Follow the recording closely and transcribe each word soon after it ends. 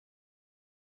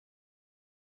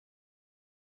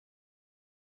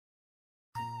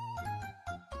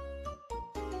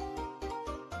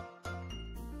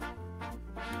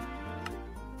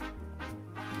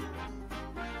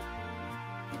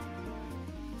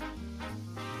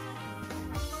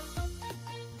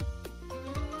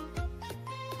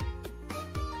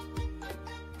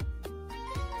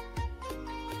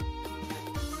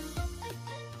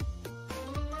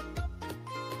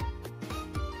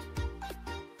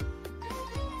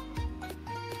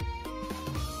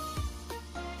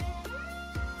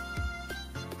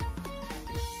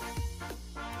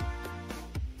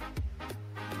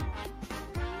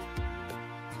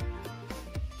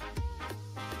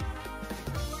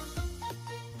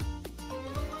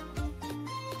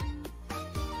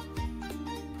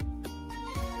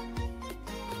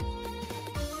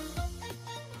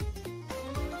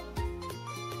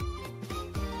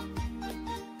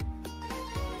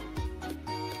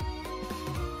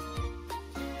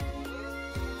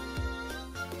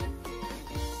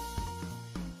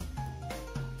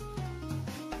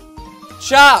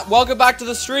Chat, welcome back to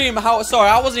the stream. Sorry,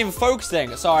 I wasn't even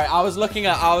focusing. Sorry, I was looking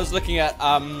at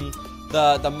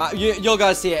the map. You'll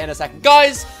guys see it in a second.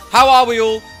 Guys, how are we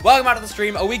all? Welcome back to the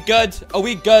stream. Are we good? Are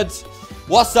we good?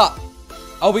 What's up?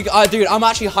 Are we dude, I'm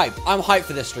actually hyped. I'm hyped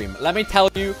for this stream. Let me tell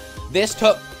you, this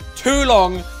took too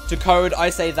long to code.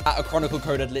 I say that a Chronicle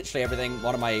coded literally everything.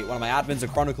 One of my admins, a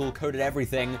Chronicle, coded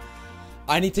everything.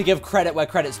 I need to give credit where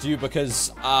credit's due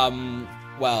because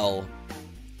well,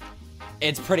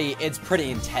 it's pretty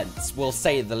intense, we'll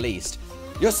say the least.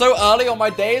 You're so early on my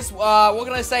days. What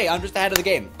can I say? I'm just ahead of the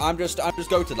game. I'm just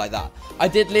goated like that. I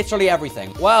did literally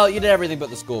everything. Well, you did everything but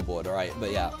the scoreboard, all right?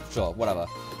 But yeah, sure, whatever.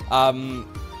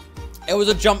 It was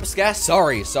a jump scare.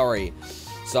 Sorry.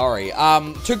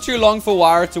 Took too long for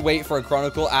Yrrah to wait for a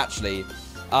Chronicle. Actually,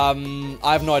 I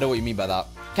have no idea what you mean by that.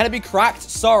 Can it be cracked?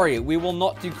 Sorry, we will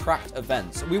not do cracked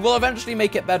events. We will eventually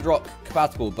make it Bedrock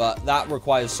compatible, but that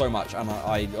requires so much, and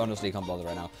I honestly can't bother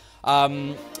right now.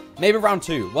 Maybe round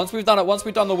 2. Once we've done it, once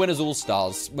we've done the Winners All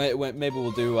Stars, maybe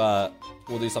we'll do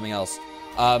something else.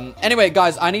 Anyway,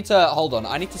 guys, I need to hold on.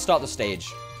 I need to start the stage.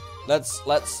 Let's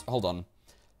hold on.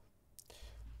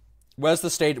 Where's the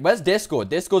stage? Where's Discord?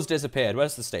 Discord's disappeared.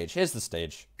 Where's the stage? Here's the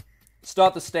stage.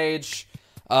 Start the stage.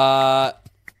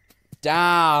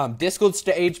 Damn, Discord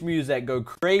stage music go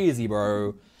crazy,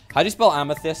 bro. How do you spell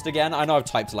amethyst again? I know I've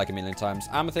typed it like a million times.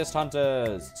 Amethyst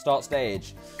Hunters, start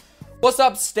stage. What's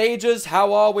up, stagers?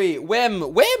 How are we? Wim's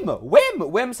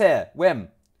here. Wim,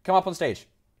 come up on stage.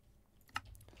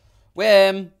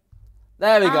 Wim,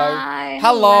 there we go. Hi,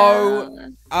 hello.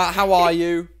 How are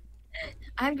you?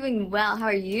 I'm doing well. How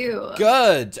are you?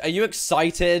 Good. Are you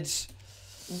excited?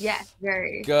 Yes,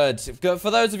 very. Good. For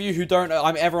those of you who don't know,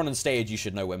 everyone on stage, you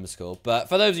should know Whimsical. But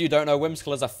for those of you who don't know,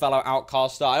 Whimsical is a fellow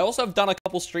outcaster. I also have done a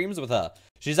couple streams with her.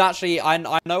 She's actually, I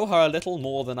know her a little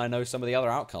more than I know some of the other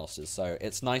outcasters. So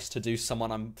it's nice to do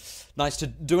nice to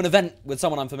do an event with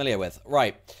someone I'm familiar with.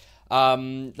 Right.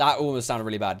 That almost sounded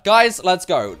really bad. Guys, let's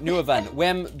go. New event.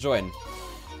 Whim, join.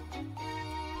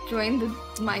 Join the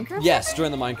Minecraft? Yes,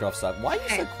 join the Minecraft side. Why are you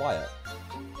so quiet?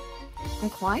 I'm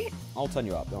quiet? I'll turn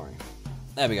you up, don't worry.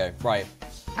 There we go. Right.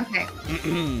 Okay.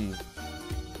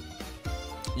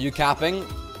 You capping?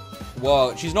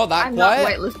 Whoa, she's not that I'm quiet?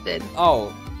 not whitelisted. Oh.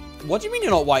 What do you mean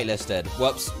you're not whitelisted?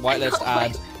 Whoops. Whitelist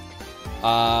add.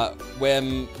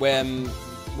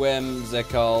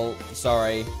 Whimsical.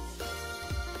 Sorry.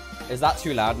 Is that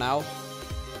too loud now?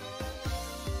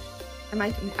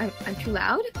 I'm too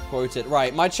loud? Quoted.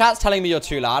 Right. My chat's telling me you're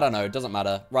too loud. I don't know. It doesn't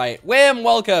matter. Right. Whim,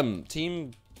 welcome.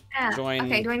 Team join.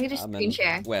 Okay, do I need to screen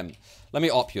share? Whim. Let me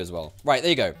op you as well. Right, there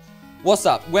you go. What's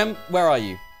up? Whim, where are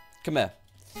you? Come here.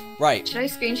 Right. Should I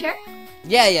screen share?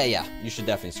 Yeah. You should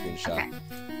definitely screen share. Okay.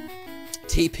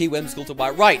 TP Whimsical to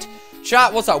buy. Right.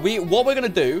 Chat, what's up? What we're gonna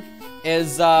do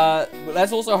is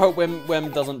let's also hope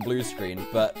Whim doesn't blue screen.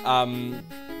 But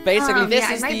basically this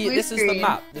is the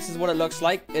map. This is what it looks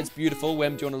like. It's beautiful.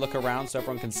 Whim, do you wanna look around so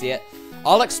everyone can see it?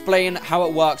 I'll explain how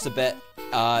it works a bit.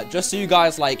 Just so you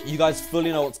guys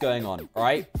fully know what's going on,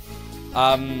 alright?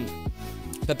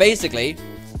 But basically,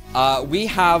 we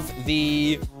have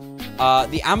the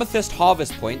amethyst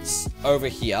harvest points over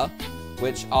here,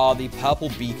 which are the purple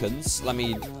beacons.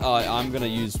 I'm gonna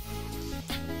use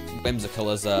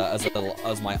Whimsical as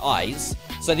my eyes.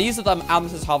 So these are the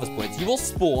amethyst harvest points. You will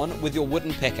spawn with your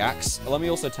wooden pickaxe. Let me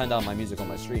also turn down my music on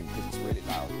my stream because it's really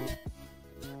loud.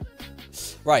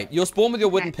 Right, you'll spawn with your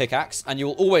wooden pickaxe, and you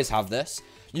will always have this.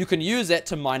 You can use it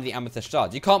to mine the amethyst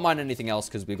shards. You can't mine anything else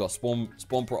because we've got spawn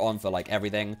put on for like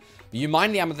everything. But you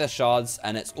mine the amethyst shards,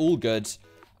 and it's all good.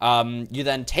 You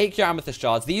then take your amethyst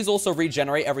shards. These also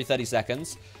regenerate every 30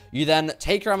 seconds. You then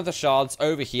take your amethyst shards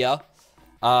over here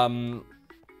to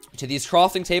these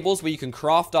crafting tables where you can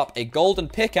craft up a golden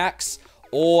pickaxe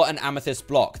or an amethyst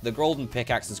block. The golden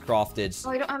pickaxe is crafted. Oh,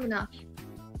 I don't have enough.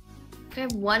 I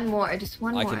have one more, just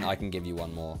one more. I can give you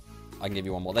one more. There you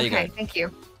go. Okay, thank you.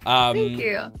 Thank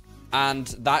you. And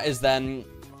that is then.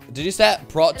 Did you set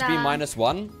prot to be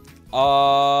 -1?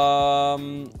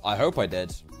 I hope I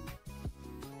did.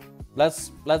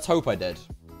 Let's hope I did.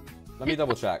 Let me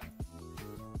double check.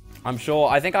 I'm sure.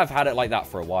 I think I've had it like that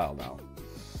for a while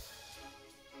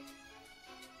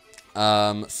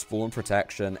now. Spawn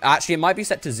protection. Actually, it might be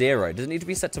set to 0. Does it need to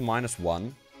be set to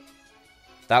 -1?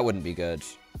 That wouldn't be good.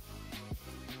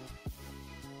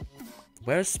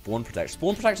 Where's spawn protection?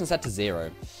 Spawn protection set to 0.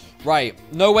 Right.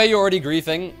 No way you're already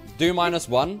griefing. Do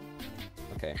 -1.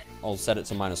 Okay. I'll set it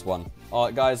to -1.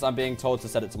 Alright, guys. I'm being told to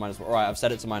set it to -1. Alright, I've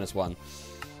set it to -1.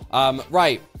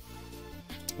 Right.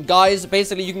 Guys,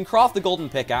 basically, you can craft the golden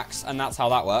pickaxe, and that's how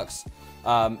that works.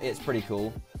 It's pretty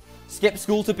cool. Skip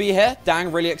school to be here.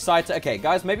 Dang, really excited. Okay,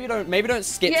 guys, maybe don't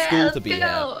skip school to be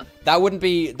here. That wouldn't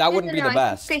be the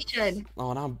best. They should.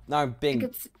 Oh, now I'm being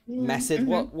messaged.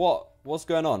 Mm-hmm. What's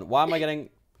going on? Why am I getting?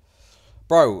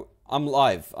 Bro, I'm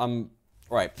live.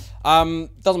 Right.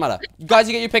 Doesn't matter. Guys,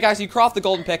 you get your pickaxe. You craft the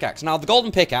golden pickaxe. Now, the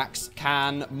golden pickaxe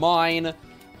can mine.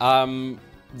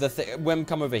 Wim,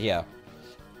 come over here.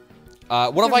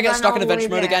 What if I get stuck in adventure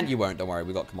mode again? You won't, don't worry,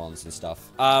 we got commands and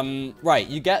stuff. Right,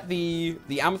 you get the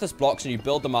amethyst blocks and you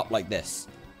build them up like this.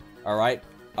 Alright?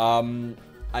 And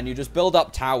you just build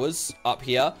up towers up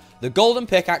here. The golden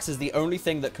pickaxe is the only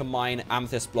thing that can mine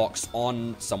amethyst blocks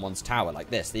on someone's tower, like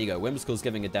this. There you go, Whimsical's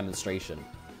giving a demonstration.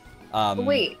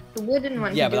 Wait, the wooden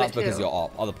one yeah, can but do that's it too. because you're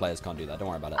op. Other players can't do that, don't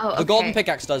worry about it. Oh, the golden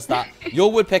pickaxe does that. Your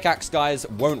wood pickaxe, guys,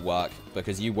 won't work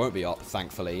because you won't be op,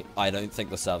 thankfully. I don't think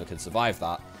the server can survive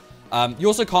that. You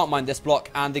also can't mine this block,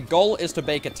 and the goal is to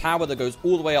make a tower that goes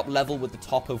all the way up level with the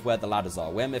top of where the ladders are.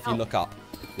 Wim, if you look up,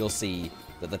 you'll see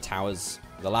that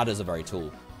the ladders are very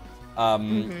tall.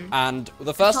 And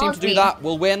the first team to do that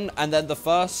will win, and then the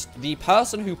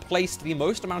person who placed the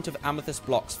most amount of amethyst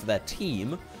blocks for their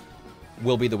team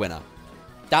will be the winner.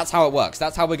 That's how it works.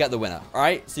 That's how we get the winner. All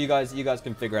right, so you guys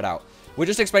can figure it out. We're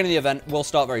just explaining the event. We'll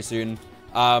start very soon.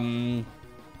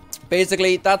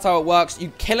 Basically, that's how it works. You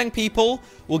killing people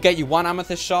will get you 1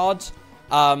 amethyst shard.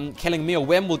 Killing me or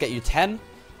Wim will get you 10.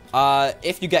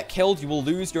 If you get killed, you will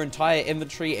lose your entire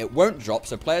inventory. It won't drop,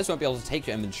 so players won't be able to take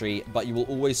your inventory, but you will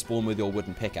always spawn with your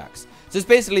wooden pickaxe. So it's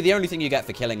basically the only thing you get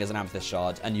for killing is an amethyst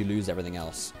shard, and you lose everything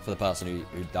else for the person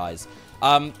who dies.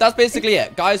 That's basically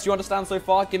it. Guys, do you understand so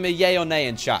far? Give me a yay or nay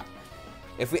in chat.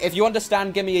 If you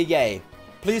understand, give me a yay.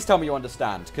 Please tell me you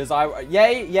understand, because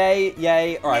yay, yay,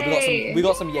 yay. All right, we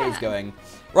got some yays going.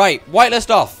 Right,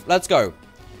 whitelist off. Let's go.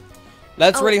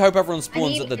 Let's really hope everyone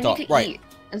spawns at the dot. Right.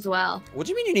 As well. What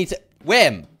do you mean you need to?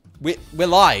 Wim, we're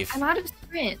live. I'm out of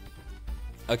sprint.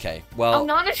 Okay, well. I'm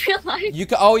not in real life. You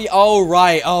can. Oh,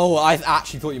 right. Oh, I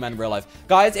actually thought you meant real life.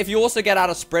 Guys, if you also get out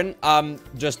of sprint,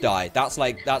 just die. That's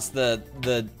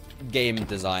the game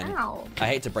design. Ow. I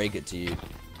hate to break it to you.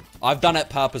 I've done it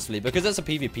purposely because it's a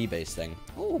PvP-based thing.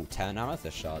 Oh, 10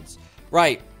 amethyst shards.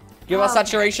 Right. Give us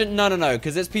saturation? No,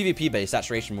 because it's PvP-based.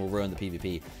 Saturation will ruin the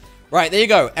PvP. Right, there you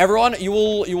go. Everyone, you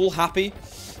all happy?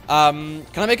 Can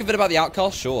I make a vid about the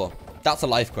outcast? Sure. That's a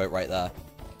life quote right there.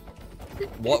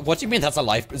 What do you mean that's a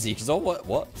life quote?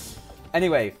 What?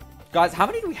 Anyway, guys, how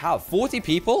many do we have? 40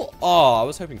 people? Oh, I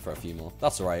was hoping for a few more.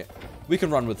 That's all right. We can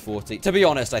run with 40. To be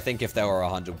honest, I think if there were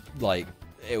 100, like,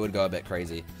 it would go a bit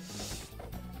crazy.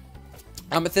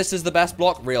 Amethyst is the best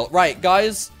block. Real. Right,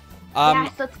 guys.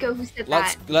 Yes, let's go. Who said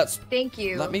that? Thank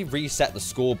you. Let me reset the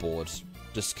scoreboard.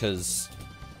 Just because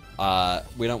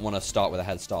we don't want to start with a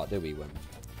head start, do we, Wim?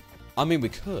 I mean, we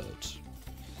could.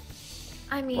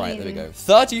 I mean... Right, there we go.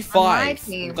 35.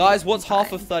 Team, guys, what's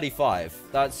half of 35?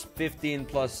 That's 15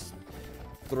 plus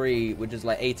 3, which is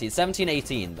like 18. 17,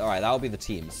 18. All right, that'll be the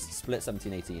teams. Split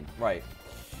 17, 18. Right.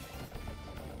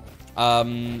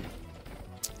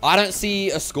 I don't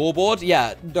see a scoreboard.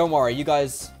 Yeah, don't worry. You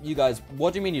guys,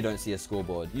 what do you mean you don't see a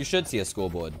scoreboard? You should see a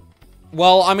scoreboard.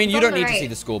 Well, I mean, you don't need to see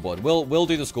the scoreboard. We'll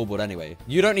do the scoreboard anyway.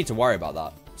 You don't need to worry about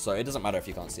that. So it doesn't matter if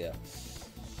you can't see it.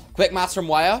 Quick maths from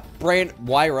Yrrah. Brain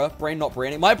not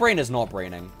braining. My brain is not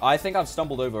braining. I think I've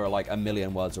stumbled over like a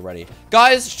million words already.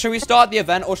 Guys, should we start the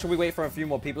event or should we wait for a few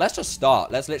more people? Let's just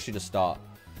start. Let's literally just start.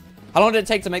 How long did it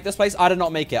take to make this place? I did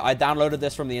not make it. I downloaded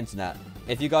this from the internet.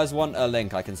 If you guys want a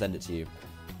link, I can send it to you.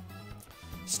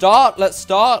 Start. Let's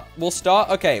start. We'll start.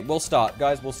 Okay, we'll start.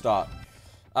 Guys, we'll start.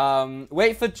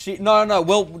 Wait for No.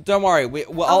 Don't worry.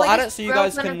 I'll add it so you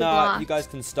guys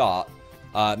can start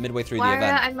midway through the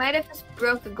event. I might have just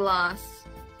broke the glass.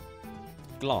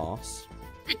 Glass?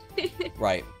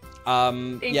 Right.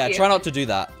 Yeah, try not to do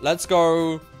that. Let's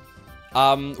go.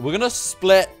 We're gonna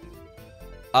split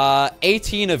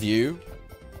 18 of you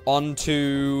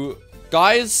onto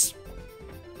guys.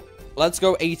 Let's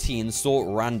go 18, sort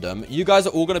random. You guys are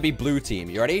all going to be blue team.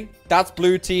 You ready? That's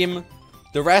blue team.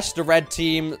 The rest are red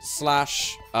team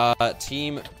 /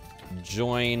 team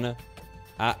join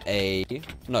at a...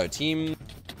 No, team...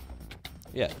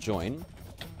 Yeah, join.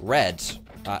 Red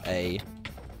at a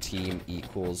team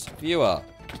equals viewer.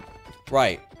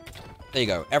 Right. There you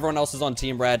go. Everyone else is on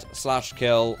team red /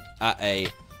 kill at a...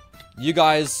 You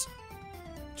guys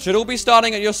should all be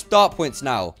starting at your start points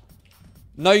now.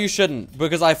 No, you shouldn't,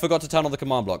 because I forgot to turn on the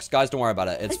command blocks. Guys, don't worry about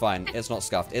it. It's fine. It's not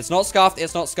scuffed. It's not scuffed.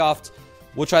 It's not scuffed.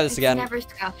 We'll try this again. Never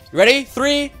scuffed. Ready?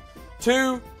 3,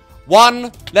 2,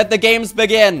 1. Let the games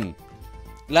begin.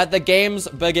 Let the games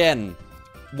begin.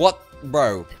 What?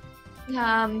 Bro.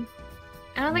 I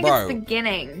don't think it's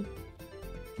beginning.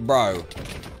 Bro.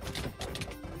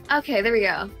 Okay, there we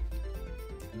go.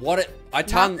 I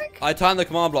turned the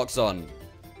command blocks on.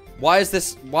 Why is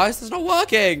this not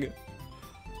working?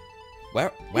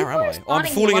 Where am I? Oh, I'm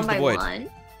falling into the void.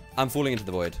 I'm falling into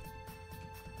the void.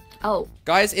 Oh.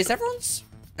 Guys, is everyone's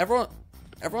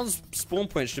spawn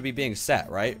point should be being set,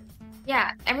 right?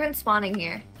 Yeah, everyone's spawning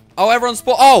here.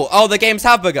 Oh, oh, the games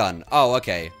have begun. Oh,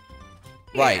 okay.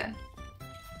 Right. Yeah.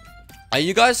 Are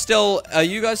you guys still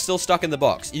stuck in the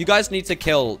box? You guys need to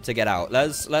kill to get out.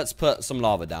 Let's put some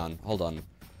lava down. Hold on.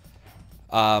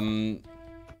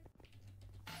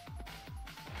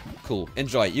 Cool.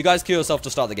 Enjoy. You guys kill yourself to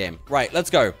start the game. Right, let's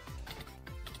go.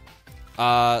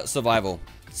 Survival.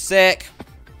 Sick.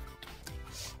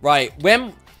 Right,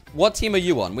 what team are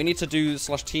you on? We need to do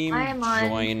 /team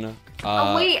join.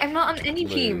 Oh wait, I'm not on any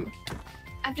team.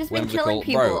 I've just been killing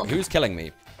people. Bro, who's killing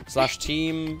me?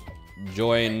 /team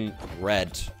join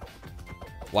red.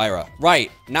 Yrrah. Right,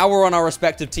 now we're on our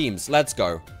respective teams. Let's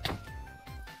go.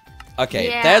 Okay,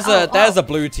 yeah. there's a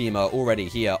blue teamer already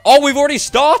here. Oh, we've already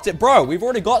started, bro. We've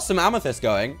already got some amethyst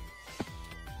going.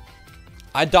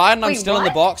 I died and I'm still in the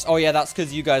box. Oh yeah, that's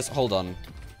because you guys. Hold on.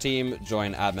 Team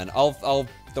join admin.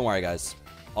 Don't worry, guys.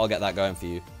 I'll get that going for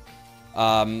you.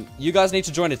 You guys need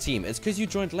to join a team. It's because you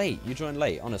joined late. You joined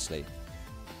late, honestly.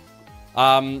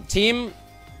 Team,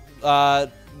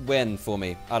 win for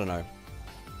me. I don't know.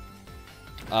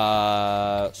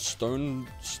 Stone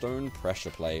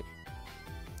pressure plate.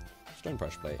 Stone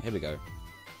pressure plate. Here we go.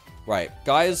 Right,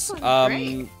 guys.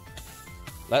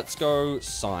 Let's go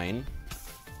sign.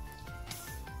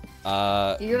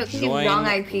 You're join wrong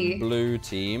IP. Blue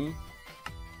team.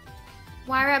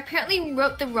 Yrrah apparently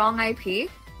wrote the wrong IP.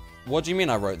 What do you mean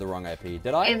I wrote the wrong IP?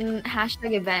 Did I? In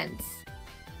 #events.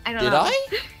 I don't know. Did I?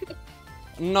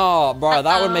 No, bro,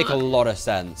 that would make a lot of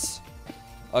sense.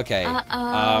 Okay.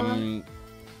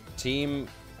 Team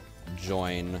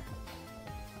join.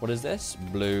 What is this?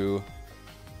 Blue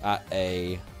at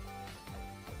A.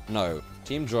 No.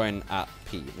 Team join at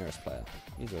P. Nearest player.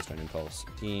 Needs to join impulse.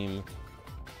 Team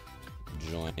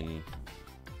join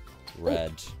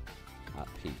red at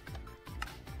P.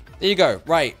 There you go.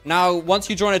 Right. Now, once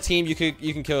you join a team, you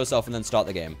can kill yourself and then start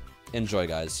the game. Enjoy,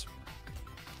 guys.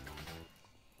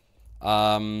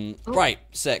 Right.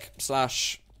 Sick.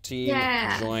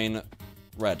 /team join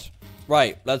red.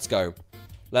 Right. Let's go.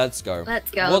 Let's go. Let's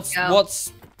go.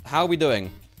 How are we doing?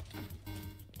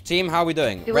 Team, how are we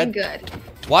doing? Doing good.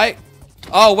 Why?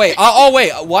 Oh, wait. Oh,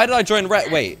 wait. Why did I join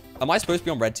red? Wait. Am I supposed to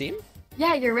be on red team?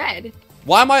 Yeah, you're red.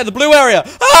 Why am I at the blue area?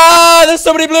 Ah, there's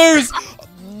so many blues.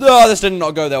 No, this did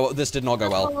not go there. This did not go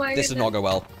well. This did not go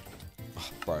well. Oh,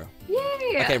 bro.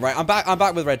 Yay. Okay, right. I'm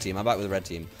back with red team.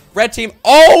 Red team.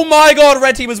 Oh my god,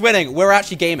 red team is winning. We're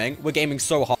actually gaming. We're gaming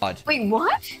so hard. Wait,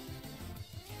 what?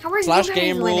 How are you /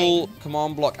 game rule,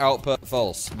 command block output,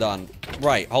 false. Done.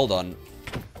 Right, hold on.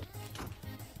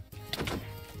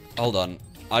 Hold on.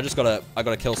 I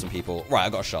gotta kill some people. Right, I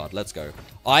got a shard. Let's go.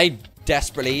 I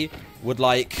desperately would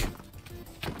like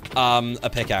a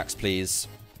pickaxe, please.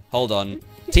 Hold on.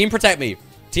 Team protect me.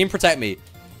 Team protect me.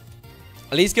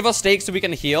 At least give us stakes so we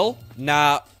can heal.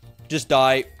 Nah. Just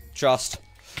die. Trust.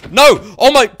 No!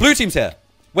 Oh my, blue team's here.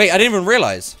 Wait, I didn't even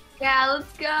realize. Yeah,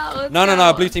 let's go.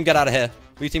 No. Blue team, get out of here.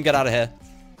 Blue team, get out of here.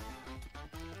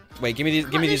 Wait, give me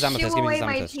these amethysts. Give me these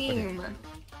amethysts. Okay.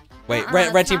 Wait,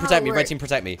 red team protect me. Red team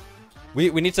protect me. We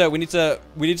need to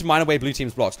mine away blue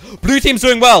team's blocks. Blue team's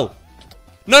doing well.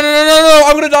 No.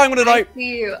 I'm gonna die. I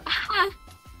see you.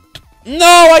 No,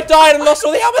 I died and lost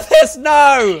all the amethysts.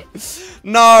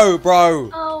 No,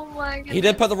 bro. Oh my god. He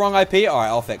did put the wrong IP. All right,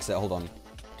 I'll fix it. Hold on.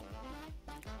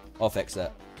 I'll fix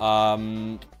it.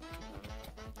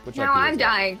 Which now I'm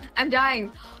dying. I'm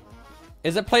dying.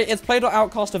 Is it play? It's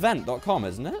play.outcastevent.com,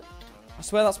 isn't it? I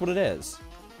swear that's what it is.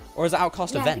 Or is it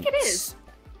Outcast Events? I think it is.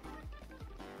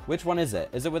 Which one is it?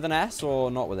 Is it with an S or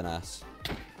not with an S?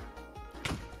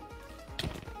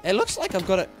 It looks like I've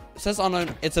got it. It says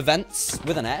unknown. It's events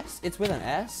with an S. It's with an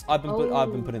S. I've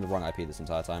been putting the wrong IP this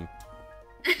entire time.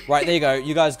 Right, there you go.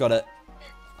 You guys got it.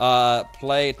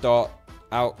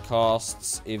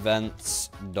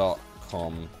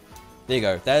 Play.outcastsevents.com. There you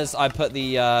go. I put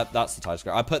the that's the title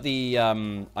screen. I put the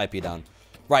IP down.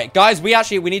 Right, guys, we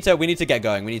need to get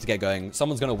going. We need to get going.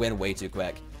 Someone's gonna win way too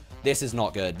quick. This is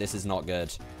not good. This is not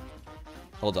good.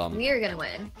 Hold on. We are gonna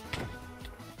win.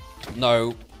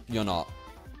 No, you're not.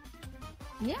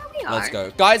 Yeah, we are. Let's go.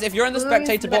 Guys, if you're in the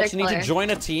spectator box, you need to join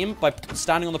a team by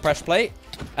standing on the pressure plate.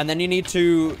 And then you need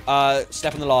to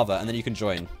step in the lava, and then you can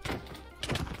join.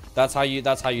 That's how you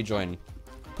join.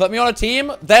 Put me on a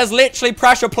team. There's literally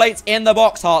pressure plates in the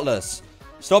box, Heartless.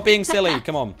 Stop being silly.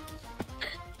 Come on.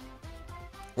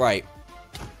 Right.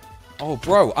 Oh,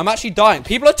 bro, I'm actually dying.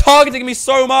 People are targeting me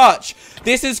so much.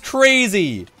 This is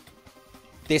crazy.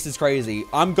 This is crazy.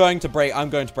 I'm going to break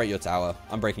your tower.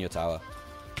 I'm breaking your tower.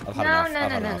 I've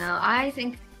had enough. No. I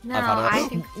think no.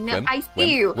 Whim, I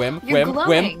see you.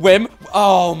 Whim.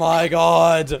 Oh my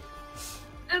god.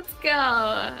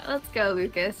 Let's go,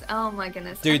 Lucas. Oh my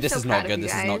goodness. Dude, this is not good.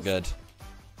 This is not good.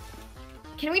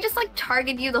 Can we just like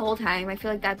target you the whole time? I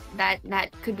feel like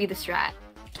that could be the strat.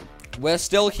 We're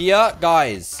still here,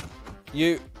 guys.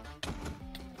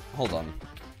 Hold on.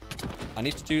 I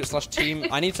need to do /team.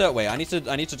 I need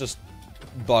to just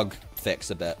bug fix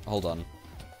a bit. Hold on.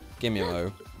 Give me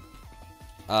a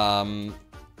mo.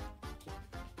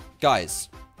 Guys.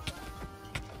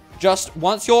 Just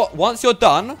once you're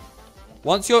done,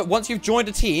 once you've joined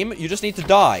a team, you just need to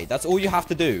die. That's all you have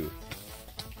to do.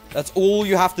 That's all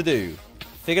you have to do.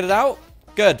 Figured it out?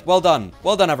 Good. Well done.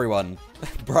 Well done, everyone.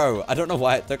 Bro, I don't know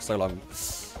why it took so long.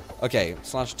 Okay,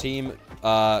 /team.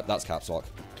 That's caps lock.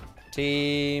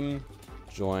 Team.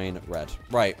 Join red.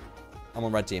 Right. I'm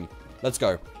on red team. Let's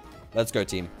go. Let's go,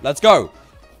 team. Let's go.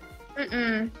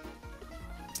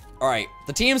 Alright.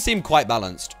 The teams seem quite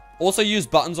balanced. Also use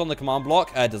buttons on the command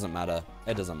block. It doesn't matter.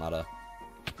 It doesn't matter.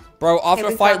 Bro, after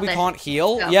a fight, we can't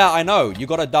heal. Go. Yeah, I know. You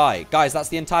gotta die. Guys, that's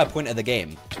the entire point of the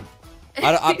game.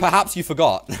 Perhaps you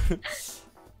forgot.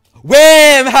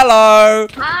 Whim! Hello!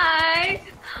 Hi!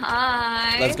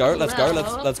 Let's go.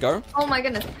 Let's go. Oh my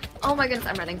goodness. I'm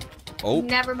running. Oh.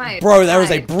 Never mind. Bro, there is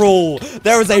a brawl.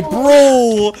 There is a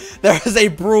brawl. There is a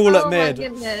brawl at mid. Oh my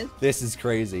goodness. This is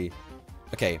crazy.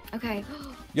 Okay. Okay.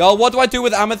 Y'all, what do I do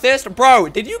with amethyst? Bro,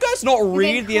 did you guys not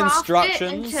read the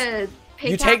instructions?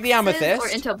 You take the amethyst. Or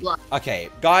into blood. Okay,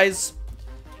 guys.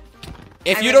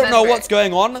 If you don't know what's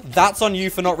going on, that's on you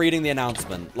for not reading the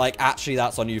announcement. Like, actually,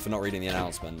 that's on you for not reading the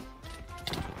announcement.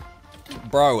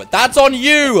 Bro, that's on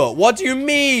you. What do you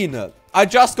mean? I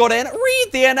just got in. Read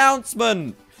the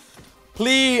announcement.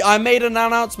 Please, I made an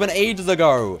announcement ages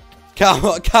ago.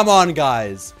 Come on,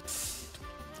 guys.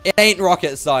 It ain't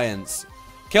rocket science.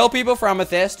 Kill people for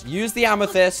amethyst. Use the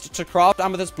amethyst to craft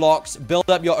amethyst blocks. Build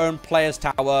up your own player's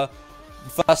tower.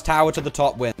 First tower to the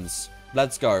top wins.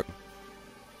 Let's go.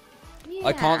 Yeah.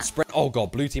 I can't sprint. Oh,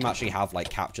 God. Blue team actually have, like,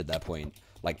 captured their point.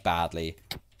 Like, badly.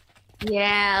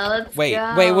 Yeah, let's Wait.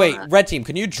 Red team,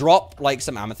 can you drop, like,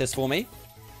 some amethyst for me?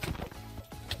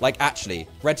 Like, actually.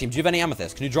 Red team, do you have any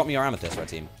amethyst? Can you drop me your amethyst, red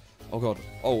team? Oh, God.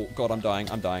 Oh, God, I'm dying.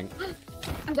 I'm dying.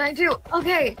 I'm dying, too.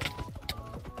 Okay.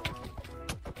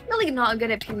 Really not good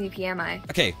at PvP, am I?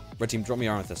 Okay. Red team, drop me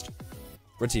your amethyst.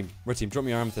 Red team, drop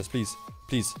me your amethyst, please.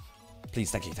 Please. Please,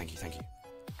 thank you.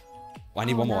 Oh, I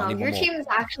need one more. I need one more. Your team is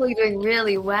actually doing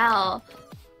really well.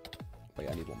 Wait,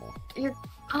 I need one more.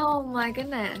 Oh, my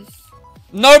goodness.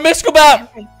 No, Mystical Bear!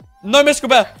 No, Mystical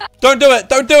Bear! Don't do it!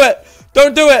 Don't do it!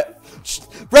 Don't do it!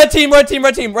 Red team!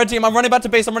 I'm running back to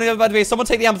base. Someone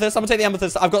take the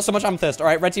amethyst. I've got so much amethyst. All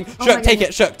right, red team. Shook, take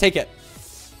it. Shook, take it.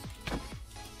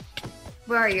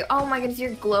 Where are you? Oh my goodness,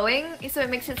 you're glowing, so it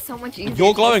makes it so much easier.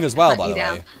 You're glowing as well, by the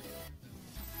way.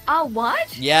 Oh,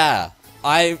 what? Yeah.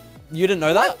 You didn't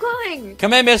know that? I'm glowing.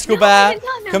 Come here, Mystical Bear.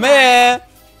 Come here.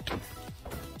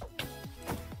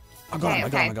 I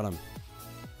got him.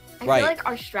 I feel like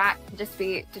our strat could just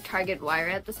be to target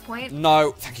Yrrah at this point.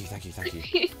 No. Thank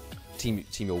you. Team,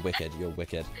 you're wicked. You're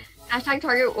wicked. Hashtag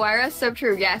target Yrrah. So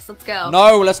true. Yes, let's go.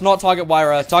 No, let's not target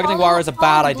Yrrah. Targeting Yrrah is a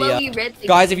bad idea.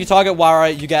 Guys, if you target Yrrah,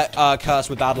 you get cursed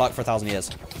with bad luck for 1,000 years.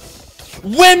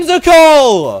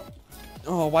 Whimsical!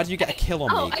 Oh, why did you get a kill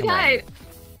on me? I died.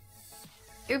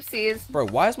 Oopsies. Bro,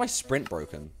 why is my sprint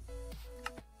broken?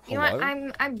 You know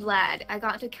what? I'm glad I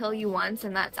got to kill you once,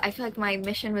 and I feel like my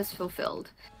mission was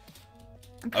fulfilled.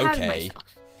 I'm proud of myself.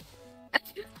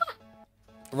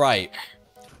 Right.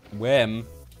 Whim.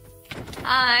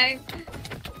 Hi.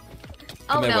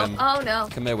 Oh no. Whim. Oh no.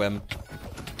 Come here, Whim.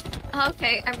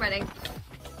 Okay, I'm running.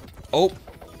 Oh.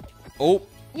 You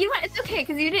know what? It's okay,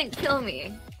 because you didn't kill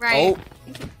me, right? Oh.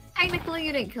 Technically,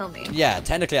 you didn't kill me. Yeah,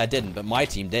 technically I didn't, but my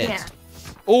team did. Yeah.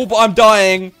 Oh, but I'm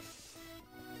dying.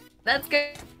 Let's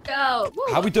go.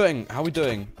 Woo. How we doing?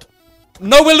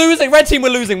 No, we're losing. Red team, we're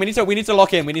losing. We need to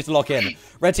lock in.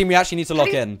 Red team, we actually need to lock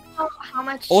in. How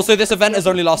much? Also, this event has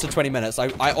only lasted 20 minutes.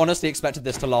 I honestly expected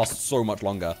this to last so much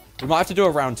longer. We might have to do a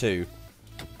round 2.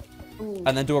 Ooh.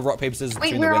 And then do a rock, paper, scissors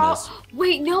between the winners.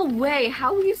 Wait, no way.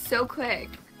 How are you so quick?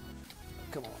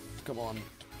 Come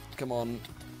on.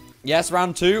 Yes,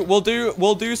 round 2. We'll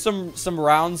do some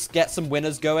rounds, get some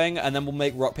winners going, and then we'll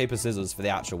make rock, paper, scissors for the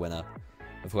actual winner.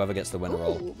 Of whoever gets the winner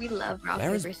roll. We love rock,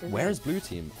 paper, scissors. Where is blue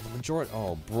team? The majority.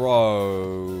 Oh,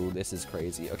 bro. This is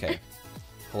crazy. Okay.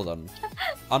 Hold on.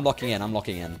 I'm locking in.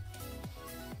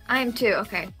 I am too.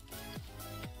 Okay.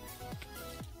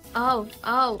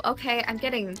 Oh, okay. I'm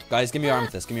getting. Guys, give me your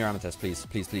amethyst. Give me your amethyst, please.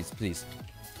 Please, please, please.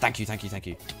 Thank you, thank you, thank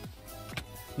you.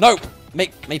 No!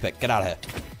 Mapic, get out of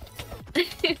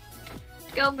here.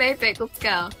 Go, Mapic, let's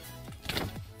go.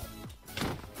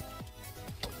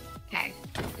 Okay.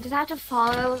 I just have to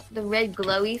follow the red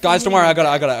glowy thing. Guys, don't worry, I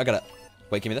got it.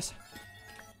 Wait, give me this.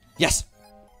 Yes!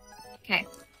 Okay.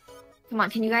 Come on,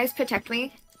 can you guys protect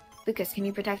me? Lucas, can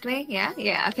you protect me? Yeah?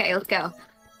 Yeah, okay, let's go.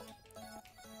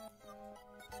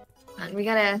 And we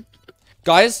gotta...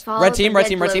 Guys, red team.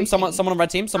 Someone on red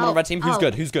team. Someone on red team. Who's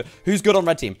good? Who's good on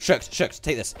red team? Shooks,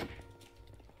 take this.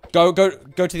 Go to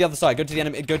the other side. Go to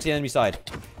the enemy side.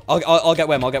 I'll get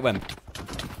Wim.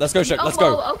 Let's go, Shook. Let's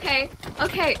go.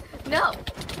 Okay. No.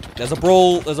 There's a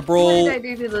brawl. What did I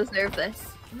do to deserve this?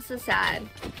 This is sad.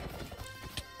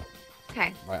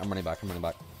 Okay. Right, I'm running back.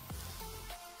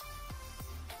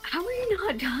 How are you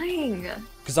not dying?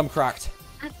 Because I'm cracked.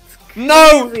 That's crazy.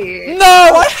 No!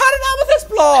 I had an amethyst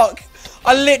block!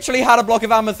 I literally had a block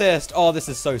of amethyst. Oh, this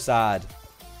is so sad.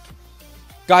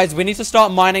 Guys, we need to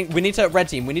start mining. Red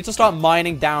team, we need to start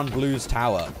mining down Blue's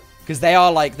tower. Because they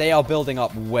are building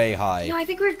up way high. No, I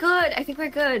think we're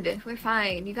good. We're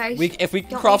fine. You guys. If we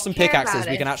can craft some pickaxes,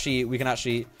 we can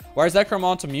actually. Where is their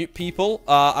command to mute people?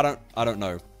 I don't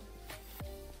know.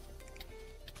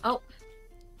 Oh.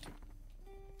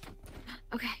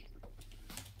 Okay.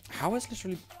 How is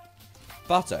literally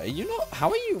butter? Are you not? How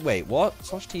are you? Wait, what?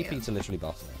 Slash TP to literally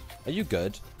butter. Are you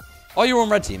good? Oh, you're on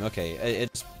red team. Okay,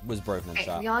 it was broken in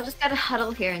chat. We all just gotta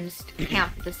huddle here and just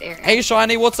camp this area. Hey,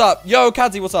 Shiny, what's up? Yo,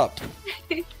 Kadzie, what's up?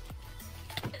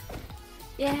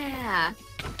 Yeah.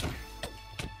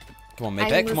 Come on,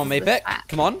 Mapic. Come on, Mapic.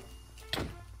 Come on.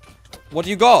 What do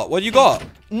you got?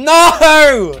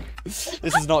 No! This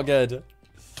is not good.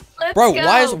 Bro,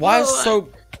 why is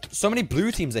so many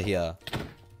blue teams are here?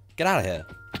 Get out of here.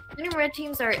 Many red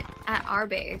teams are at our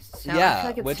base, so yeah, I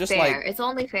feel like we're it's just fair. like... It's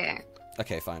only fair.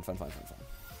 Okay, fine.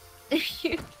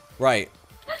 Right.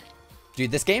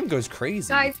 Dude, this game goes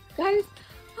crazy.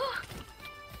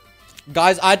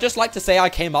 Guys, I'd just like to say I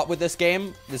came up with this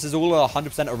game. This is all a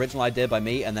 100% original idea by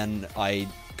me, and then I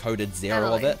coded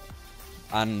zero of it.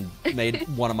 And made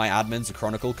one of my admins, a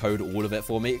Chronicle, code all of it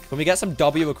for me. Can we get some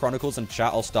W Chronicles in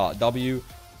chat? I'll start. W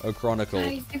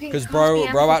Chronicle. Because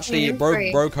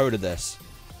bro coded this.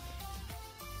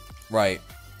 Right.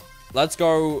 Let's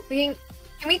go. Can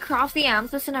we craft the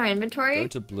amethyst in our inventory? Go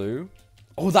to blue.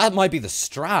 Oh, that might be the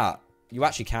strat. You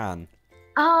actually can.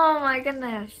 Oh my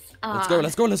goodness. Let's go.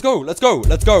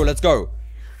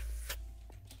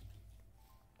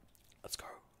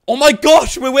 Oh my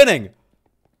gosh, we're winning.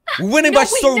 We're winning by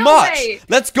so much. Way.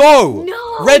 Let's go.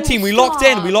 No, red team, we locked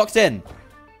in.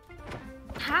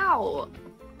 How?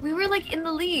 We were like in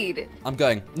the lead. I'm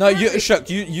going. No, you Shook,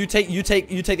 you take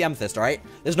the amethyst, all right?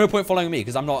 There's no point following me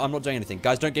because I'm not doing anything.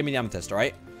 Guys, don't give me the amethyst, all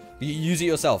right? You use it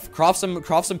yourself. Craft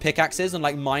some pickaxes and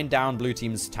like mine down blue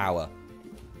team's tower.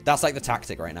 That's like the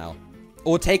tactic right now.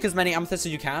 Or take as many amethysts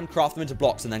as you can, craft them into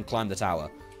blocks, and then climb the tower.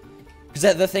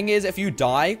 Because the thing is, if you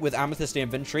die with amethyst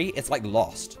inventory, it's like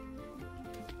lost.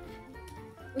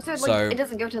 So it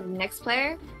doesn't go to the next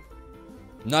player?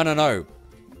 No.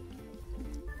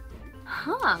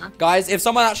 Huh. Guys, if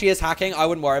someone actually is hacking, I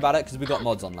wouldn't worry about it because we got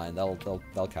mods online. They'll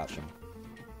catch them.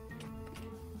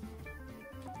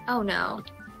 Oh no.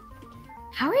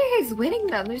 How are you guys winning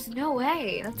them? There's no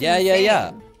way. That's yeah.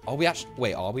 insane. Are we actually?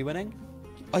 Wait, are we winning?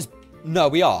 No,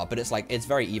 we are, but it's like it's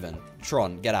very even.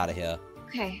 Tron, get out of here.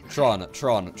 Okay. Tron.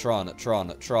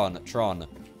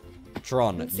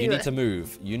 You need to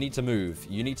move. You need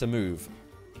to move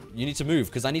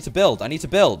because I need to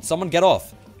build. Someone get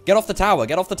off. Get off the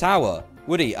tower.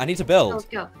 Woody, I need to build. Let's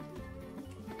go.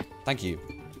 Thank you.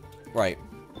 Right.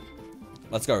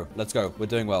 Let's go. We're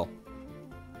doing well.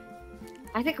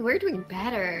 I think we're doing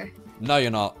better. No, you're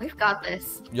not. We've got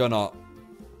this. You're not.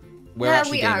 We're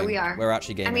actually gaming. We are. We're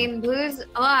actually gaming. I mean, blues...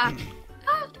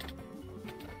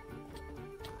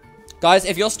 Guys,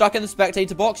 if you're stuck in the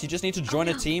spectator box, you just need to join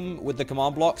a team with the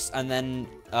command blocks and then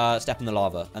step in the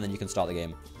lava, and then you can start the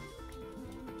game.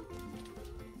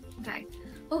 Okay.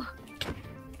 Oh,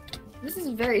 this is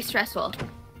very stressful.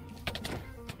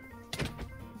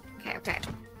 Okay.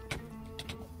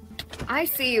 I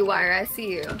see you, Yrrah. I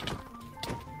see you.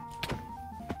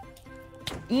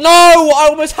 No! I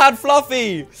almost had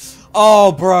Fluffy!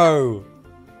 Oh, bro.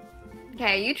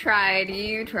 Okay, you tried.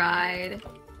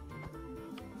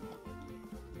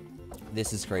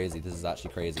 This is crazy. This is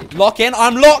actually crazy. Lock in.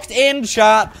 I'm locked in,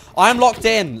 chat. I'm locked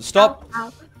in. Stop.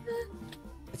 Ow.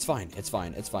 It's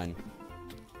fine.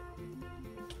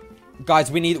 Guys,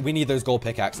 we need those gold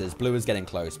pickaxes. Blue is getting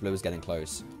close.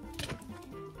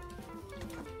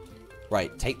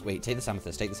 Right, take this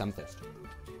amethyst. Take this amethyst.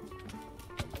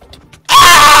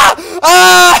 Ah!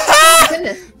 Ah! Oh,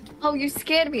 goodness. Oh, you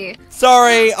scared me.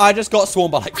 Sorry, I just got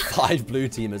swarmed by like 5 blue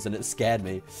teamers and it scared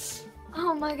me.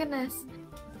 Oh my goodness.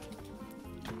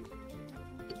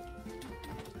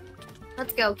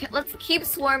 Let's go. Let's keep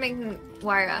swarming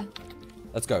Yrrah.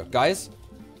 Let's go, guys.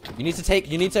 You need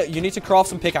to craft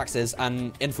some pickaxes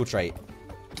and infiltrate.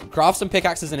 Craft some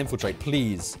pickaxes and infiltrate,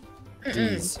 please.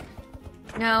 Please.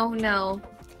 No.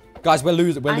 Guys, we're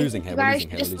losing here. You guys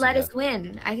should just let us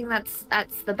win. I think that's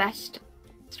the best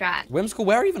strat. Whimsical,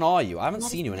 where even are you? I haven't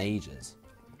seen you in ages.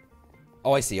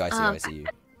 Oh, I see you. I see you.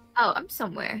 Oh, I'm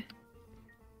somewhere.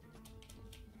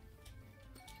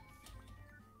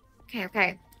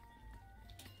 Okay.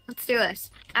 Let's do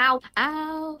this. Ow.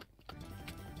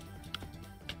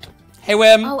 Hey,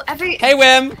 Whim. Oh, Hey,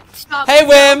 Whim. Stop. Hey,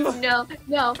 Whim.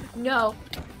 No.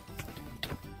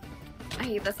 I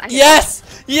hate this.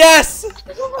 Yes!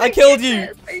 Oh I killed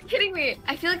you. Are you kidding me?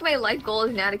 I feel like my life goal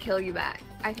is now to kill you back.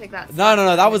 I think that's...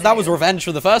 No. That was revenge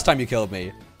for the first time you killed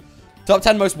me. Top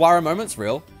 10 most Yrrah moments,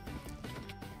 real.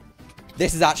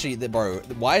 This is actually... Bro,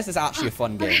 why is this actually a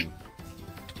fun game?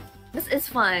 This is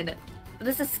fun.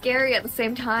 This is scary at the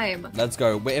same time. Let's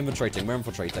go. We're infiltrating.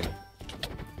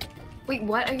 Wait,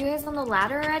 what? Are you guys on the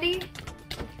ladder already?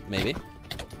 Maybe.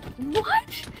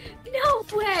 What? No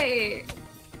way!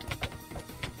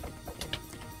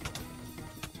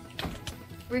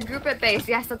 Regroup at base.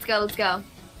 Yes, let's go.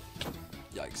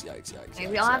 Yikes. Okay,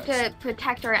 we all have to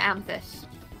protect our amethyst.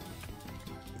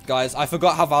 Guys, I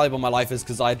forgot how valuable my life is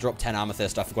because I dropped 10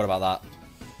 amethyst. I forgot about that.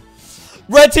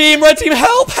 Red team,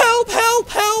 help!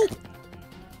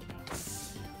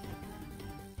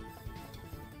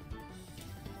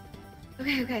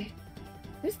 Okay.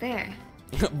 Who's there?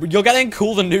 You're getting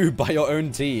called a noob by your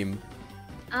own team.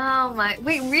 Oh my...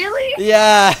 Wait, really?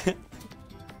 Yeah.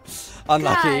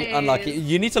 Unlucky. Guys.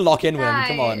 You need to lock in, Wim.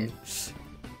 Come on.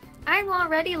 I'm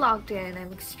already locked in.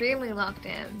 I'm extremely locked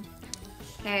in.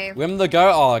 Okay. Wim the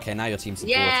go. Oh, okay. Now your team's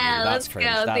supporting Yeah, you. That's cringe.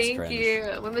 go. That's Thank cringe. you.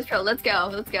 Wim is pro. Let's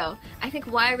go. I think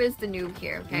Yrrah's the noob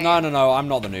here. Okay. No. I'm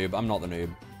not the noob.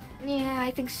 Yeah, I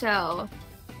think so.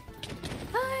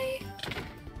 Hi.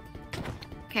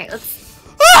 Okay, let's...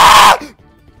 Ah!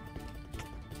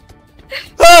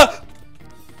 Ah!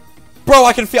 Bro,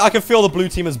 I can feel the blue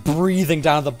teamers breathing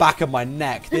down the back of my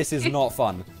neck. This is not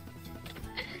fun.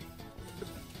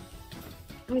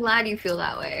 I'm glad you feel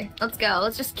that way. Let's go.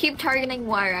 Let's just keep targeting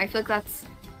Yrrah. I feel like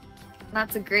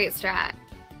that's a great strat.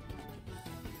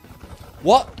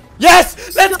 What?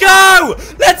 Yes! Let's go!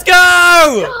 Let's go!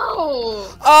 No!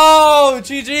 Oh,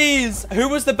 GG's. Who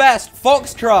was the best?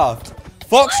 Foxcraft.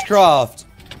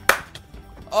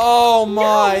 Oh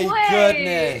my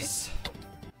goodness.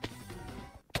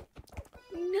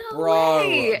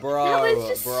 Bro, that was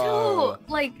just so,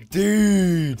 like,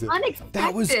 dude, unexpected.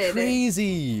 That was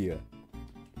crazy.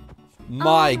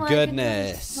 My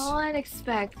goodness. So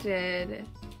unexpected.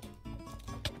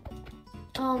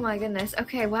 Oh my goodness.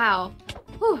 Okay, wow.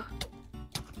 Whew.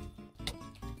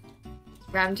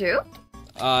 Round 2?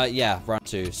 Yeah, round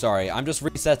 2. Sorry, I'm just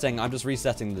resetting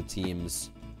the teams.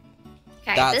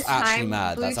 Okay, That's actually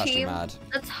mad. That's actually mad.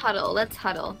 Let's huddle.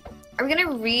 Are we gonna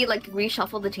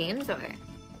reshuffle the teams or?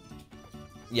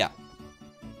 Yeah.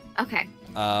 Okay.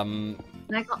 We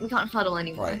can't huddle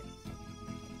anymore.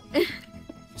 Right.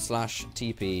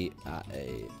 /TP at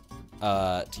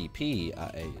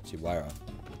a to Yrrah.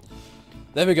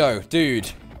 There we go,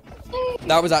 dude.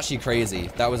 That was actually crazy.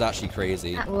 That was.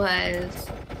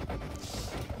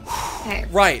 Okay.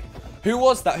 Right. Who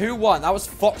was that? Who won? That was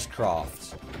Foxcraft.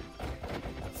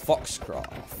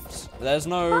 There's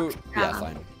no... Foxcraft. Yeah,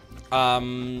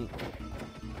 fine.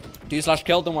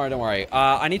 Do/kill? Don't worry.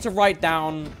 I need to write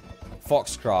down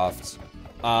Foxcraft.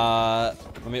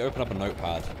 Let me open up a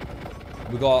notepad.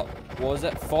 We got... What was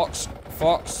it? Foxcraft...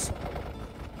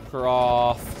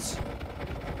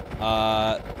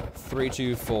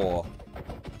 324.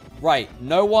 Right.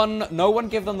 No one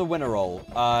give them the winner roll.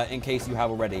 In case you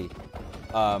have already.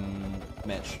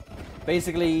 Mitch.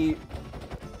 Basically...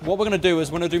 What we're going to do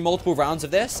is we're going to do multiple rounds of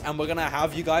this, and we're going to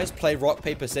have you guys play rock,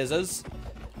 paper, scissors,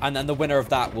 and then the winner of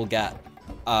that will get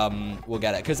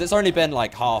it. Because it's only been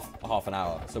like half an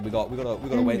hour, so we gotta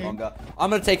wait longer. I'm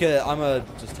gonna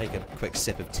just take a quick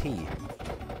sip of tea.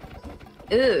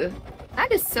 Ooh,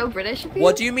 that is so British of you.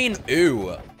 What do you mean,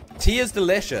 ooh? Tea is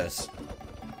delicious.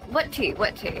 What tea? It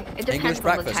depends English on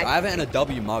breakfast. the type. I have it in a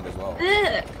W mug as well.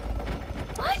 Ugh.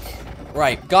 What?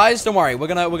 Right, guys, don't worry. We're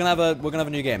gonna have a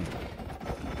new game.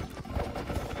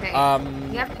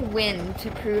 Okay. You have to win to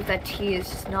prove that tea is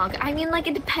just not good. I mean, like,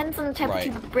 it depends on the type of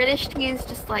tea. British tea is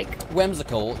just, like...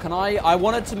 Whimsical. I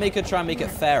wanted to try and make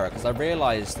it fairer, because I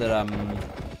realized that,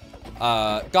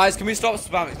 guys, can we stop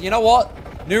spamming? You know what?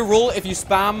 New rule, if you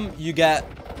spam, you get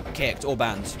kicked or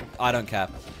banned. I don't care.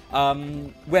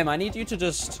 Wim, I need you to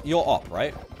just... You're op,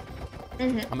 right?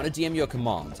 I'm going to DM you a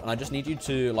command, and I just need you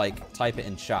to, like, type it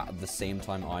in chat at the same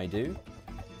time I do.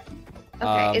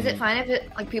 Okay, is it fine if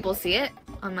it, like, people see it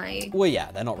on my... Well,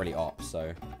 yeah, they're not really op,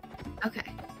 so... Okay.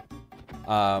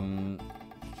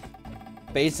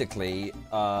 Basically,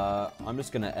 I'm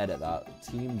just gonna edit that.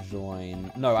 Team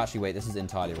join... No, actually, wait, this is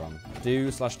entirely wrong.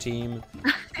 Do/team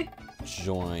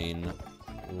join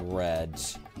red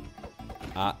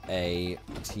at a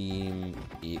team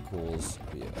equals...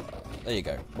 There you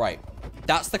go. Right.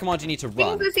 That's the command you need to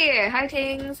run. Tings is here. Hi,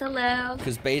 Tings. Hello.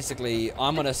 Because basically,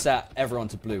 I'm gonna set everyone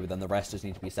to blue, then the rest just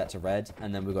need to be set to red,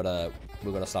 and then we gotta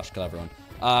 /kill everyone.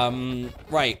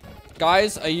 Right,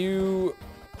 guys, are you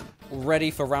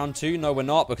ready for round 2? No, we're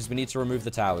not, because we need to remove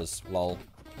the towers. Lol.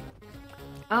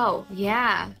 Oh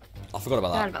yeah. I forgot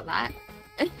about that. Forgot about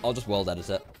that. I'll just world edit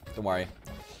it. Don't worry.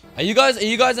 Are you guys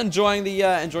enjoying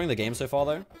the game so far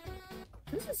though?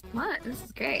 This is fun. This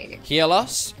is great. Heal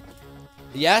us.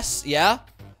 Yes, yeah.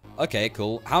 Okay,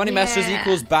 cool. How many messages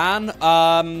equals ban?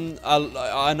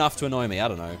 Enough to annoy me. I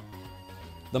don't know.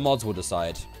 The mods will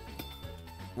decide.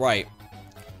 Right.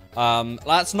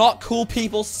 Let's not call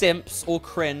people simps or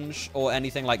cringe or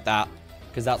anything like that,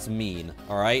 because that's mean.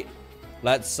 All right.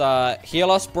 Let's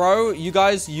heal us, bro. You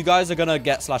guys are gonna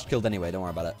get /killed anyway. Don't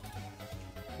worry about it.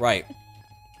 Right.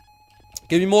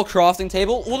 Give me more crafting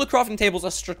table. All the crafting tables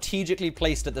are strategically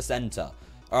placed at the center.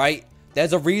 All right.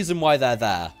 There's a reason why they're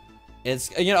there.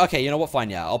 It's, okay, you know what? Fine,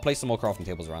 yeah. I'll place some more crafting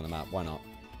tables around the map. Why not?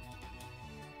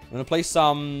 I'm going to place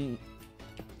some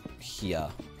here.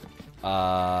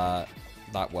 That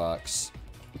works.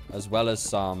 As well as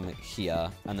some here.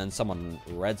 And then some on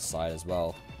red side as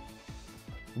well.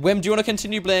 Wim, do you want to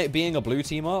continue being a blue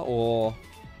teamer, or...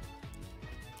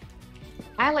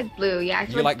 I like blue, yeah. I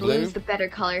feel like blue's the better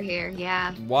color here,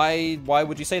 yeah. Why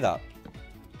would you say that?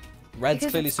 Red's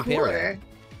clearly superior. Cooler.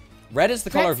 Red is the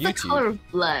color of YouTube. Red's the color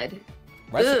of blood.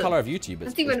 Red's the color of YouTube.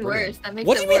 That's even worse. That makes it worse.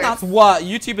 What do you mean that's what?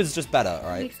 YouTube is just better,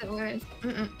 alright? That makes it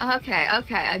worse.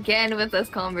 Okay. Again with this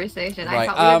conversation. Right.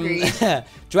 I thought we agreed.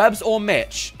 Drebs or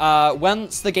Mitch,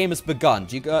 once the game has begun,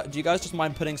 do you guys just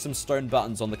mind putting some stone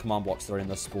buttons on the command box that are in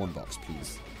the spawn box,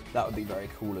 please? That would be very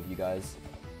cool of you guys.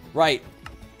 Right.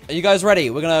 Are you guys ready?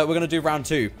 We're gonna do round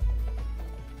 2.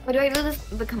 What do I do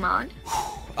the command?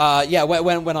 Yeah,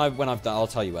 when I've done, I'll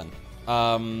tell you when.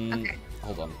 Okay.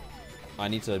 Hold on. I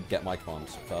need to get my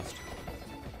commands first.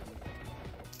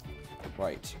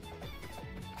 Right.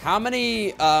 How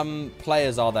many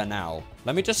players are there now?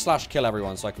 Let me just /kill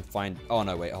everyone so I can find... Oh,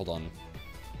 no, wait, hold on.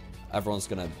 Everyone's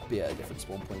gonna be at a different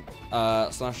spawn point.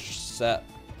 /set...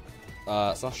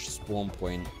 /spawn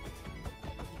point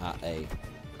at A.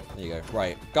 There you go.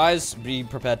 Right. Guys, be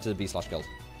prepared to be /killed.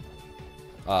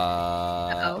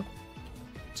 Uh-oh.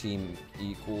 Team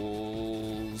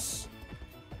equals...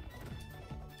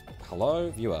 Hello,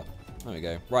 viewer. There we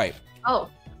go. Right. Oh,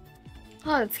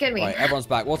 that scared me. Right, everyone's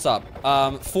back. What's up?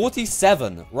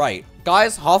 47. Right.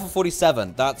 Guys, half of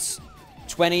 47. That's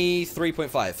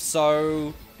 23.5.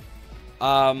 So,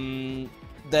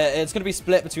 it's going to be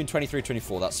split between 23 and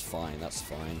 24. That's fine. That's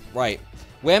fine. Right.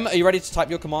 Wim, are you ready to type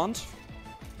your command?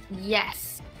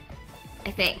 Yes.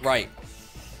 I think. Right.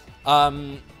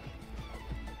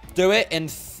 Do it in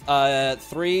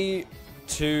 3,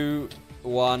 2,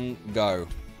 1, go.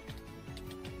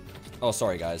 Oh,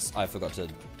 sorry, guys. I forgot to...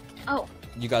 Oh.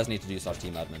 You guys need to do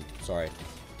 /team admin. Sorry.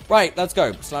 Right, let's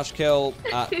go. /kill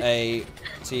at a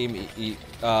team...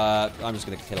 I'm just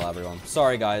going to kill everyone.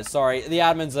 Sorry, guys. Sorry. The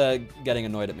admins are getting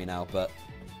annoyed at me now, but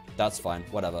that's fine.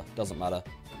 Whatever. Doesn't matter.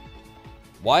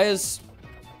 Why is...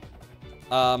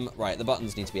 right, the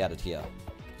buttons need to be added here.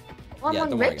 Well,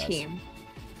 I'm on red team.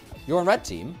 You're on red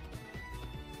team?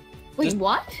 Wait,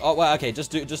 what? Oh, well, okay.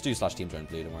 Just do /team join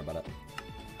blue. Don't worry about it.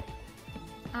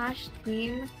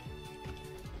 Team.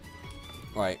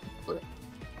 Right.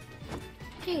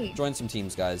 Hey. Join some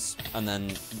teams, guys, and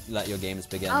then let your games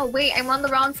begin. Oh, wait. I'm on the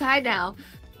wrong side now.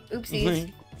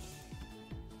 Oopsies.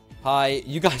 Hi.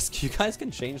 You guys can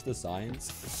change the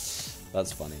signs.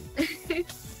 That's funny.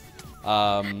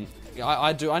 I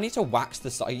need to wax the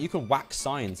sign. You can wax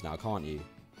signs now, can't you?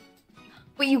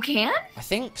 Wait, you can? I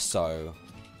think so.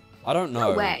 I don't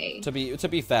know. No way. To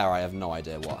be fair, I have no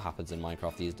idea what happens in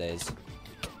Minecraft these days.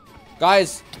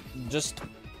 Guys,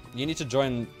 you need to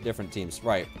join different teams.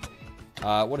 Right.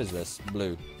 What is this?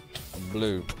 Blue.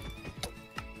 Blue.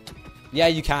 Yeah,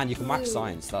 you can. You can whack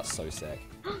signs. That's so sick.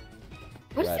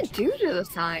 What does it do to the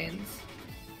signs?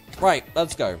 Right,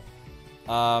 let's go.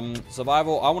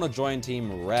 Survival. I want to join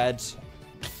team red.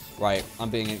 Right, I'm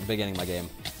beginning my game.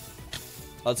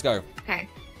 Let's go. Okay.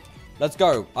 Let's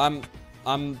go.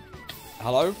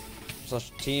 Hello?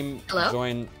 / team Hello?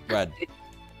 join red.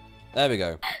 There we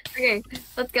go. Okay,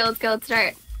 let's go, let's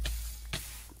start.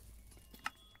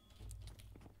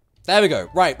 There we go.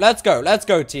 Right, let's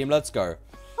go, team, let's go.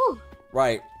 Whew.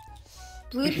 Right.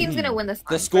 Blue team's gonna win this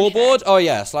one. The scoreboard? Sure. Oh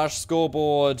yeah, /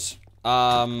 scoreboard,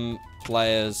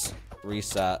 players,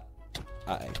 reset,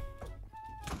 A.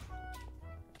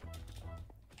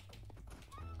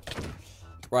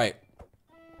 Right.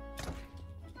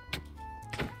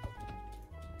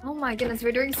 Oh my goodness,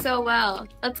 we're doing so well.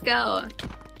 Let's go.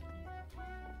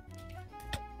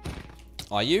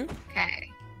 Are you?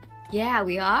 Okay. Yeah,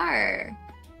 we are.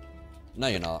 No,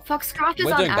 you're not. Foxcroft is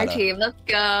on our team. Let's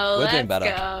go. We're doing better.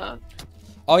 Go.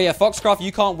 Oh yeah, Foxcroft,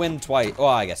 you can't win twice. Oh,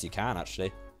 I guess you can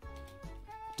actually.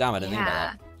 Damn, I didn't think about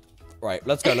that. Right,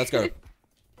 let's go, let's go.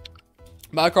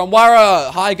 Macron,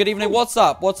 Yrrah! Hi, good evening. What's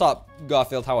up? What's up,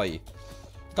 Garfield? How are you?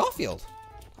 Garfield?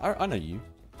 I know you.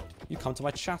 You come to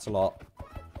my chat a lot.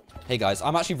 Hey guys,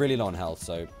 I'm actually really low on health,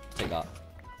 so take that.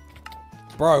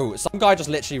 Bro, some guy just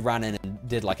literally ran in and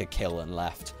did like a kill and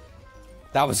left.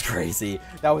 That was crazy.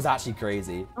 That was actually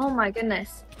crazy. Oh my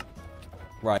goodness.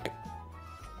 Right.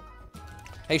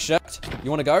 Hey, Shucked, you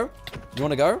wanna go? You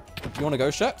wanna go? You wanna go,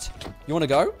 Shucked? You wanna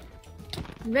go?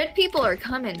 Red people are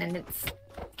coming and it's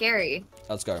scary.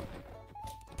 Let's go.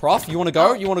 Prof, you wanna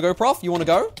go? You wanna go, Prof? You wanna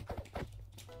go?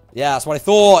 Yeah, that's what I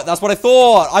thought. That's what I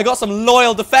thought. I got some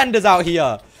loyal defenders out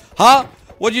here. Huh?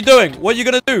 What are you doing? What are you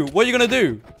gonna do? What are you gonna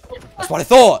do? That's what I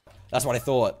thought. That's what I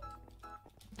thought.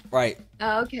 Right.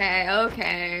 Okay,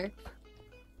 okay.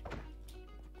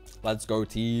 Let's go,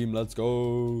 team. Let's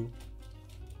go.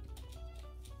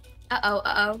 Uh-oh,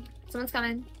 uh-oh. Someone's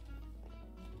coming.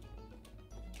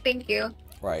 Thank you.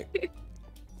 Right.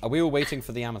 We were waiting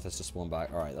for the amethyst to spawn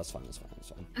back. Alright, that's fine, that's fine, that's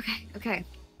fine. Okay, okay.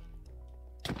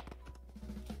 I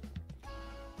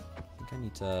think I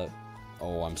need to...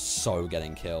 Oh, I'm so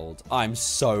getting killed. I'm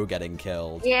so getting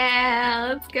killed. Yeah,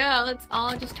 let's go. Let's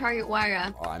all just target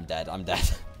Yrrah. Oh, I'm dead. I'm dead.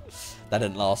 That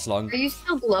didn't last long. Are you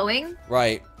still glowing?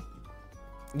 Right.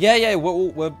 Yeah, yeah,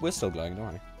 we're still glowing, don't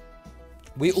worry.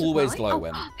 We always glow,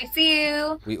 Wim. I see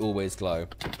you. We always glow.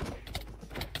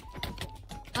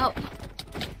 Oh.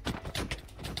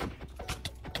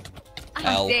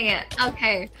 Oh, dang it.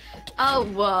 Okay. Oh,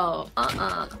 whoa.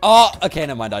 Oh, okay,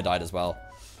 never mind. I died as well.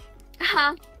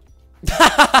 Ha.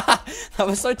 That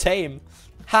was so tame.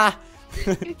 Ha.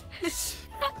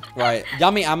 Right.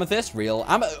 Yummy amethyst, real.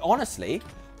 Honestly,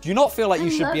 do you not feel like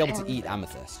you should be able to eat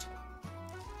amethyst?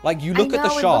 Like, you look at the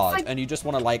shard like... and you just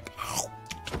want to, like...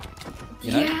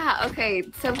 You know? Yeah, okay.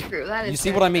 So true. That is You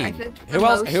see what I mean? Who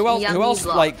else,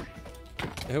 like...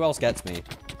 Who else gets me?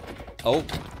 Oh,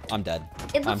 I'm dead.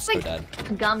 I'm so like dead.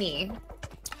 Gummy.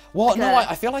 What? No,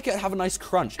 I feel like it have a nice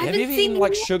crunch. Have you ever eaten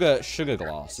like sugar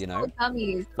glass? You know,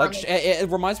 gummies. Like it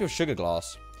reminds me of sugar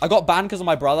glass. I got banned because of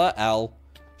my brother. L.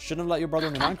 Shouldn't have let your brother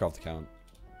in your Minecraft account.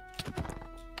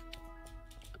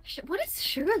 What is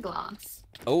sugar glass?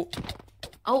 Oh.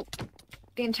 Oh,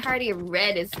 the entirety of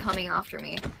red is coming after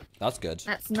me. That's good.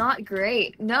 That's not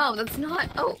great. No, that's not.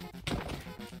 Oh.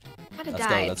 Let's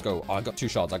go. Let's go. Oh, I got 2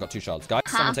 shards. I got 2 shards. Guys,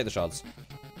 someone take the shards.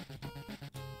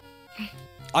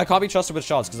 I can't be trusted with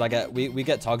shards because we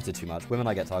get targeted too much. Women,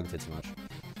 I get targeted too much.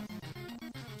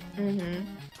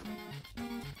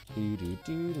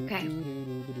 Okay.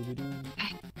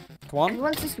 Come on.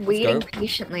 Everyone's just waiting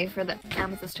patiently for the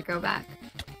amethyst to go back.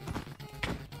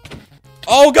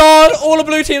 Oh god! All the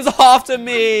blue teams are after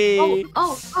me!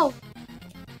 Oh.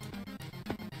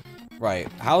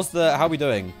 Right. How are we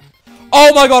doing?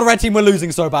 Oh my god, red team, we're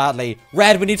losing so badly.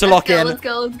 Red, we need to lock in. Let's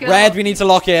go. Red, we need to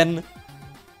lock in.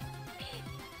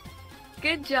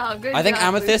 Good job, I think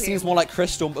amethyst seems more like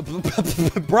crystal.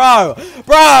 Bro!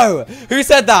 Who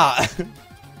said that?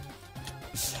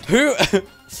 Who?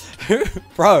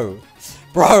 Bro.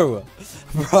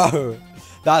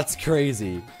 That's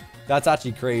crazy. That's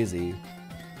actually crazy.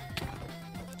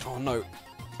 Oh no.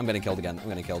 I'm getting killed again. I'm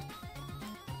getting killed.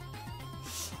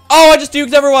 Oh, I just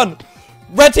duked everyone.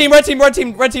 Red team. I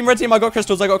got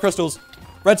crystals.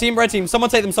 Red team. Someone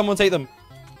take them.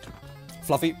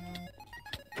 Fluffy.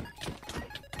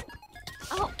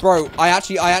 Bro, I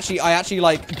actually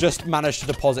like just managed to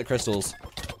deposit crystals.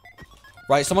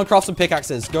 Right, someone craft some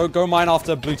pickaxes. Go mine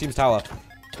after blue team's tower.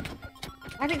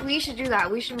 I think we should do that.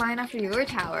 We should mine after your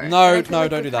tower. No,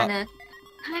 don't do that.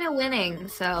 Kind of winning,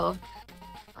 so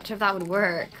not sure if that would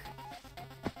work.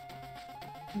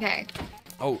 Okay.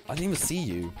 Oh, I didn't even see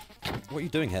you. What are you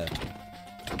doing here?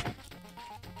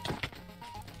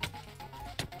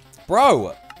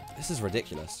 Bro! This is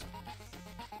ridiculous.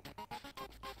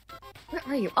 Where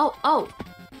are you? Oh.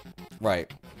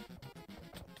 Right.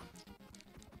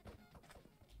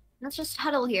 Let's just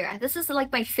huddle here. This is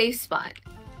like my safe spot.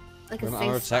 Like a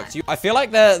safe spot. I feel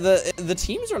like the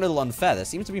teams are a little unfair. There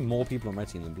seems to be more people on red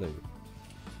team than blue.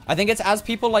 I think it's as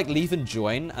people like leave and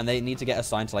join and they need to get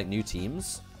assigned to like new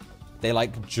teams. They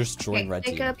like just join red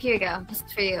team. Jacob, here you go. This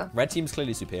is for you. Red team's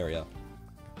clearly superior.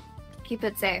 Keep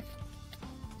it safe.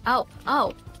 Oh.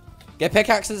 Get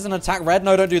pickaxes and attack red?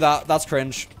 No, don't do that. That's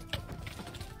cringe.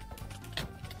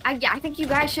 I think you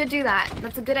guys should do that.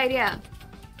 That's a good idea.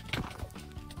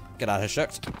 Get out of here,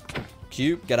 shucks.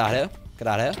 Q, get out of here. Get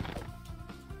out of here.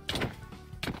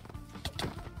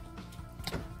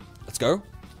 Let's go.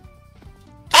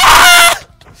 Ah!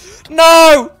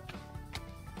 No!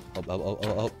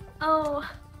 Oh.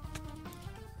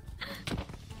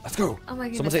 Let's go. Oh my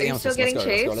goodness. Someone take the still getting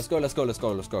chased?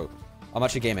 Let's go. I'm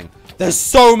actually gaming. There's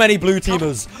so many blue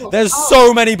teamers. There's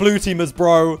so many blue teamers,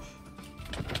 bro.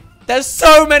 There's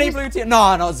so many blue teamers.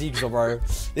 Nah, not Zeegsel, bro.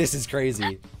 This is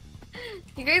crazy.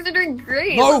 You guys are doing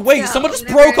great. No, wait. Someone just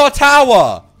broke our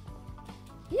tower.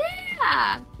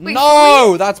 Yeah. Wait,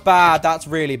 no, that's bad. That's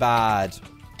really bad.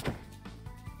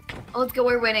 Oh, let's go.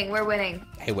 We're winning.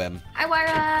 Hey, Wim. Hi,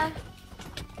 Yrrah.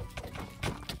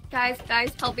 Guys,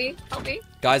 help me.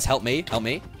 Guys, help me.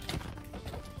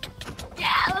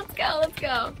 Yeah, let's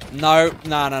go. No.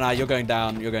 You're going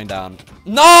down.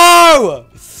 No!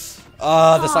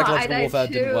 The psychological warfare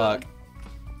didn't work.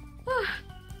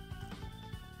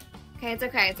 Okay, it's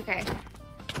okay.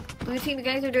 Blue team, you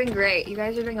guys are doing great. You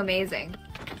guys are doing amazing.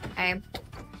 Okay.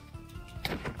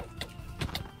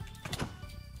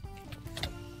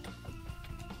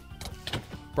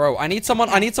 Bro, I need someone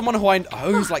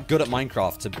who's like good at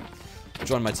Minecraft to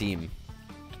join my team.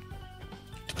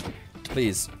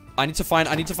 Please. I need to find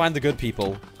the good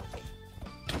people.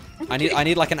 I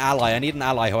need like an ally. I need an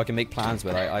ally who I can make plans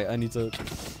with. I need to.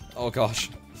 Oh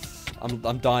gosh.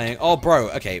 I'm dying. Oh bro,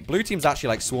 okay. Blue team's actually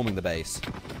like swarming the base.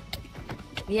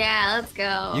 Yeah, let's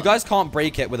go. You guys can't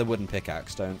break it with a wooden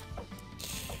pickaxe, don't.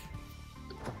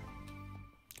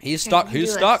 He's stuck.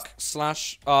 Who's stuck?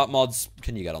 Slash mods.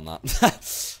 Can you get on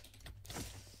that?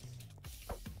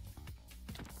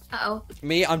 Uh-oh.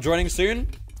 Me, I'm joining soon.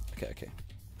 Okay.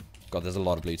 God, there's a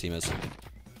lot of blue teamers.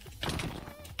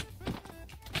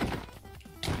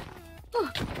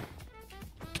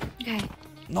 Okay.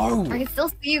 No! I can still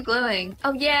see you glowing.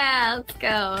 Oh yeah, let's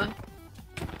go.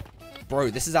 Bro,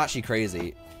 this is actually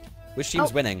crazy. Which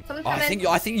team's winning? Oh, I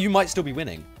think you might still be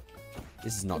winning.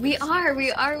 This is not good.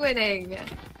 We are winning.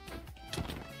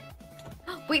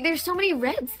 Wait, there's so many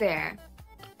reds there.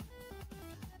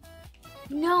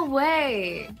 No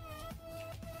way.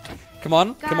 Come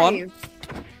on.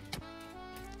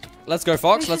 Let's go,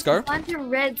 Fox. Let's go. There's a bunch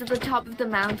of reds at the top of the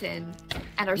mountain.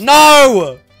 At our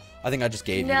No! I think I just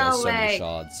gave you guys so many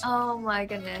shards. Oh my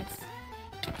goodness.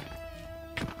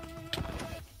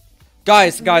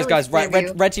 Guys.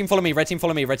 Red team, follow me. Red team,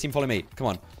 follow me. Come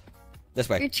on. This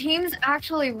way. Your team's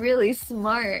actually really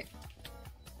smart.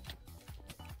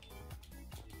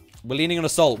 We're leading on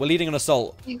assault.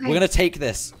 Okay. We're gonna take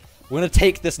this. We're gonna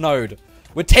take this node.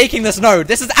 We're taking this node.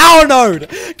 This is our node.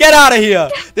 Get out of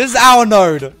here. This is our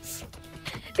node.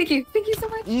 Thank you so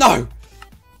much. No.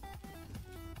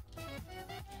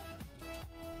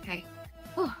 Okay.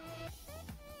 Oh.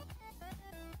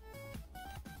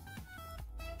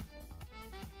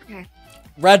 Okay.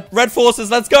 Red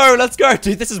forces. Let's go.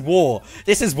 Dude, this is war.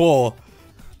 This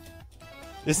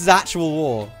is actual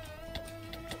war.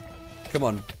 Come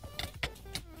on.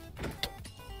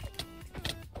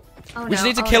 Oh, we just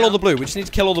need to kill all the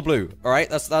blue. All right,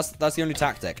 that's the only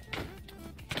tactic.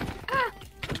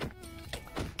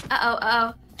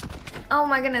 Uh-oh. Oh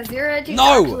my goodness, Yrrah team's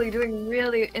actually doing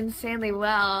really insanely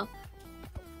well.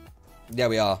 Yeah,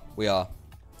 we are.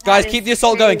 Guys, keep the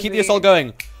assault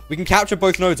going. We can capture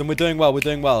both nodes, and we're doing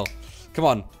well. Come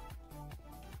on.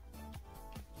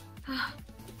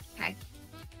 Okay.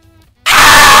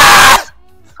 Ah!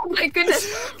 Oh my goodness.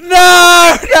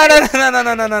 No.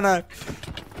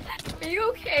 Are you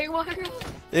okay, Yrrah?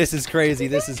 This is crazy.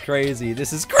 This is crazy.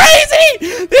 There's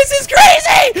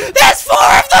 4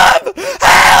 of them!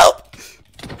 Help!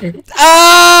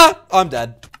 I'm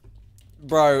dead.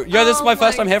 Bro, this is my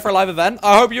first time here for a live event.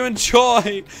 I hope you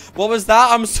enjoy. What was that?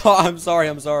 I'm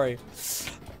sorry.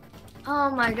 Oh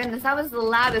my goodness, that was the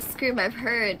loudest scream I've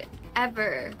heard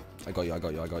ever. I got you.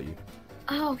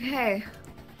 Okay.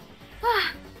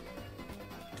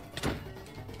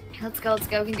 Let's go.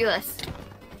 We can do this.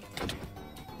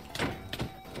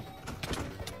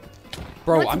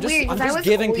 Bro, I'm just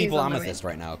giving people amethyst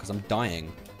right now because I'm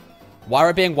dying.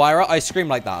 Yrrah being Yrrah, I scream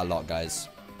like that a lot, guys.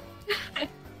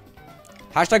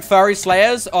 Hashtag furry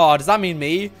slayers. Oh, does that mean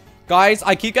me? Guys,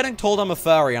 I keep getting told I'm a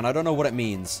furry and I don't know what it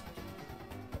means.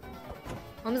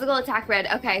 Whimsical attack red.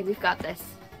 Okay, we've got this.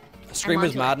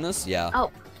 Screamer's madness? Yeah.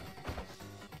 Oh.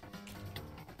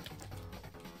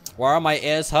 Why are my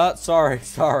ears hurt? Sorry,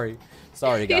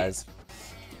 guys.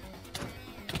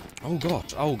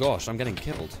 Oh gosh, I'm getting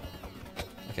killed.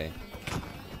 Okay.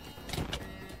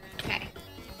 Okay.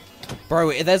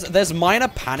 Bro, there's minor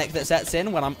panic that sets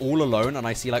in when I'm all alone and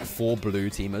I see like 4 blue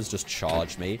teamers just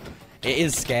charge me. It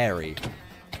is scary.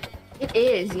 It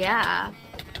is, yeah.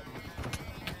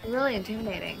 Really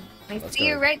intimidating. I see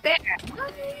you right there.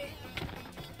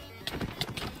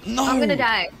 No! I'm gonna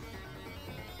die.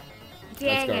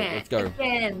 Dang it. Let's go.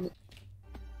 Again.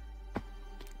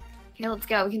 Okay, let's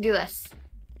go. We can do this.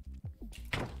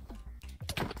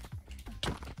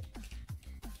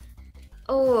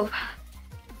 Oh.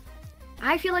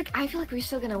 I feel like we're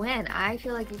still gonna win. I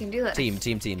feel like we can do this. Team.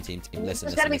 Listen,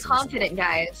 just gotta be confident,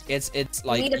 guys. It's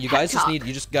like you guys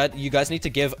need to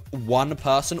give one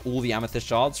person all the amethyst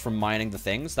shards from mining the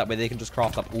things. That way they can just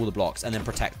craft up all the blocks and then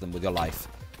protect them with your life.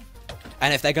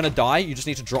 And if they're gonna die, you just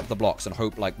need to drop the blocks and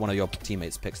hope like one of your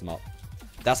teammates picks them up.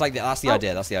 That's the idea. That's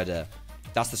the idea.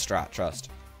 That's the strat. Trust.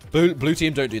 Blue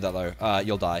team, don't do that though.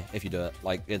 You'll die if you do it.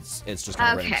 Like it's just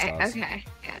kind of raining stars. Okay.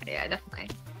 Yeah, definitely.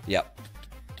 Yep.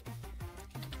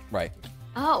 Right.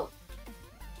 Oh.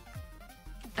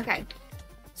 Okay.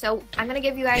 So I'm gonna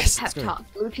give you guys a pep talk.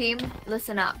 Blue team,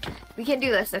 listen up. We can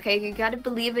do this, okay? You gotta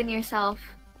believe in yourself.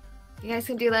 You guys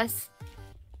can do this.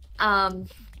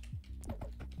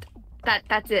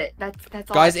 That's it.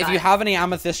 That's all. Guys, if you have any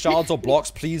amethyst shards or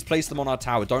blocks, please place them on our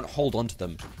tower. Don't hold on to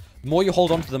them. The more you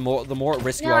hold on to them, the more at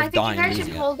risk you are of dying. I think you guys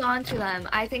should hold on to them.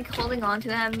 I think holding on to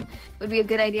them would be a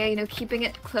good idea. You know, keeping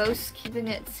it close, keeping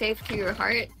it safe to your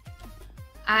heart.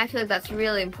 I feel like that's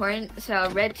really important. So,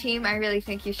 red team, I really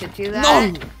think you should do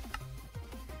that.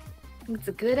 No! It's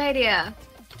a good idea.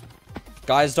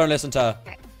 Guys, don't listen to her.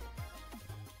 Okay.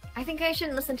 I think I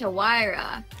shouldn't listen to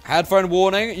Yrrah. Headphone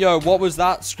warning. Yo, what was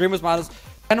that? Screamers matters.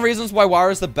 10 reasons why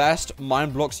Yrrah is the best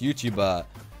mind blocks YouTuber.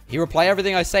 He reply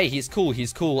everything I say. He's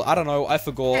cool. I don't know. I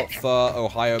forgot for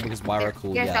Ohio because Yrrah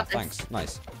cool. Yeah, thanks.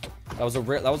 Nice. That was a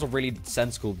really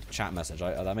sensible chat message.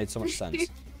 That made so much sense.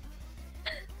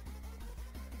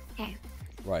 Okay.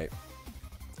 Right.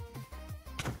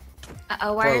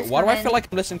 Bro, why do I feel like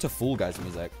I'm listening to Fool Guys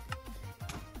music?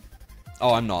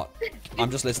 Oh, I'm not. I'm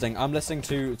just listening. I'm listening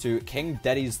to King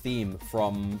Deddy's theme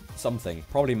from something.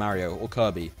 Probably Mario or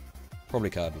Kirby. Probably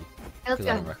Kirby. Because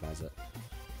I don't recognize it.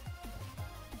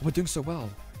 We're doing so well.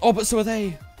 Oh, but so are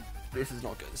they. This is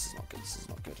not good. This is not good. This is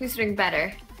not good. Who's doing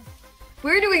better?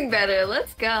 We're doing better.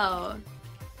 Let's go.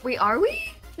 Wait, are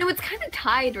we? No, it's kind of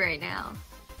tied right now.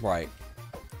 Right.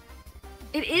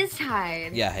 It is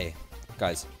tied. Yeah, hey.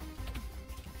 Guys.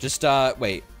 Just,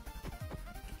 wait.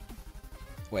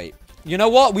 Wait. You know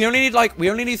what? We only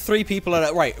need 3 people at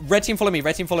it. Right. Red team, follow me.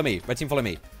 Red team, follow me. Red team, follow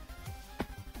me.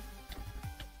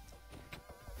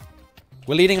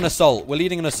 We're leading an assault. We're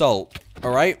leading an assault.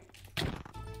 All right?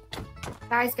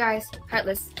 Guys.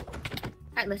 Heartless.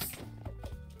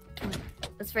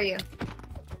 That's for you.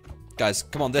 Guys,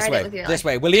 come on, this way. This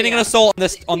way. We're leading an assault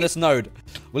on this node.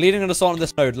 We're leading an assault on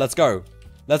this node. Let's go.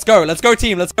 Let's go. Let's go,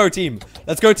 team. Let's go, team.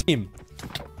 Let's go, team.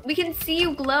 We can see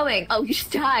you glowing. Oh, you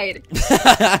just died. Just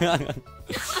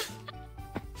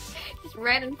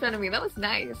right in front of me. That was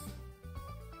nice.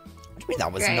 What do you mean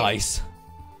that was nice?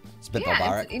 It's a bit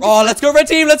barbaric. Oh, let's go, red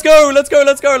team. Let's go. Let's go.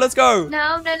 Let's go. Let's go.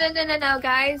 No,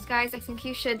 guys. I think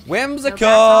you should. Whimsical.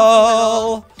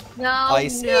 No.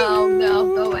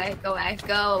 Go away.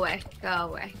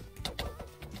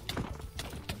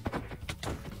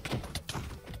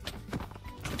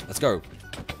 Let's go.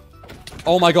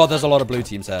 Oh my god, there's a lot of blue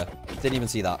teams here. Didn't even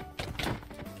see that.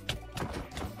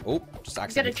 Oh, just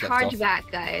accidentally gotta charge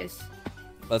back, guys.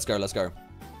 Let's go.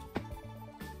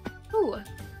 Ooh.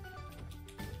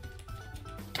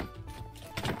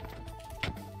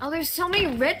 Oh, there's so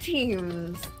many red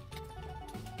teams.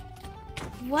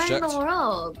 What in the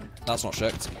world? That's not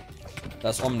shooked.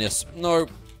 That's ominous. No.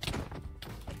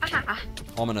 Ah.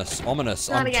 Ominous. I'm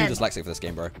too dyslexic for this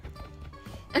game, bro.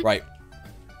 Right.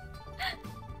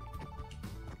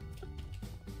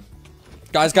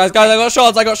 Guys, I got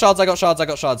shards.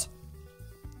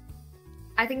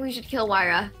 I think we should kill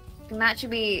Yrrah. And that should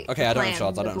be okay, I don't have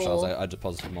shards. I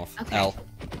deposited them off. Okay. L.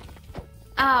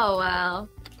 Oh, well.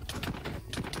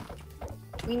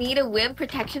 We need a Wim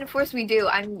protection force. We do.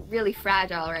 I'm really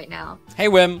fragile right now. Hey,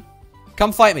 Wim.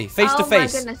 Come fight me, face to Oh my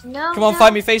face. goodness, no, Come on, no.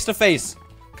 fight me face to face.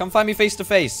 Come fight me face to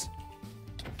face.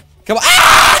 Come on.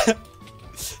 Ah!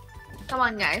 Come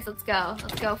on, guys, let's go.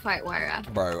 Let's go fight Yrrah.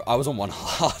 Bro, I was on 1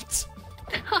 heart.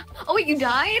 Oh, wait, you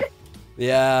died?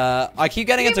 Yeah, I keep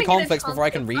getting You didn't into even get a conflicts chance before I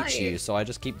to can reach fight. you, so I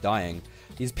just keep dying.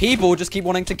 These people just keep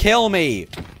wanting to kill me.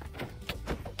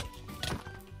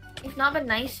 You've not been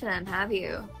nice to them, have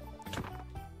you?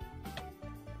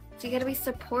 So you gotta be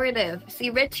supportive. See,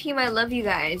 red team, I love you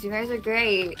guys. You guys are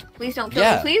great. Please don't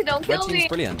kill me. Please don't kill Red me. team's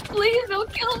brilliant. Please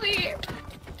don't kill me.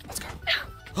 Let's go.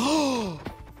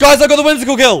 Guys, I got the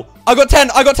whimsical kill. I got 10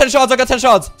 shards. I got 10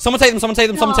 shards. Someone take them. Someone take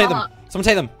them. Someone take them. Someone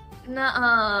take them.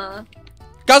 Nuh-uh.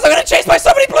 Guys, I'm gonna chase by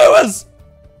so many bluers.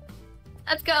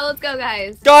 Let's go,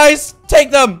 guys. Guys,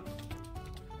 take them.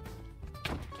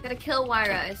 Gotta kill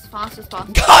Yrrah as fast as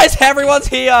possible. Guys, everyone's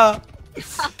here.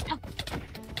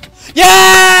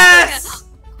 Yes!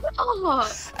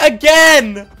 Oh,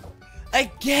 Again.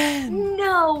 Again.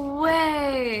 no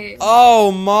way.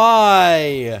 Oh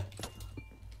my.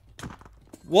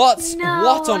 What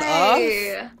No on way.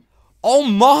 earth? Oh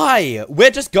my. We're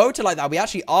just goated like that. We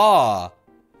actually are.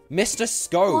 Mr.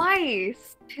 Scope.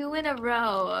 Twice. 2 in a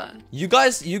row. You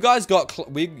guys got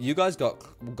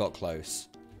close.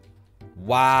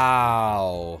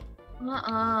 Wow.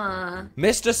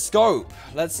 Mr. Scope.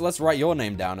 Let's write your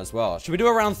name down as well. Should we do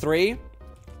a round 3?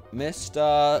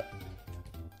 Mr.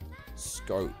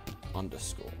 Scope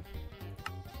 _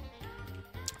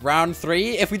 Round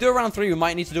 3? If we do a round 3, we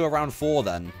might need to do a round 4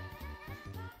 then.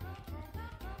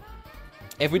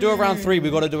 If we do a round 3,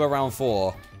 we gotta do a round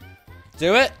 4.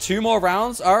 Do it? 2 more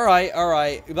rounds? Alright,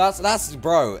 alright. That's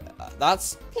bro.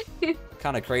 That's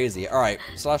kind of crazy. Alright.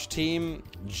 /team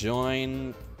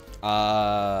join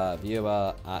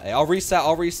viewer. I'll reset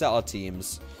our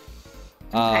teams.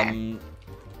 Okay.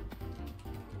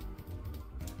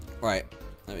 Right.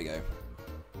 There we go.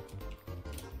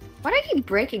 Why do I keep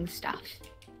breaking stuff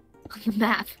on the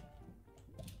map?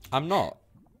 I'm not.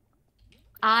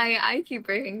 I keep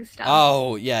breaking stuff.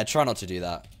 Oh, yeah, try not to do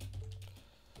that.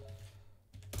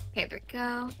 Okay, there we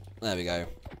go. There we go.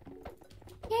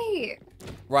 Yay.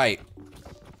 Right.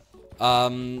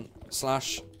 /clear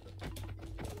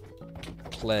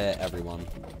everyone.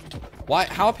 Why?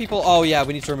 How are people? Oh, yeah,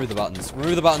 we need to remove the buttons.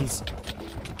 Remove the buttons.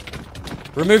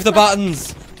 Remove the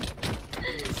buttons.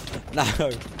 No.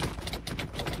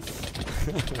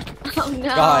 Oh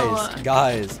no.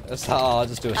 Guys. I'll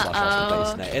just do a /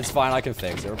 replace net. It's fine, I can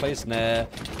fix it. Replace net.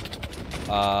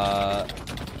 1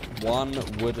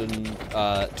 wooden,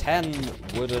 10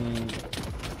 wooden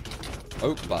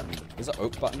oak button. Is that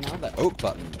oak button now? That oak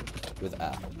button with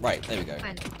F. Right, there we go.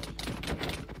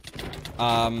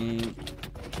 Fine.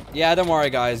 Yeah, don't worry,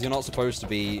 guys. You're not supposed to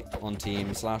be on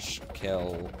team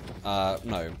 /kill.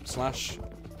 No,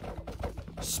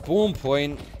 /spawn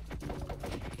point.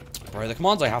 Bro, the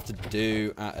commands I have to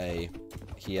do at a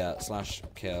here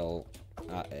 /kill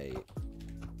at a.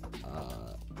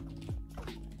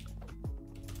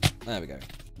 There we go.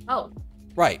 Oh.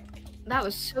 Right. That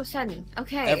was so sudden.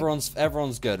 Okay.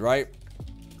 Everyone's good, right?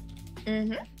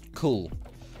 Mm-hmm. Cool.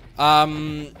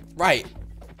 Right.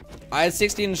 I had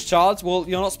 16 shards. Well,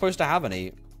 you're not supposed to have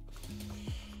any.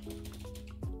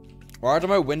 Or I don't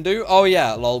know, Windu? Oh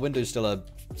yeah, lol, Windu's still a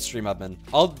stream admin.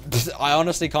 I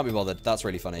honestly can't be bothered. That's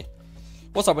really funny.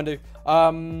 What's up, Windu?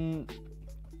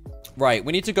 Right,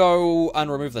 we need to go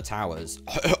and remove the towers.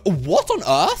 What on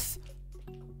earth?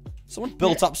 Someone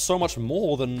built up so much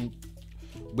more than...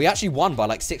 We actually won by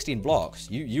like 16 blocks.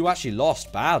 You actually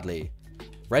lost badly.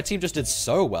 Red team just did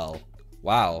so well.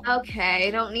 Wow. Okay,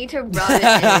 don't need to run it.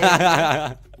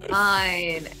 Fine.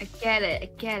 I get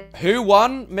it. Who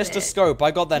won? Mr. Scope.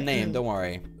 I got their name, don't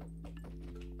worry.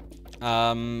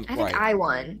 I think I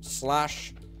won.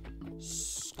 /Scorp.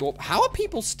 How are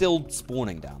people still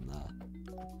spawning down there?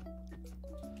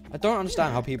 I don't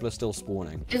understand how people are still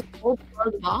spawning. Is the hole part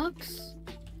of the box?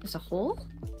 There's a hole?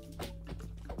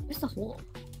 Where's the hole?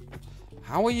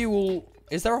 How are you all...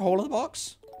 Is there a hole in the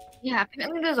box? Yeah,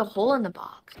 apparently there's a hole in the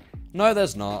box. No,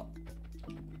 there's not.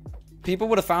 People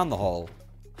would have found the hole.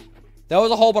 There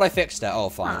was a hole, but I fixed it. Oh,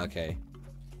 fine. Huh. Okay.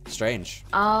 Strange.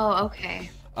 Oh,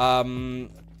 okay.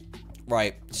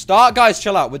 Right. Start, guys.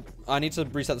 Chill out. I need to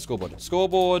reset the scoreboard.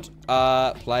 Scoreboard.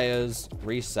 Players.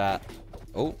 Reset.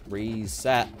 Oh,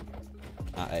 reset.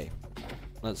 At A.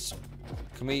 Let's...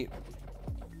 Can we...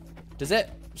 Does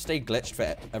it stay glitched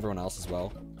for everyone else as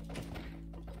well?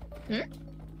 Hmm?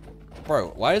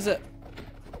 Bro, why is it...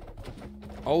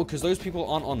 Oh, because those people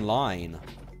aren't online.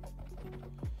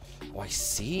 Oh, I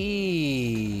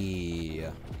see.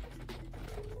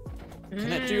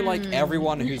 Can it do, like,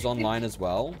 everyone who's online as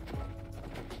well?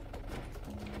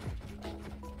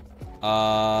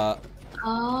 Oh,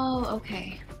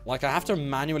 okay. Like, I have to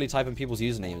manually type in people's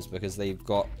usernames because they've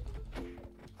got...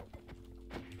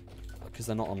 Because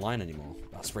they're not online anymore.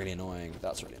 That's really annoying.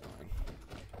 That's really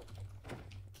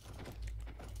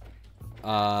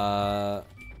annoying.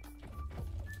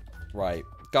 Right.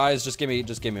 Guys, just give me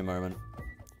a moment.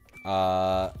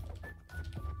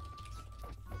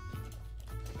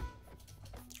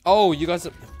 Oh, you guys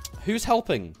are... Who's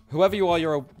helping? Whoever you are,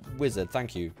 you're a wizard.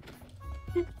 Thank you.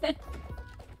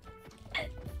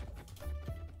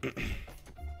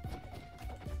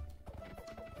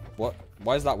 What?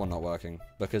 Why is that one not working?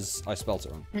 Because I spelt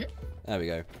it wrong. There we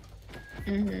go.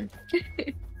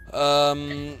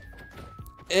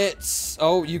 It's...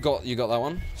 Oh, you got that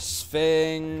one.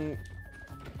 Sphinx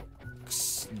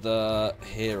the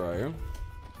hero.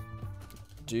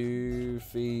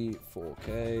 Doofy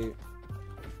 4K.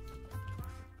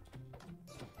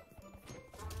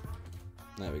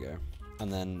 There we go.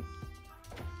 And then...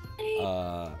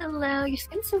 Hello, your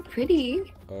skin's so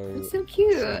pretty. Oh, it's so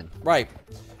cute. Right.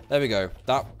 There we go.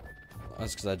 That's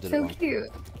because I did it wrong. So cute.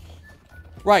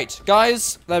 Right,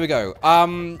 guys. There we go.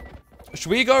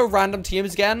 Should we go random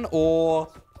teams again? Or...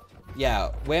 Yeah.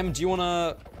 Wim, do you want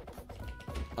to...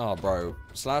 Oh, bro.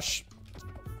 Slash...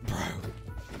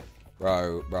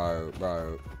 Bro.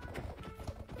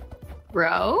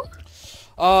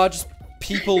 Just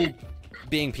people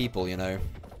being people, you know.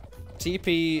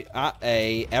 TP at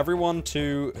A, everyone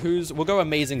to we'll go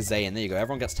Amazing Zayn. There you go.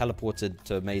 Everyone gets teleported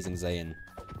to Amazing Zayn.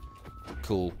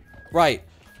 Cool. Right.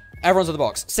 Everyone's in the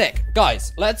box. Sick.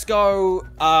 Guys, let's go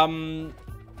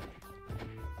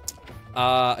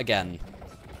again.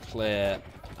 Clear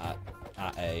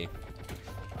at A.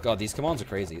 God, these commands are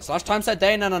crazy. Slash time set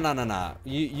day? No.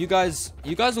 You guys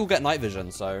will get night vision,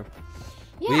 so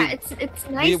yeah, it's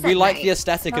nice. We like night. the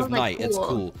aesthetic of night. Cool. It's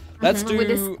cool. Let's do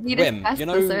Wim.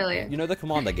 You know the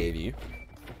command I gave you?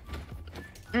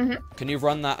 Can you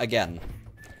run that again?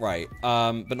 Right.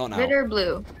 But not now. Red or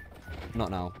blue? Not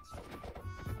now.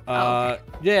 Okay.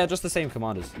 Yeah, just the same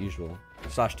command as usual.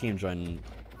 Slash team join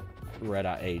red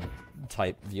at a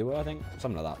type viewer, I think.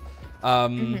 Something like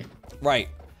that. Right.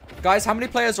 Guys, how many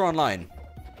players are online?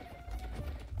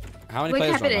 How many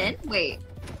players are online? Wait.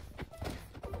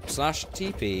 Slash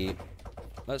TP.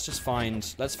 Let's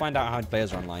find out how many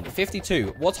players are online.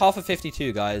 52. What's half of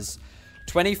 52, guys?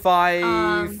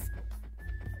 25.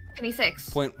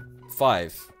 26.5.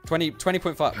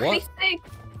 20.5. What?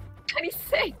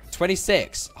 26.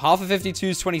 26. Half of 52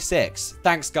 is 26.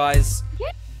 Thanks, guys.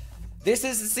 Yeah. This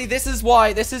is why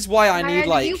I need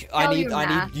I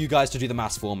need you guys to do the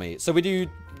maths for me. So we do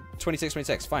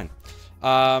 26. Fine.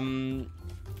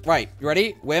 Right, you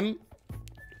ready? Wim?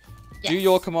 Yes. Do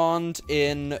your command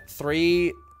in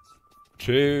 3,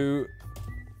 2,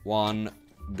 1,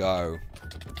 go.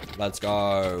 Let's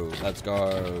go.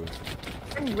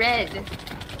 I'm red.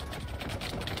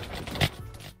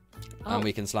 And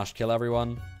we can slash kill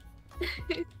everyone.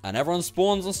 And everyone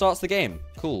spawns and starts the game.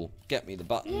 Cool. Get me the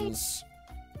buttons.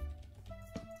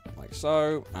 Like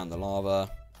so. And the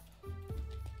lava.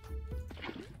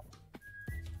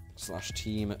 Slash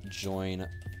team join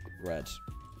red.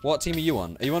 What team are you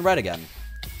on? Are you on red again?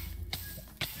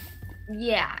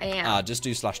 Yeah, I am. Just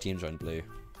do slash team join blue.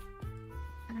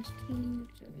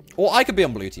 Or I could be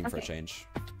on blue team for a change.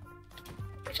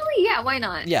 Actually, yeah, why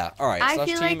not? Yeah, alright.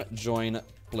 Slash team like... join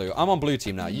blue. I'm on blue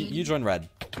team now. You join red.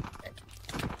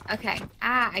 Okay.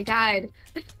 I died.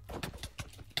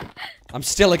 I'm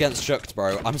still against Shooked,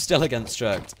 bro. I'm still against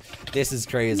Shooked. This is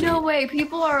crazy. No way.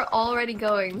 People are already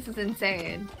going. This is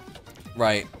insane.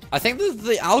 Right. I think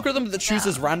the algorithm that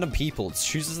chooses random people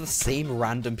chooses the same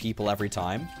random people every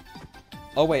time.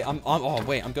 Oh wait, I'm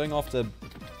going after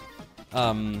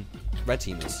red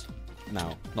teamers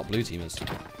now, not blue teamers.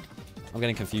 I'm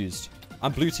getting confused.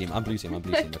 I'm blue team,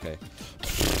 okay.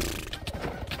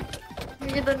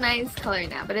 You're the nice color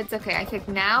now, but it's okay. I think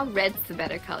now red's the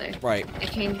better color. Right. I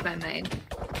changed my mind.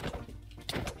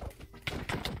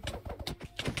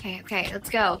 Okay, let's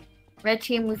go. Red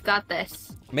team, we've got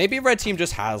this. Maybe red team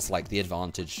just has like the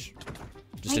advantage,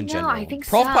 just in general. I think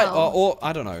so. Or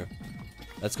I don't know.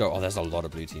 Let's go. Oh, there's a lot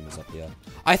of blue teamers up here.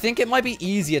 I think it might be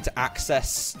easier to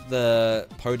access the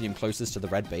podium closest to the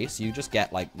red base. You just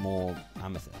get like more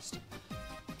amethyst.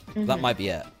 That might be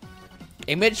it.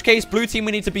 In which case, blue team,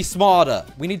 we need to be smarter.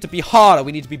 We need to be harder.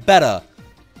 We need to be better.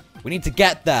 We need to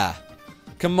get there.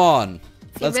 Come on.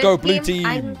 Let's go, blue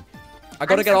team. I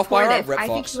gotta get off by our Rip I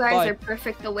Fox. think you guys are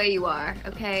perfect the way you are,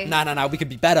 okay? Nah. We can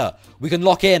be better. We can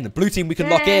lock in. Blue team, we can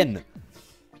lock in.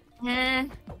 Okay,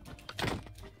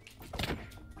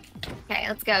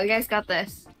 let's go. You guys got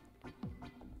this.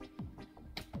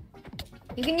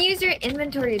 You can use your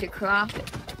inventory to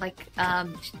craft, like,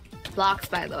 blocks,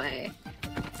 by the way.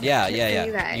 Yeah.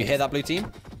 You hear that, blue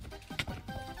team?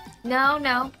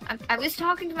 No. I was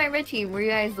talking to my red team. Were you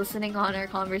guys listening on our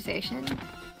conversation?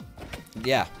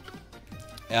 Yeah.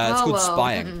 It's called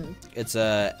spying. Mm-mm. It's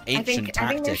a ancient tactic I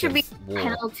think there should be of war. a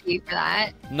penalty for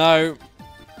that. No.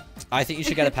 I think you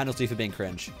should get a penalty for being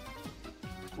cringe.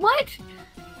 What?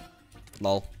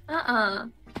 Lol.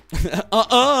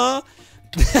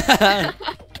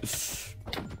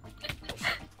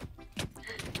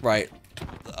 Right.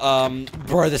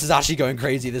 Bro, this is actually going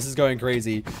crazy. This is going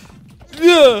crazy.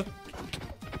 Yeah.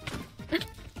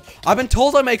 I've been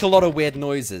told I make a lot of weird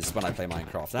noises when I play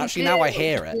Minecraft. And actually, now I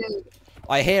hear it.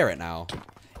 I hear it now.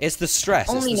 It's the stress.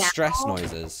 Only it's the now? stress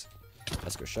noises.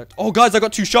 Let's go check. Oh, guys, I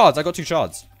got 2 shards. I got 2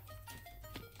 shards.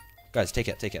 Guys, take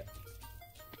it. Take it.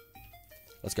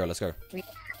 Let's go. Let's go.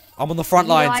 I'm on the front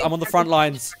lines. I'm on the front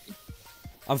lines.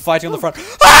 I'm fighting on the front.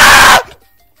 Ah!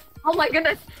 Oh my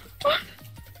goodness.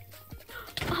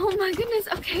 Oh my goodness.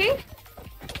 Okay.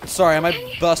 Sorry, am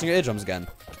I bursting your eardrums again?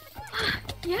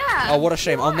 Yeah. Oh, what a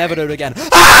shame. I'll never do it again.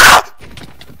 Ah!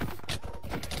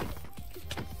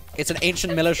 It's an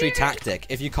ancient military tactic.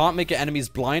 If you can't make your enemies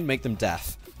blind, make them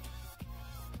deaf.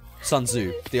 Sun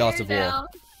Tzu, The Art of War.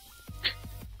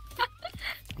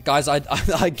 Guys,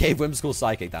 I gave Whimsical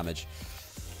psychic damage.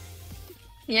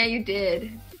 Yeah, you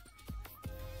did.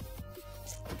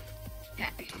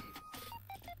 Okay.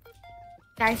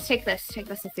 Guys, take this. Take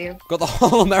this with you. Got the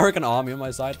whole American army on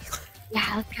my side.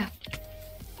 Yeah, let's go.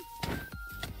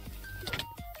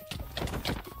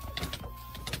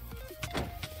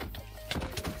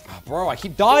 Oh, bro, I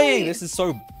keep dying. This is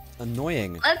so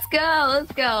annoying. Let's go.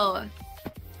 Let's go.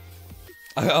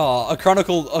 Oh, a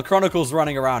Chronicle's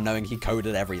running around knowing he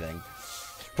coded everything.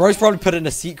 Bro's probably put in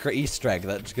a secret Easter egg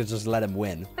that could just let him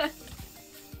win.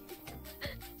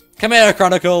 Come here,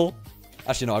 Chronicle.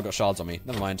 Actually, no, I've got shards on me.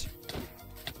 Never mind.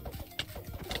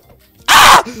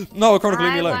 Ah! No, Chronicle,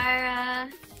 leave me alone. Yrrah.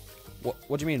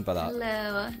 What do you mean by that?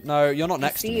 Hello. No, you're not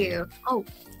next to I see me. you. Oh.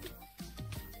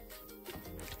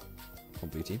 Come on,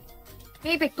 blue team.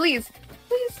 Maybe, please.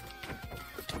 Please.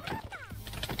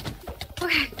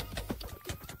 Okay.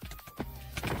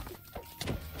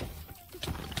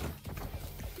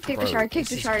 Take Bro, the shard, take this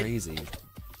the is shard. Crazy.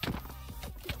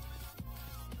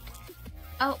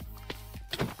 Oh.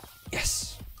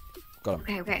 Yes. Got him.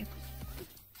 Okay, okay.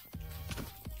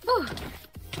 Whew.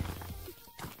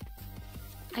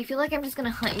 I feel like I'm just gonna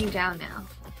hunt you down now.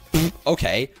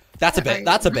 Okay. That's a bit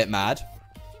mad.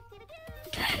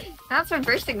 That's for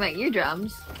bursting my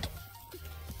eardrums.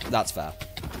 That's fair.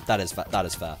 That is fair. That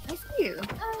is fair. I see you.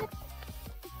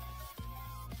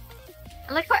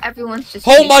 I like how everyone's just.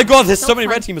 Oh my god, there's so many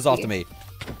red teamers after me.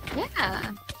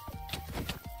 Yeah.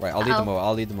 Right, I'll lead them away.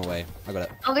 I'll lead them away. I got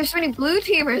it. Oh, there's so many blue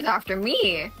teamers after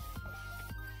me.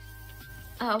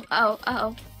 Oh.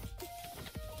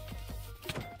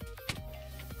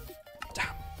 Damn.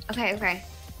 Okay, okay.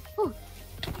 Whew.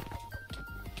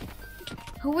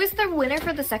 Who was the winner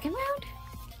for the second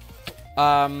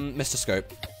round? Mr.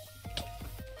 Scope.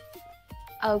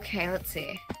 Okay, let's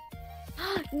see.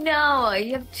 No,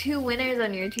 you have 2 winners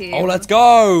on your team. Oh, let's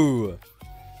go!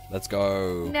 Let's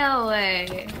go. No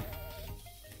way.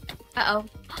 Uh-oh.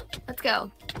 Let's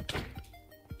go.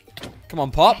 Come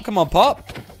on, Pop. Come on,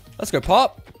 Pop. Let's go,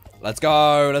 Pop. Let's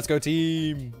go. Let's go,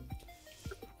 team.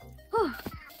 Whew.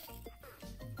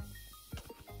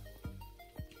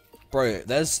 Bro,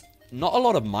 there's not a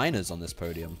lot of miners on this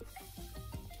podium.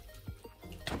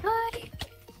 Hi.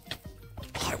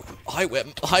 Hi,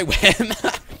 Whim. Hi, Whim.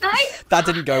 Hi. That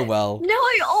didn't go well. No,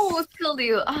 I almost killed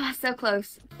you. Ah, so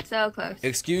close. So close.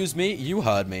 Excuse me, you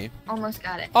heard me. Almost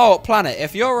got it. Oh, Planet,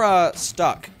 if you're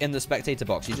stuck in the spectator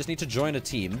box, you just need to join a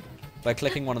team by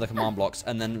clicking one of the command blocks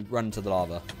and then run into the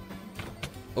lava.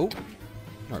 Oh,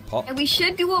 no, Pop. And we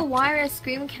should do a Yrrah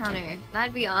scream counter.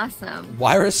 That'd be awesome.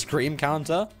 Yrrah scream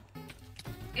counter?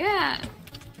 Yeah.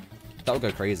 That would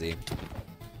go crazy.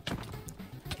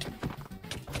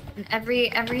 And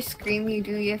every scream you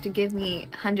do, you have to give me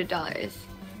 $100.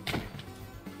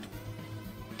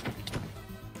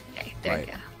 Okay, there Right.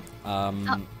 we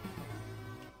go.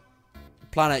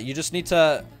 Planet, you just need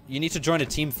to join a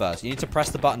team first. You need to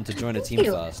press the button to join a team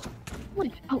first.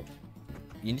 Oh,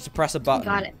 You need to press a button.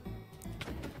 got it.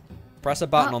 Press a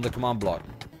button on the command block.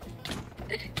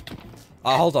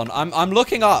 Hold on. I'm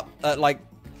looking up at like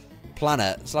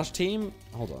planet/team.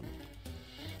 Hold on.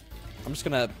 I'm just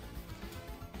gonna.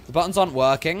 The buttons aren't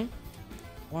working.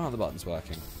 Why aren't the buttons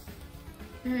working?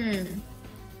 Hi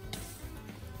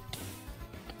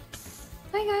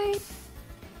guys.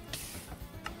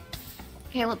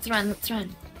 Okay, let's run. Let's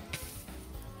run.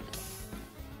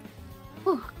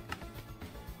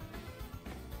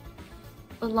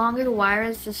 The longer Yrrah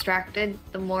is distracted,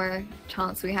 the more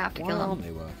chance we have to Why kill aren't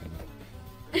him.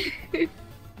 they working?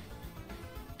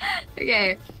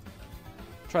 Okay.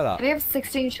 Try that. We have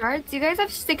 16 shards? You guys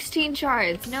have 16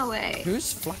 shards. No way.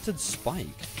 Who's flattered Spike?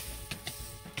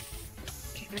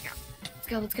 Okay, here we go. Let's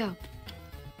go, let's go.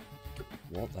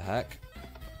 What the heck?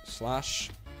 Slash,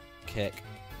 kick,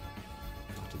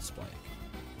 flattered Spike.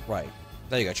 Right.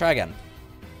 There you go. Try again.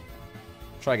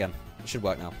 Try again. It should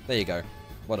work now. There you go.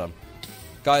 Well done.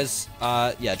 Guys,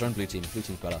 yeah, join blue team. Blue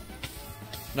team's better.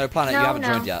 No, Planet, you haven't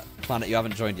joined yet. Planet, you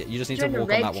haven't joined yet. You just need to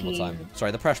walk on that one more time.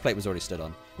 Sorry, the pressure plate was already stood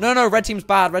on. No, red team's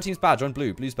bad. Red team's bad. Join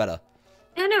blue. Blue's better.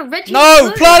 No, red team's No,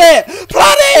 good. Planet!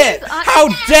 Planet! How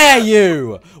dare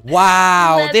you!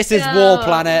 Wow, Let's this is go. war,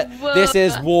 Planet. Whoa. This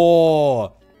is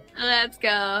war. Let's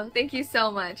go. Thank you so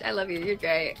much. I love you. You're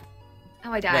great.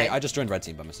 Oh, I died. Wait, I just joined red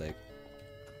team by mistake.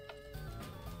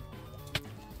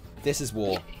 This is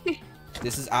war.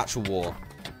 This is actual war.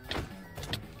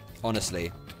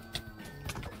 Honestly.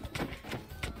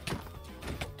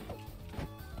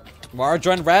 Why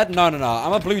join red? No.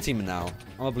 I'm a blue teamer now.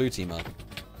 I'm a blue teamer.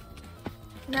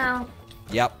 No.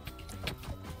 Yep.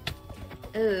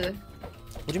 Ugh.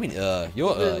 What do you mean,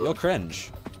 You're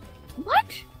cringe.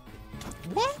 What?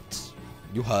 What?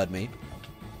 You heard me.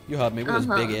 You heard me with those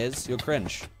big ears. You're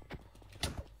cringe.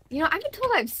 You know, I've been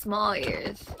told I have small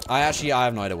ears. I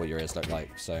have no idea what your ears look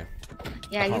like, so.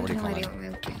 Yeah, you have no idea what my ears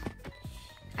look like.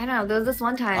 I don't know. There was this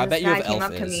one time this guy came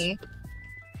up to me.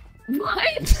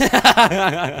 What?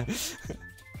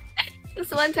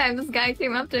 This one time this guy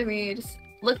came up to me, just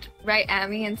looked right at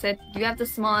me and said, "You have the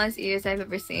smallest ears I've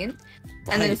ever seen,"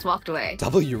 and then just walked away.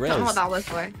 Double your ears. I don't know what that was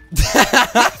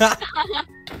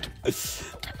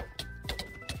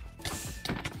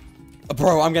for.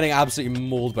 Bro, I'm getting absolutely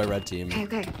mauled by red team.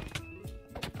 Okay.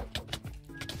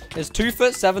 Is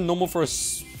 2'7" normal for a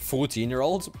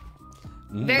 14-year-old?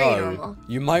 Very normal.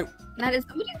 You might. That is.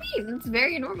 What do you mean? It's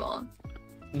very normal.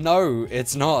 No,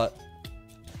 it's not.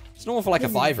 It's normal for like a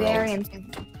 5-year-old. Very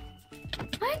intense.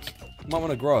 What? You might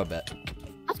want to grow a bit.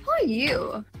 How tall are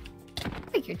you? I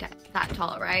think you're that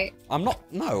tall, right? I'm not.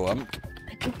 No, I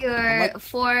think you're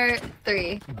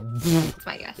 4'3". That's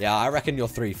my guess. Yeah, I reckon you're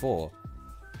 3'4".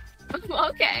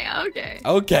 Okay.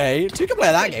 Okay, two can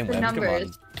play that game, The Wims. Come on.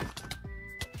 numbers.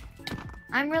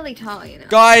 I'm really tall, you know.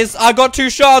 Guys, I got 2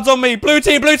 shards on me. Blue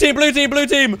team, blue team, blue team, blue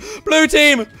team, blue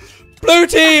team, blue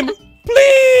team.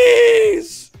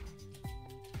 Please.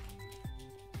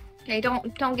 Okay,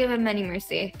 don't give him any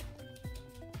mercy.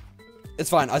 It's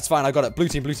fine. It's fine. I got it. Blue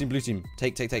team, blue team, blue team.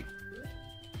 Take.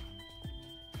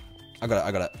 I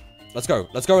got it. Let's go.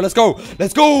 Let's go.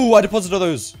 I deposited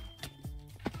those.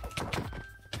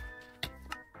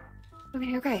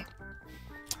 Okay.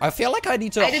 I feel like I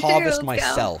need to harvest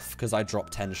myself because I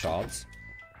dropped 10 shards.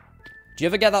 Do you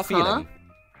ever get that feeling?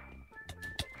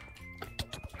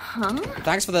 Huh?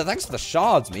 Thanks for the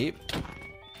shards, mate.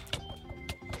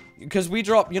 Because we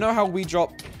drop, you know how we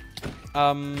drop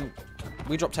 10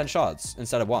 shards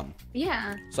instead of 1.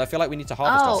 Yeah. So I feel like we need to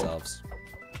harvest ourselves.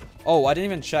 Oh, I didn't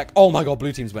even check. Oh my god,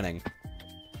 blue team's winning.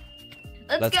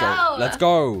 Let's go. Let's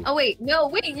go. Oh wait, no,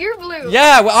 wait, you're blue.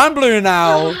 Yeah, well, I'm blue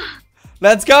now.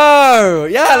 Let's go.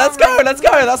 Yeah, let's go. That's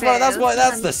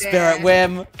the spirit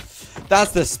whim.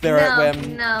 That's the spirit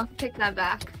whim. No, take that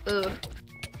back. Ooh.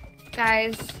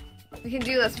 Guys, we can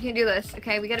do this.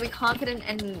 Okay, we gotta be confident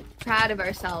and proud of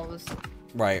ourselves.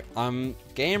 Right.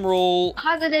 Game rule.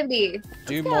 Positivity.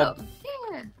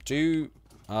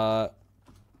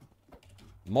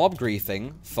 Mob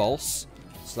griefing false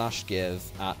 / give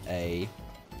at a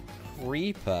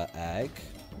creeper egg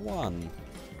 1.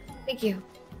 Thank you.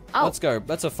 Oh. Let's go.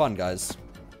 Let's have fun, guys.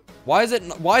 Why is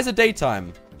it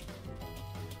daytime?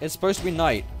 It's supposed to be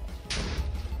night.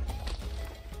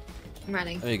 I'm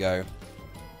running. There you go.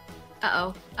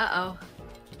 Uh-oh.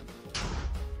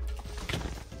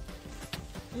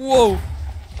 Whoa.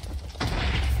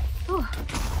 Ooh.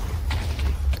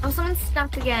 Oh, someone's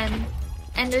stuck again.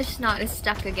 Ender Snot is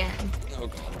stuck again. Oh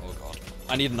god.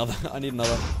 I need another.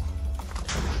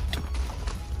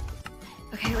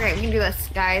 Okay, right, we can do this,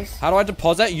 guys. How do I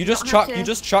deposit? You just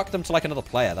chuck them to like another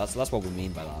player. That's what we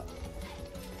mean by that.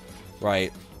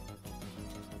 Right.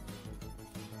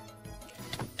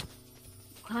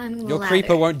 Your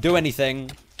creeper won't do anything.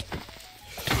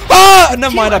 Ah!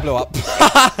 Never mind, I blew up.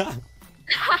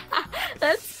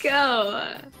 Let's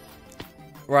go.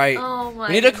 Right. Oh my.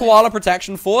 We need a koala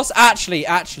protection force. Actually.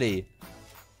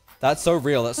 That's so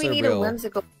real. That's so real. We need a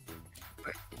whimsical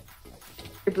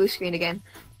blue screen again.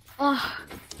 Oh.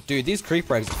 Dude, these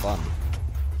creeper eggs are fun.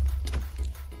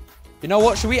 You know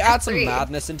what? Should we add some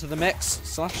madness into the mix? /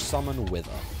 summon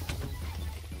Wither.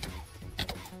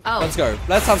 Oh. Let's go.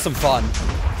 Let's have some fun.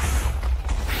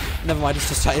 Never mind. It's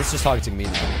just targeting me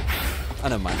now. I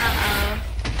don't mind.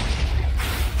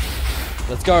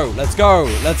 Let's go. Let's go.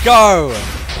 Let's go.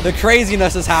 The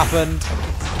craziness has happened.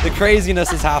 The craziness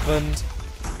has happened.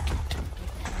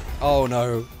 Oh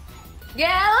no.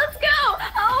 Yeah, let's go.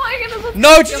 Oh my goodness.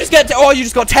 No, did you just get? Oh, you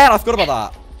just got 10. I forgot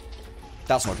about that.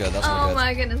 That's not good. That's not good. Oh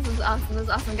my goodness, this is awesome. This is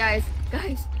awesome, guys.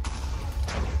 Guys.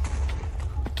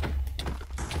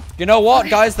 You know what,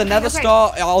 guys? The Nether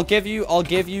Star. I'll give you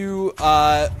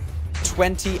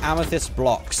 20 amethyst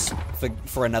blocks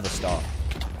for a Nether Star.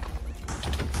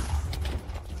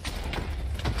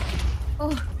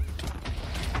 Oh.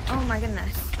 Oh my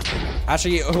goodness.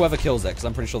 Actually, whoever kills it, because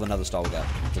I'm pretty sure the Nether Star will get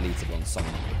deleted when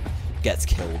someone gets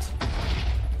killed.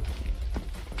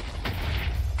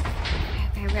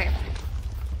 Okay.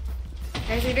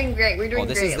 Guys, we're doing great. We're doing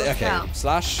this great. Is the, okay.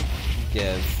 Slash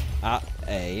give at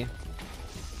a.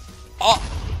 Oh.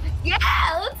 Yeah,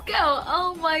 let's go.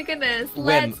 Oh my goodness.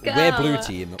 Let's go. We're blue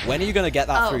team. When are you gonna get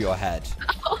that through your head?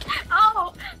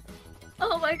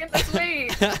 Oh my goodness,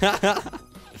 wait.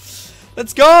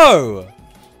 Let's go.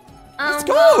 Let's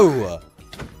go.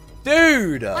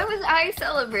 Dude. Why was I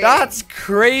celebrating? That's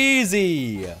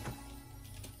crazy. Why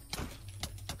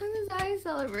was I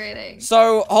celebrating?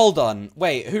 So hold on.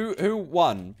 Wait, who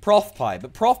won? Prof Pie.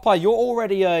 But Prof Pie, you're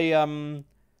already a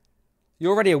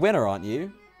winner, aren't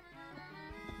you?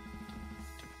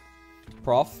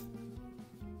 Prof?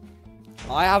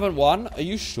 I haven't won. Are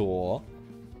you sure?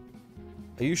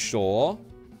 Are you sure?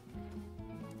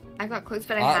 I got close,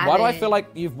 but I haven't. Why do I feel like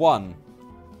you've won?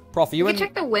 Prof, you can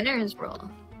check the winners roll.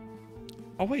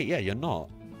 Oh wait, yeah, you're not.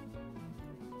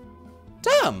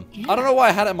 Damn! Yeah. I don't know why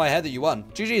I had it in my head that you won.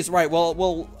 GG's, right, well,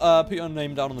 we'll put your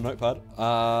name down on the notepad.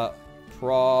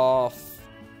 Prof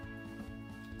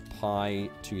Pi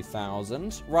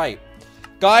 2000. Right.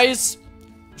 Guys,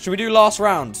 should we do last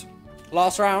round?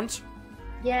 Last round?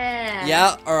 Yeah.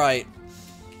 Yeah, alright.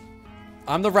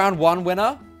 I'm the round 1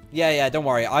 winner. Yeah, don't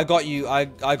worry. I got you. I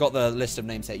got the list of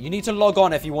names here. You need to log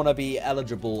on if you want to be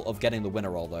eligible of getting the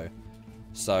winner roll, though.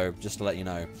 So, just to let you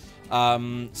know.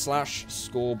 Slash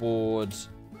scoreboard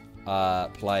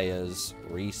players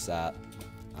reset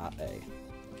at A.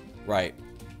 Right.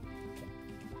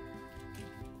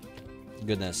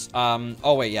 Goodness.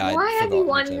 Oh, wait, yeah. Why have you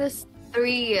won this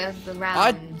 3 of the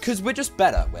rounds? Because we're just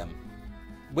better, Wim.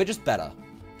 We're just better.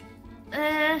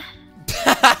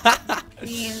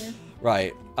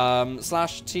 Right.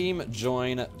 Slash team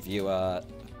join viewer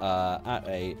at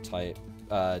A type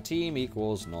team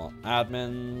equals not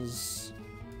admins.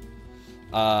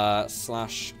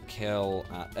 Slash kill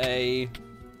at A.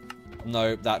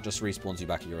 No, that just respawns you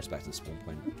back at your respective spawn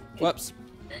point. Whoops.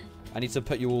 I need to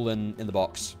put you all in the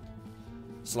box.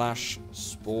 Slash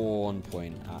spawn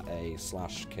point at A.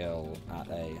 Slash kill at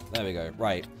A. There we go.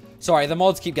 Right. Sorry, the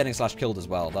mods keep getting slash killed as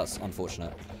well. That's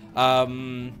unfortunate.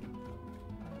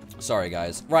 Sorry,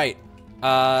 guys. Right.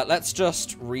 Let's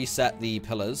just reset the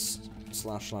pillars.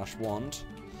 Slash wand.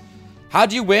 How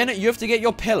do you win? You have to get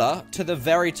your pillar to the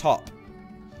very top.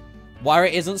 Yrrah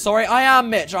isn't sorry. I am,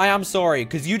 Mitch. I am sorry.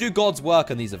 Because you do God's work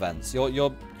in these events.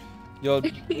 You're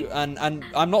and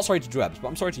I'm not sorry to Drebs, but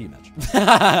I'm sorry to you, Mitch.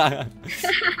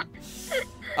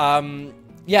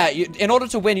 Yeah, in order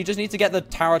to win, you just need to get the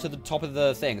tower to the top of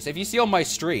the thing. So if you see on my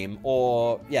stream,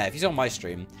 if you see on my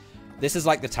stream, this is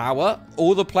like the tower.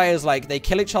 All the players, like, they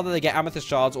kill each other, they get amethyst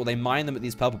shards, or they mine them at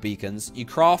these purple beacons. You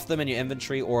craft them in your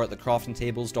inventory or at the crafting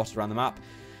tables dotted around the map.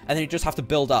 And then you just have to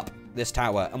build up this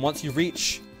tower. And once you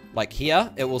reach, like,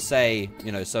 here, it will say,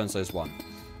 you know, so-and-so's won.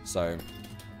 So,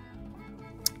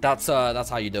 that's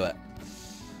how you do it.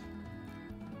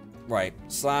 Right.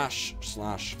 Slash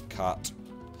cut.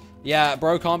 Yeah,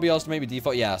 bro, can't be asked to maybe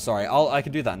default. Yeah, sorry. I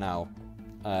can do that now.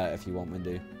 If you want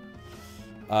me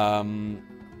to.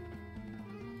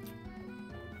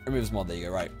 Removes mod, there you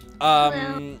go, right.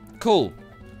 Cool.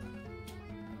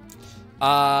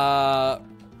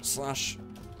 Slash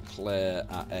clear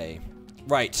at A.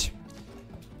 Right.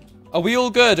 Are we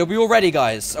all good? Are we all ready,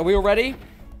 guys? Are we all ready?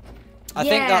 I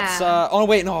think that's, oh,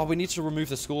 wait, no, we need to remove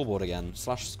the scoreboard again.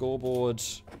 Slash scoreboard,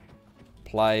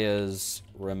 players,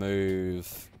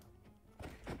 remove.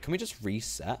 Can we just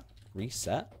reset?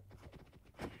 Reset?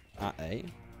 At A?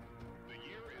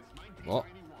 What?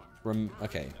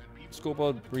 Okay.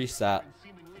 Scoreboard reset.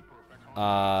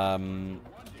 And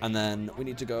then we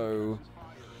need to go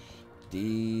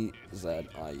DZIUX.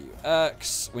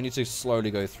 We need to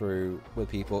slowly go through with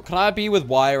people. Can I be with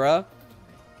Yrrah?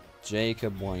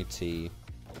 Jacob YT.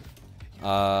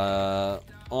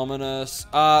 Ominous.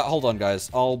 Hold on, guys.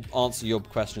 I'll answer your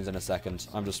questions in a second.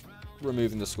 I'm just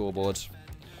removing the scoreboard.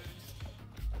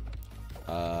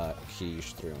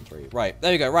 Quiche 3-on-3. Right,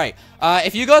 there you go. Right.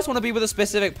 If you guys want to be with a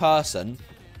specific person,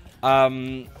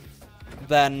 then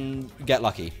get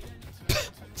lucky.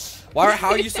 Why? How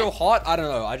are you so hot? I don't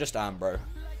know. I just am, bro.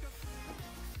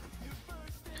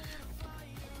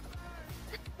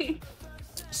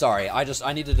 Sorry,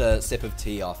 I needed a sip of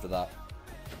tea after that.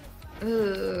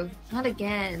 Ooh, not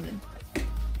again.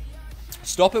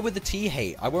 Stop it with the tea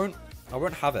hate. I won't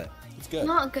have it. It's good.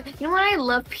 Not good. You know what? I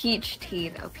love peach tea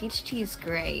though. Peach tea is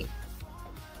great.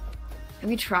 Have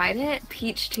you tried it?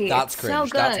 Peach tea. That's it's cringe.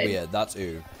 So good. That's weird. That's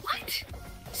ooh. What?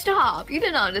 Stop! You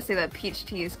did not just say that peach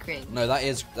tea is cringe. No, that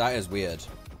is weird.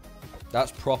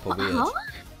 That's proper weird. Huh?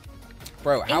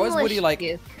 Bro, how is Woody like?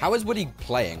 English How is Woody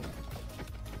playing?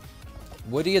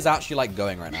 Woody is actually like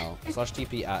going right now.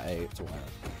 /TP at A to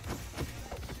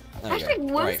where? Actually,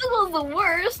 Whimsicle's the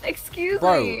worst. Excuse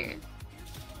me.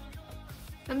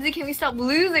 Whimsy, can we stop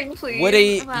losing, please?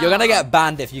 Woody, Wow. you're gonna get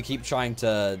banned if you keep trying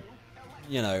to,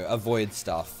 you know, avoid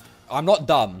stuff. I'm not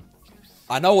dumb.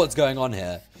 I know what's going on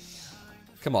here.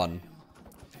 Come on.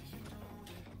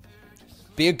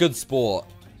 Be a good sport.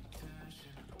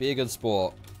 Be a good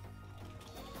sport.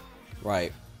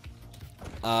 Right.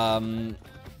 /TP.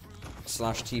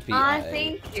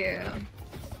 Thank you.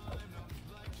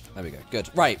 There we go. Good.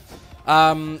 Right.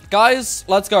 Guys,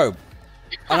 let's go.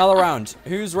 Another round.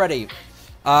 Who's ready?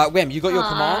 Wim, you got your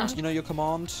command? You know your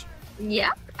command?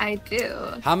 Yep, I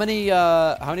do. How many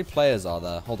players are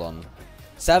there? Hold on.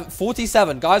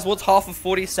 47. Guys, what's half of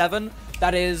 47?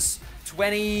 That is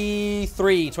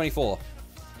 23, 24.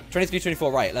 23,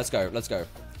 24. Right, let's go. Let's go.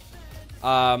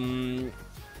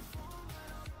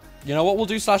 You know what we'll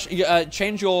do?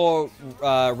 Change your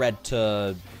red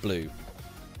to blue.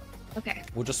 Okay.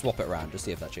 We'll just swap it around, just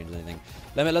see if that changes anything.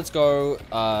 Let's go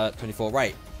 24.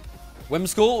 Right.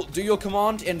 Whimsical, do your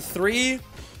command in 3,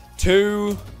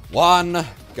 2, 1,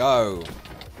 go.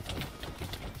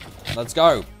 Let's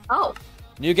go. Oh.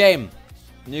 New game.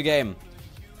 New game.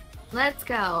 Let's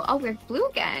go. Oh, we're blue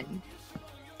again.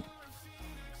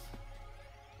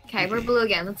 Okay, we're blue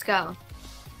again. Let's go.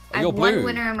 I have one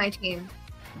winner on my team.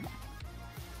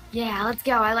 Yeah, let's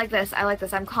go. I like this. I like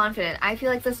this. I'm confident. I feel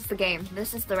like this is the game.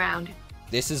 This is the round.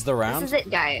 This is the round? This is it,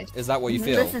 guys. Is that what you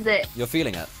feel? This is it. You're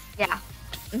feeling it? Yeah.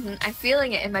 I'm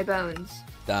feeling it in my bones.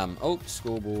 Damn. Oh,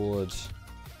 scoreboard.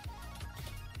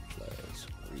 Players.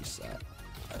 Reset.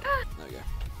 Right. There we go.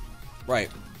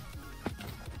 Right.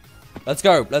 Let's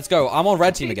go. Let's go. I'm on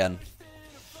red team again.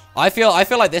 I feel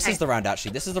like this is the round,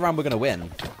 actually. This is the round we're going to win.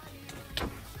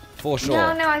 For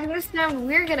sure. No, I think this round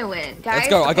we're gonna win, guys. Let's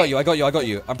go. Okay. I got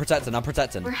you. I'm protecting.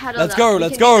 We're huddled Let's up. go. We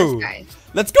Let's can do go. this, guys.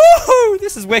 Let's go.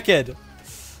 This is wicked.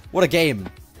 What a game.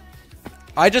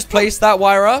 I just placed that,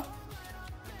 Yrrah.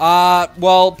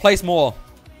 Well, place more.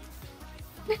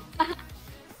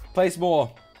 Place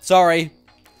more. Sorry.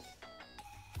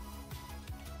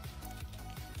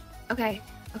 Okay.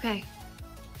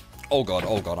 Oh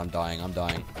god, I'm dying.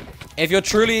 If you're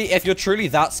truly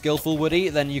that skillful, Woody,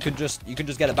 then you can just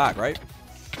get it back, right?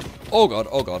 Oh god,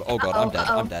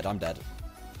 I'm dead.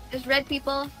 There's red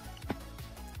people.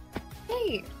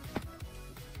 Hey.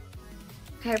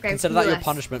 Okay. Consider that your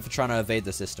punishment for trying to evade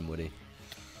the system, Woody.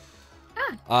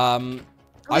 Ah.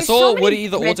 I There's saw so many Woody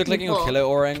either red auto-clicking or people. kill it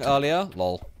oring earlier.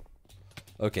 Lol.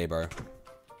 Okay, bro.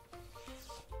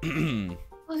 Oh,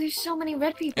 there's so many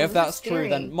red people. If that's true,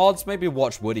 then mods, maybe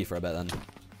watch Woody for a bit then.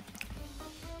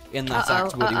 In that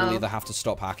act, Woody will either have to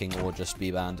stop hacking or just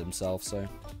be banned himself, so.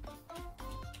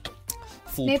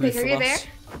 Foolproof are you there?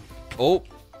 Oh,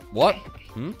 what?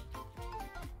 Okay.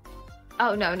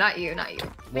 Oh, no, not you.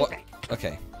 What? Okay.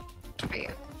 Okay. For you.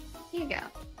 Here you go.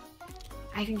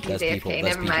 I think There's he's AFK.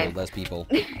 Never mind. There's people.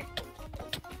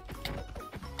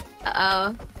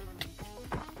 Uh-oh.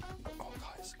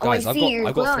 Guys, I see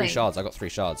I've got glowing. 3 shards. I got 3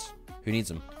 shards. Who needs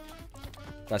them?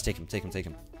 Guys, take him. Get him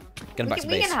back to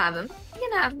We base. can have him. We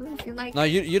can have him if you like. No,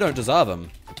 you don't deserve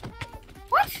him.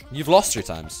 What? You've lost 3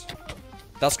 times.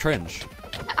 That's cringe.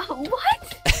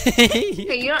 What? Okay,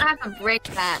 you don't have to break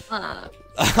that up.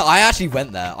 I actually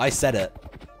went there. I said it.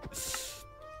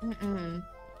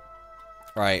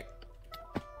 Right.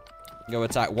 Go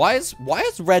attack. Why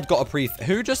has red got a prefix?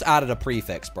 Who just added a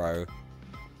prefix, bro?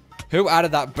 Who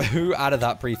added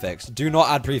that prefix? Do not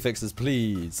add prefixes,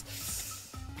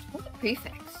 please. What's a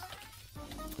prefix?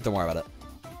 Don't worry about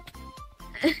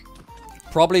it.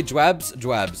 Probably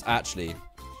Dwebs, actually.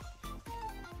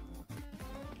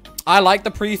 I like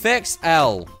the prefix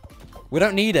L. We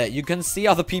don't need it. You can see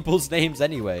other people's names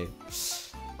anyway.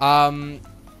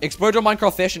 Explode your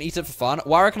Minecraft fish and eat it for fun.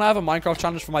 Yrrah, can I have a Minecraft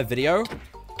challenge for my video?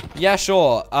 Yeah,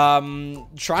 sure.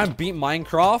 Try and beat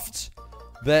Minecraft,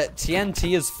 but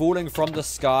TNT is falling from the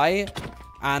sky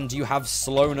and you have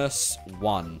slowness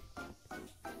 1.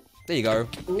 There you go.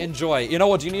 Enjoy. You know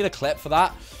what? Do you need a clip for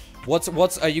that?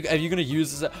 Are you gonna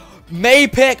use this?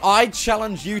 Maypick, I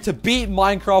challenge you to beat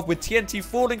Minecraft with TNT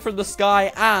falling from the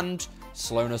sky and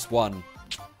slowness 1.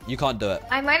 You can't do it.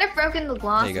 I might have broken the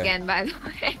glass again, by the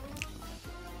way.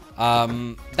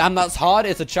 Damn, that's hard.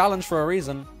 It's a challenge for a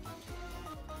reason.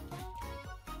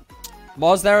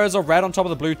 Moz, there is a red on top of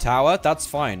the blue tower. That's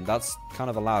fine. That's kind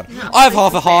of allowed. No, I have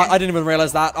half a heart. I didn't even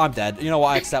realize that. I'm dead. You know what?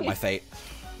 I accept my fate.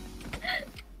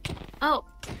 Oh.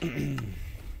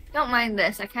 Don't mind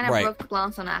this. I kind of broke the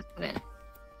glass on accident.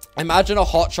 Imagine a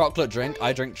hot chocolate drink.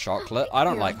 I drink chocolate. I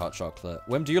don't like hot chocolate.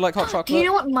 Wim, do you like hot chocolate? Do you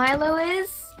know what Milo is?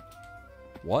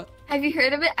 What? Have you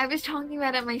heard of it? I was talking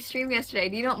about it on my stream yesterday.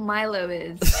 Do you know what Milo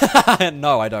is?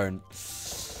 No, I don't.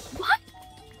 What?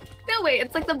 No, wait.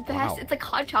 It's like the best. Wow. It's like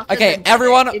hot chocolate. Okay,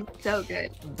 everyone. It's so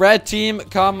good. Red team,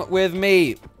 come with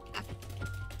me.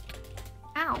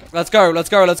 Ow. Let's go. Let's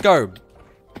go. Let's go.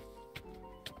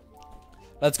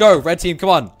 Let's go. Red team, come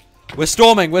on. We're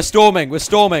storming. We're storming. We're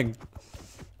storming.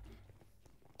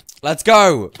 Let's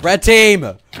go. Red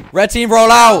team. Red team,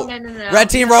 roll out. No. Red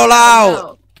team, roll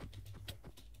out.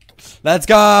 Let's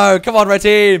go. Come on, red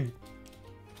team.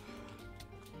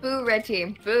 Boo, red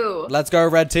team. Boo. Let's go,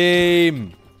 red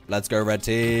team. Let's go, red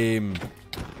team.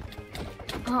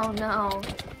 Oh, no.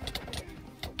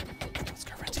 Let's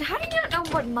go, red team. How do you not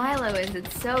know what Milo is?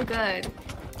 It's so good.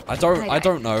 I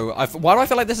don't know. Why do I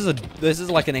feel like this is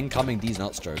like an incoming D's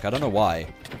Nuts joke? I don't know why.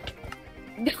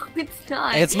 No, it's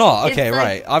not. It's not? Okay, it's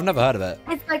right. I've never heard of it.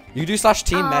 It's like... You can do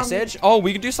 /team message? Oh,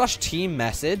 we can do /team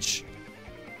message.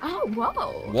 Oh,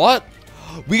 whoa. What?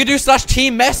 We can do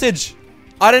 /team message.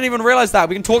 I didn't even realize that.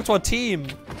 We can talk to our team.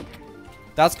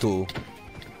 That's cool.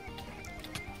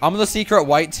 I'm the secret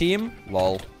white team.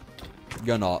 Lol.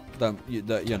 You're not.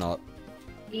 You're not.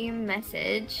 Team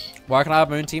message. Why can I have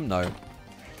moon team? No.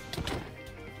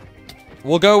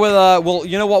 We'll go with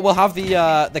you know what? We'll have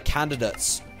the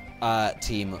candidates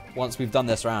team once we've done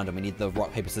this round, and we need the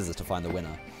rock paper scissors to find the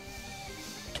winner.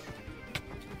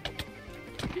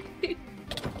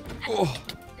 Oh.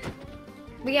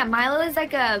 But yeah, Milo is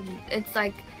like it's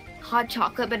like hot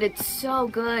chocolate, but it's so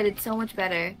good. It's so much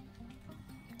better.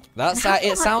 That's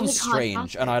it sounds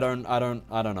strange, and I don't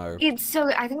know. It's so,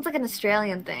 I think it's like an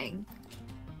Australian thing.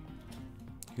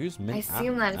 Who's Mint I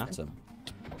assume that Atom?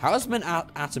 How is Mint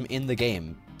Atom in the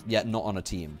game yet not on a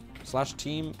team?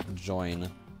 /team join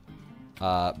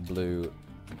blue.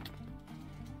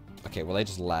 Okay, well they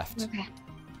just left.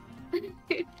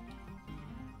 Okay.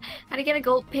 How to get a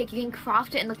gold pick? You can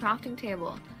craft it in the crafting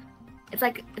table. It's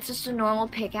like, it's just a normal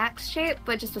pickaxe shape,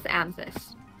 but just with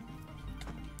amethyst.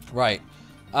 Right.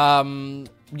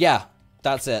 Yeah,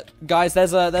 that's it. Guys,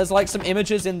 there's like some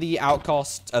images in the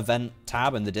Outcast event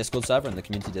tab in the Discord server, in the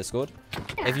community Discord.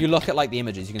 Yeah. If you look at like the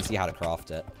images, you can see how to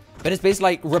craft it. But it's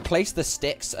basically like replace the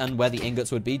sticks and where the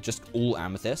ingots would be, just all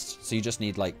amethyst. So you just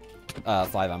need like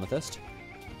 5 amethyst.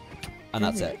 And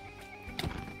that's it.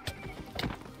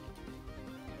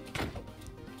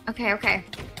 Okay, okay.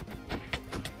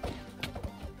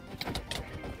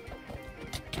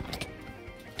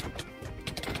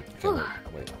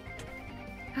 Wait.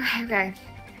 Okay.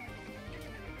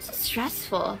 It's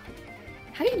stressful.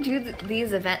 How do you do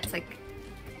these events like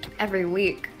every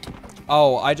week?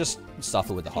 Oh, I just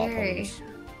suffer with the heart problems.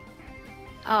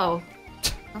 Oh,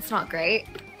 that's not great.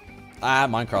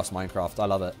 Minecraft's Minecraft. I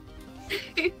love it.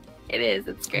 It is.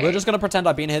 It's great. We're just gonna pretend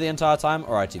I've been here the entire time.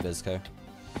 Alrighty, Vizco.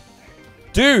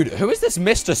 Dude, who is this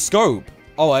Mr. Scope?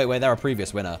 Oh, wait, they're a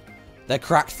previous winner. They're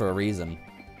cracked for a reason.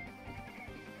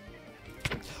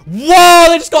 Whoa,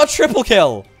 they just got a triple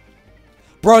kill.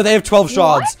 Bro, they have 12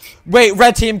 shards. What? Wait,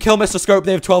 red team, kill Mr. Scope.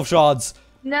 They have 12 shards.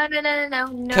 No.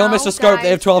 Kill Mr. Scope. They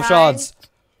have 12 shards.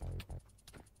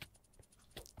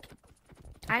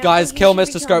 Guys, kill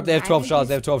Mr. Scope. They have 12 shards.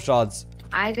 They have 12 shards.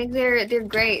 I think they're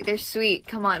great. They're sweet.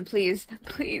 Come on, please.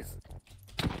 Please.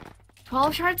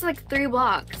 12 shards like 3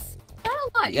 blocks. Not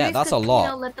a lot. Yeah, that's a lot. You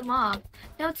know, let them off.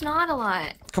 No, it's not a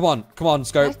lot. Come on,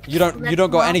 Scope. You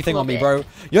don't got anything on me, bro.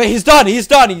 Yeah, he's done. He's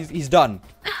done.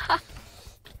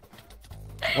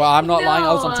 Well, I'm not lying.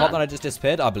 I was on top, then I just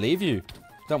disappeared. I believe you.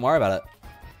 Don't worry about it.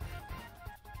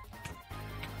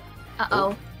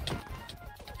 Uh-oh.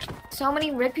 So many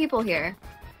red people here.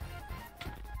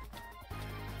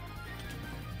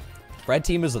 Red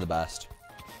teamers are the best.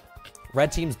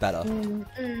 Red team's better.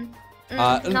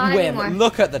 Not anymore.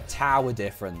 Look at the tower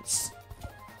difference.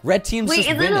 Red team's just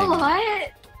winning. Wait, is it a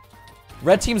lot?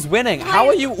 Red team's winning. How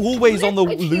are you always on the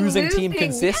losing team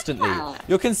consistently? Yeah.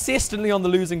 You're consistently on the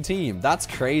losing team. That's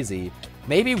crazy.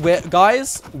 Maybe,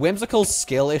 guys, Whimsical's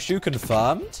skill issue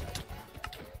confirmed?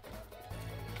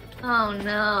 Oh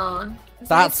no.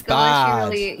 That's skill bad.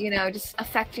 Really, just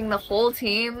affecting the whole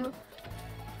team.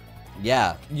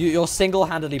 Yeah, you're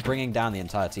single-handedly bringing down the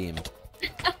entire team.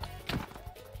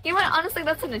 You know what? Honestly,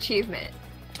 that's an achievement.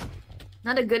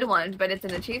 Not a good one, but it's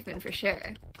an achievement for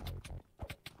sure.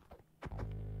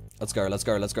 Let's go, let's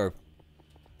go, let's go.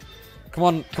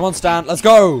 Come on, Stan, let's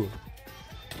go!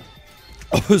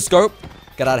 Oh, Scope,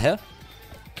 get out of here.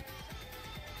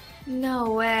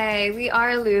 No way, we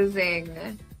are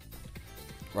losing.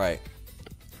 Right.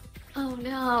 Oh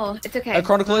no, it's okay.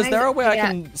 Chronicle, is there a way I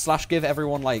can / give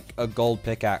everyone like a gold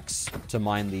pickaxe to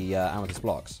mine the amethyst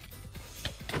blocks?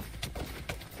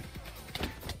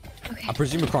 Okay. I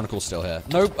presume Chronicle's still here.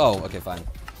 Nope. Oh, okay, fine.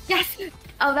 Yes!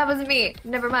 Oh, that wasn't me.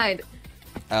 Never mind.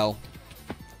 L.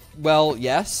 Well,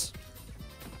 yes.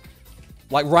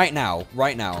 Like right now.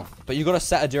 But you gotta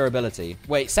set a durability.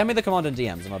 Wait, send me the command in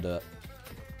DMs and I'll do it.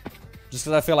 Just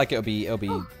because I feel like it'll be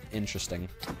interesting.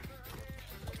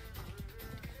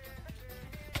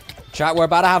 Chat, we're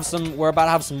about to have some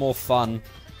more fun.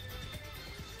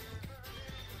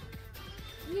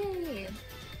 Yay.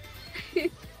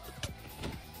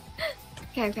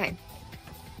 Okay.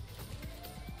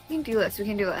 We can do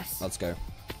this. Let's go.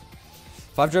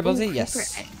 5 durability?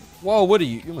 Yes. Whoa, Woody,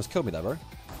 you almost killed me there, bro.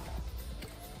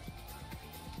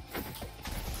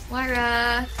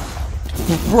 Yrrah.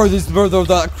 Bro,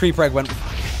 that creeper egg went.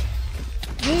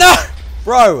 No!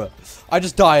 Bro! I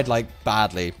just died, like,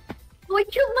 badly. Oh, I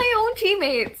killed my own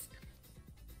teammates.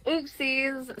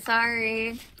 Oopsies.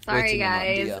 Sorry. Sorry,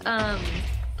 guys.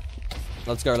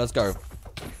 Let's go.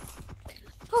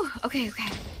 Oh, okay.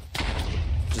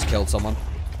 Just killed someone.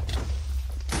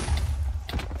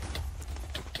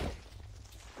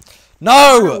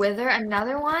 No! Wither,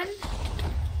 another one?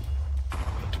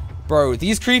 Bro,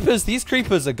 these creepers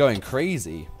are going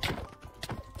crazy.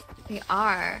 They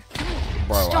are.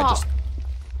 Bro, Stop.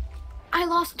 I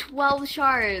lost 12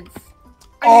 shards.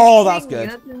 Oh, that's good.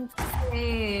 That's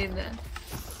insane.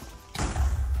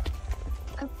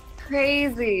 That's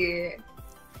crazy.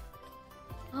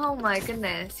 Oh my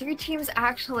goodness. Your team's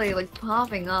actually like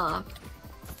popping off.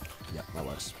 Yeah, that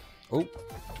works. Oh.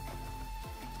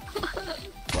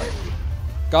 Right.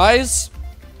 Guys,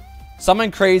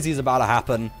 something crazy is about to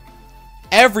happen.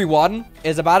 Everyone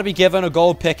is about to be given a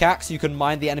gold pickaxe so you can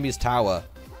mine the enemy's tower.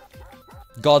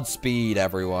 Godspeed,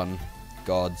 everyone.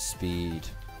 Godspeed.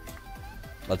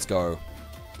 Let's go.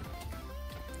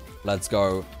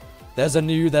 There's a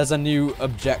new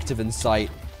objective in sight.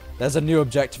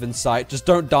 Just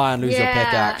don't die and lose your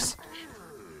pickaxe.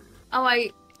 Oh,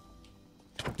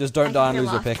 Just don't die and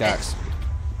lose your pickaxe.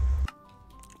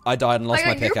 I died and lost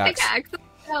my pickaxe.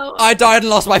 No. I died and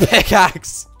lost my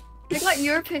pickaxe. I got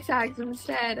your pickaxe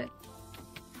instead.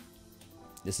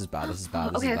 This is bad.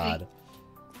 Okay.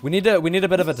 We need a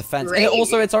bit of a defense. Great.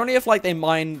 Also, it's only if like they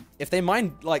mine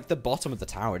like the bottom of the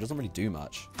tower. It doesn't really do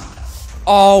much.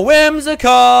 Oh, whimsical!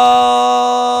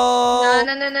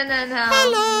 No.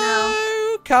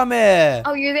 Hello! Come here!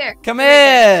 Oh, you're there. Come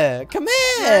here! Come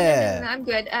here! No, I'm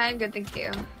good, thank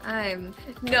you.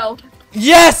 No.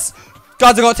 Yes!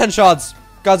 Guys, I got 10 shards.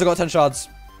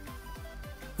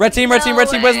 Red team, where's red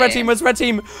team? Where's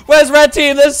red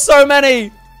team? There's so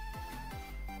many!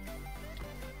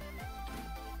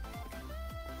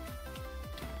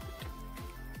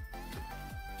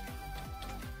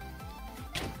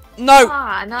 No!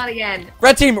 Ah, not again.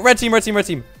 Red team. Come here.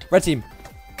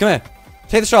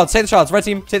 Take the shards. Red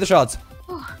team, take the shards.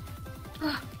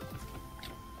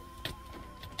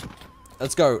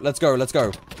 Let's go.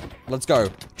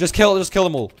 Just kill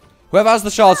them all. Whoever has the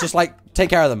shards, just like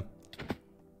take care of them.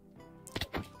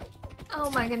 Oh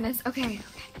my goodness. Okay.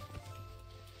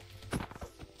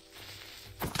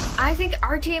 I think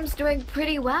our team's doing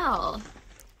pretty well.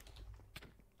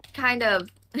 Kind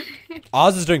of.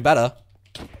 Ours is doing better.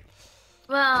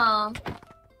 Well.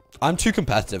 I'm too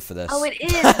competitive for this. Oh, it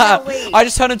is. No, wait. I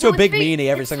just turn into a big it's meanie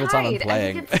every single time I'm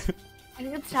playing. I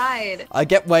think it's tied. I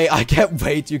get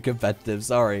way too competitive.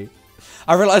 Sorry.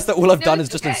 I realized that all I've done is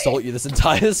just insult you this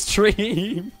entire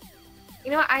stream.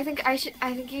 You know what? I think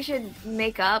you should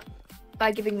make up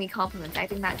by giving me compliments. I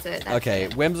think that's it. Okay,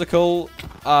 whimsical.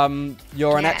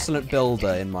 You're an excellent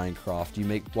builder in Minecraft. You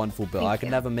make wonderful builds. I can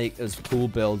never make as cool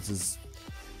builds as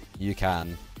you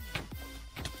can.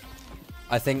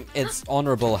 I think it's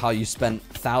honorable how you spent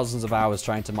thousands of hours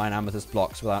trying to mine amethyst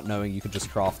blocks without knowing you could just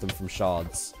craft them from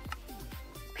shards.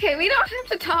 Okay, we don't have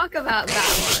to talk about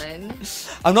that one.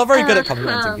 I'm not very good at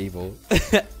complimenting people.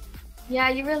 Yeah,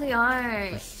 you really are.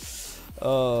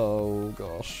 Oh,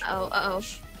 gosh. Oh.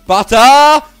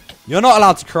 Butter! You're not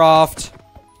allowed to craft.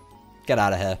 Get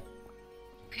out of here.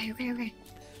 Okay.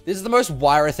 This is the most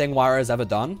Yrrah thing Yrrah has ever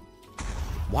done.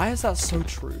 Why is that so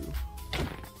true?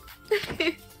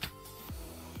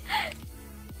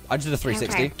 I just did a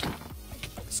 360. Okay.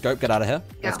 Scope, get out of here.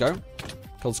 Let's go.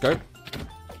 Cold scope.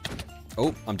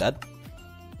 Oh, I'm dead.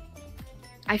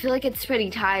 I feel like it's pretty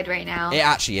tied right now. It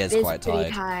actually is quite pretty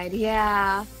tied. tied.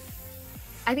 Yeah.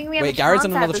 I think we have Wait, a Gary's chance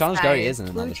in at another this challenge? fight. Gary is in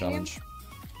Blue another team? challenge.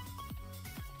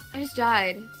 I just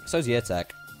died. So's Yrrah.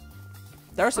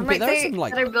 There are some, One there might are say some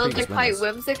like that our builds are previous quite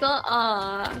winners. whimsical.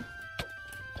 Aww.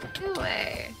 No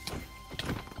way.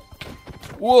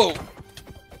 Whoa!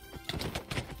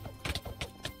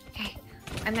 Okay.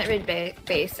 I'm at red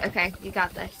base. Okay, you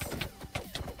got this.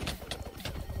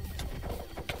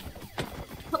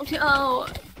 Oh no!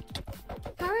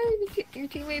 How are your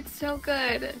teammates so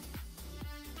good?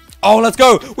 Oh, let's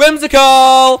go!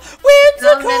 Whimsical!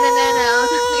 Whimsical! No.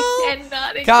 I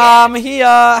cannot again. Come here!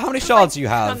 How many shards do you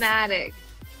have? Traumatic.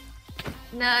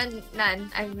 None.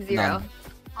 I have 0. None.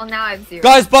 Well, now I have 0.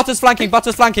 Guys, Butter's flanking,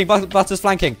 Butter's flanking, Butter's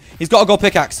flanking. He's got a gold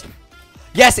pickaxe.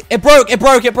 Yes, it broke.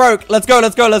 Let's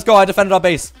go. I defended our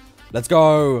base. Let's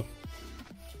go.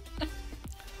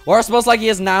 Where it smells like he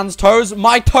has Nan's toes.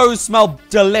 My toes smell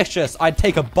delicious. I'd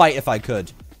take a bite if I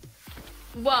could.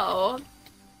 Whoa.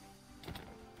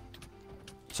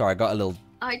 Sorry, I got a little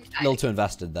too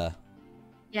invested there.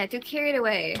 Yeah, too carried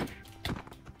away.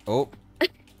 Oh.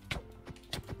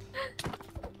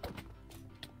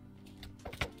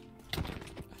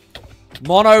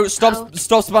 Mono, stop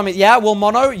spamming. Yeah, well,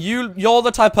 Mono, you're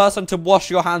the type of person to wash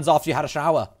your hands after you had a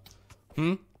shower.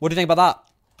 What do you think about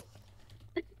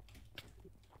that?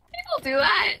 I'll do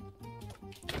that.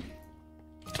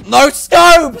 No,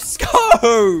 scope!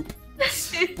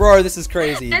 Bro, this is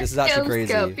crazy. This is actually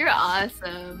crazy. Scope. You're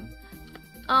awesome.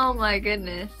 Oh my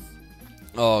goodness.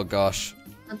 Oh gosh.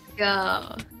 Let's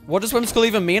go. What does Whimsical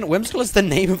even mean? Whimsical is the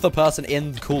name of the person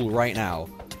in Cool right now.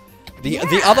 The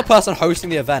other person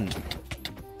hosting the event.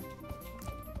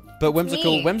 But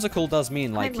whimsical does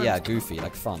mean like, yeah, goofy,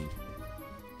 like fun.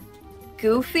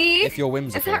 Goofy? If you're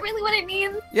whimsical. Is that really what it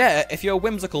means? Yeah, if you're a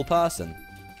whimsical person.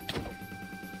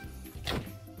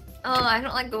 Oh, I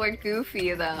don't like the word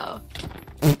goofy though.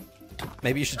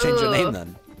 Maybe you should change your name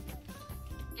then.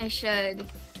 I should.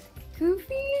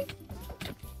 Goofy?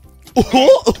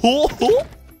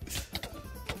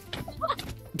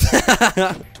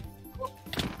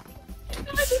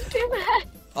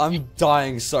 I'm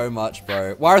dying so much,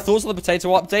 bro. Why are thoughts on the potato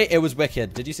update? It was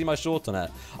wicked. Did you see my short on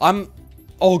it?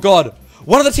 Oh god.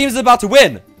 One of the teams is about to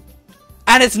win.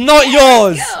 And it's not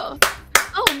yours. Oh,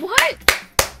 what?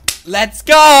 Let's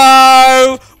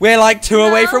go. We're like 2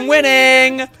 away from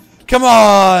winning. Come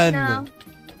on. No.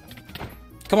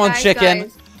 Come on, chicken.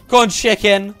 Guys. Come on,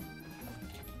 chicken.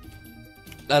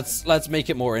 Let's make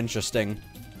it more interesting.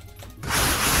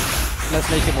 Let's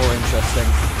make it more interesting.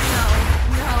 No.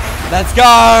 Let's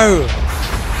go!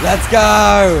 Let's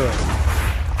go!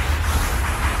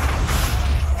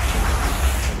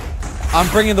 I'm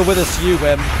bringing the withers to you,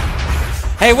 Wim.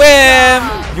 Hey,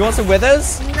 Wim! You want some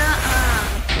withers?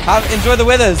 Nuh-uh. Enjoy the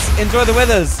withers. Enjoy the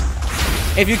withers.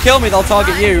 If you kill me, they'll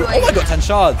target you. Oh, I got 10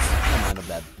 shards. Never mind, I'm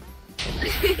dead.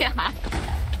 Yeah.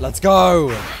 Let's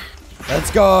go.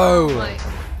 Let's go. Oh my.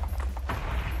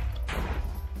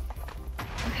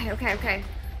 Okay.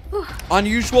 Whew.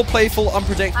 Unusual, playful,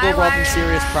 unpredictable, Hi, rather than Yrrah.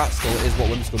 serious, practical is what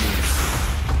whimsical means.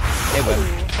 Hey, Wim.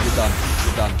 You're done.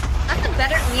 You're done. That's a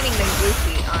better meaning than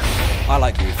goofy, honestly. I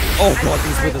like goofy. Oh I god,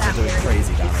 these prefer withers are that doing word.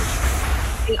 crazy damage.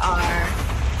 They are.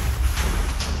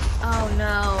 Oh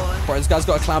no. Bro, this guy's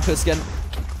got a clown pit skin.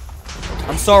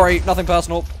 I'm sorry, nothing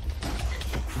personal.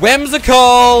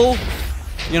 Whimsical!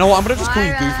 You know what, I'm gonna just call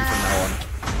you Goofy Yrrah. from now on.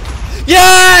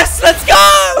 Yes! Let's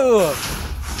go!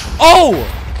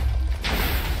 Oh!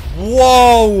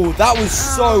 Whoa! That was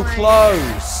so my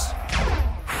close.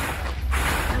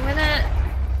 I'm gonna.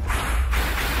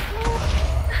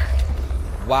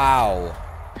 Wow.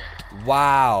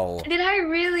 Wow. Did I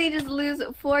really just lose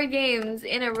 4 games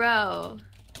in a row?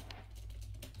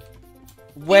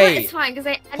 Wait. It's fine because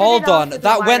I ended Hold it off on.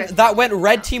 with That went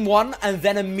red team won and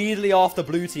then immediately after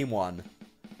blue team won.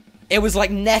 It was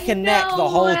like neck and neck the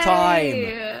whole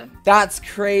time. That's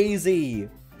crazy.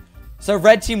 So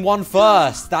red team won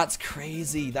first. That's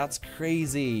crazy. That's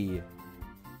crazy.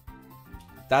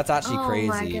 That's actually Oh crazy.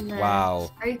 my goodness.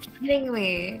 Wow. Are you kidding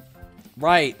me?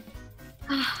 Right.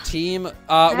 Team wait,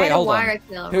 had a hold wire on.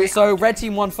 kill Who, right so off. red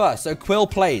team won first. So Quill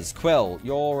plays. Quill,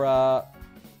 you're our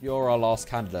last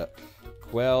candidate.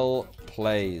 Quill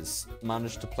plays.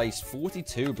 Managed to place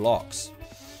 42 blocks.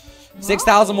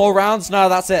 6,000 more rounds? No,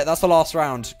 that's it. That's the last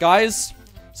round. Guys,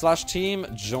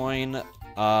 /team join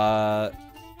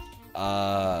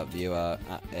viewer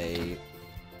at a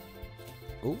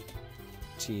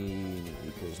team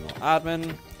equals not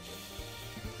admin.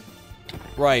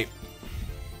 Right.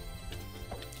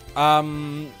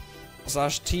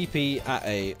 Slash TP at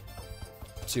a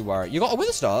to Yrrah. You got a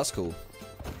Wither Star, that's cool.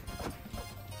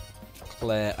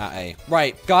 Clear at a.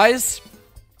 Right, guys.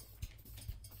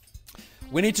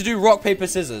 We need to do rock, paper,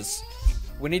 scissors.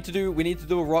 We need to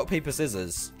do a rock, paper,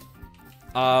 scissors.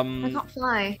 I can't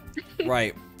fly.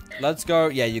 Right. Let's go.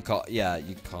 Yeah, you can't. Yeah,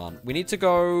 you can't. We need to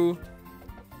go.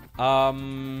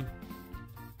 Can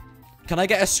I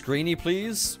get a screeny,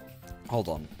 please? Hold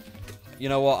on. You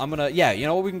know what? I'm gonna. Yeah, you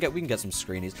know what? We can get some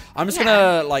screenies. I'm just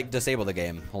gonna like disable the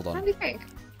game. Hold on. That'd be great.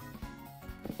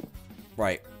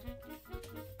 Right.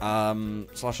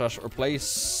 Slash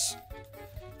replace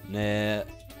near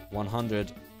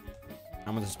 100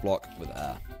 amethyst block with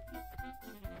air.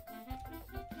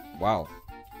 Wow.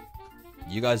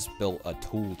 You guys built a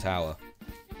tall tower.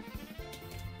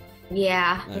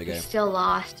 Yeah, there we go. Still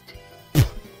lost.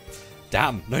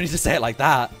 Damn, no need to say it like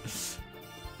that.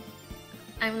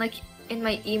 I'm like in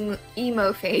my emo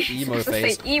phase. Emo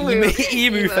phase.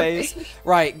 Emu phase.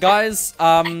 Right, guys,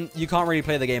 you can't really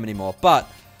play the game anymore, but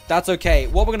that's okay.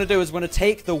 What we're gonna do is we're gonna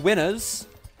take the winners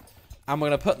and we're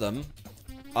gonna put them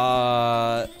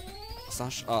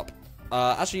slash up.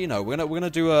 Actually, you know, we're gonna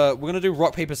do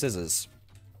rock, paper, scissors.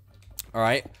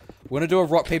 Alright? We're gonna do a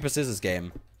rock, paper, scissors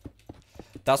game.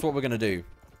 That's what we're gonna do.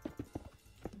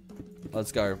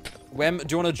 Let's go. Wem, do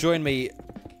you want to join me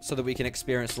so that we can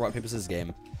experience the rock, paper, scissors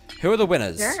game? Who are the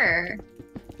winners? Sure.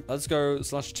 Let's go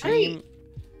slash team.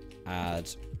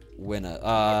 Add winner.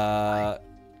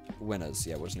 Winners.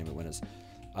 Yeah, what's the name of winners?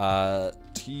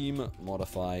 Team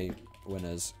modify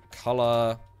winners.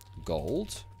 Color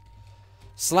gold.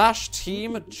 Slash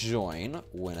team join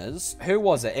winners. Who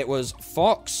was it? It was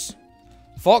Fox.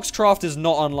 Foxcraft is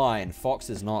not online. Fox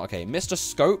is not. Okay, Mr.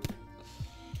 Scope.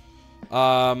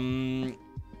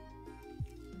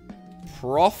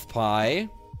 Prof Pie.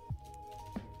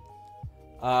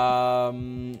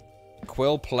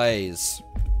 Quill plays.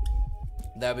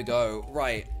 There we go.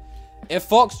 Right. If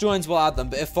Fox joins, we'll add them.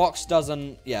 But if Fox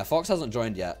doesn't... Yeah, Fox hasn't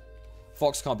joined yet.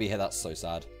 Fox can't be here. That's so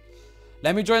sad.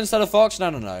 Let me join instead of Fox?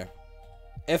 No, no, no.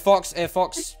 If Fox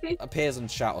appears in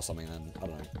chat or something, then I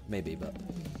don't know. Maybe, but...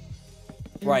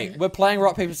 Right. We're playing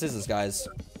rock, paper, scissors, guys.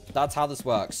 That's how this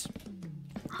works.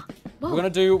 We're gonna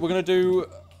do...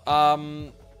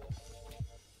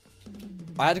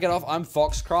 I had to get off. I'm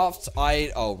Foxcraft.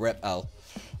 Oh, rip L.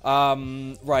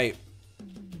 Right.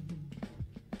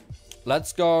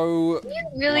 Let's go. You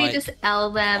really just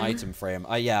L them. Item frame.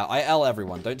 Yeah, I L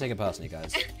everyone. Don't take it personally,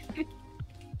 guys.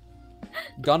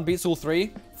 Gun beats all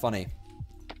three. Funny.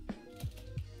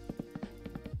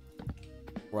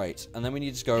 Right, and then we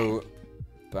need to go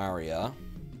barrier.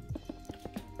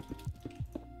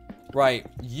 Right,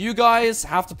 you guys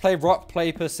have to play rock,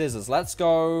 paper, scissors. Let's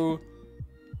go.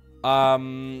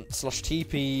 Slash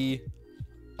TP.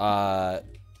 At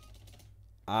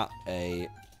a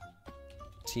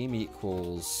team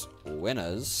equals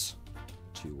winners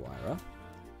to Yrrah.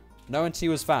 No one T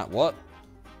was fat. What?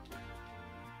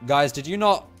 Guys, did you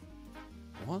not?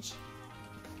 What?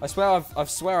 I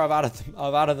swear I've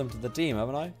added them to the team,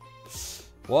 haven't I?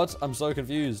 What? I'm so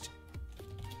confused.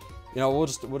 You know, we'll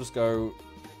just go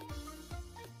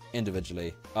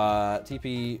individually.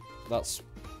 TP. That's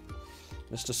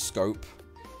Mr. Scope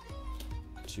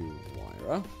to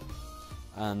Yrrah.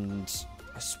 And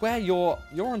I swear you're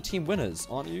on team winners,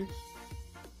 aren't you?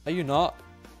 Are you not?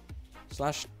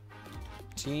 Slash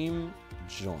team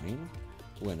join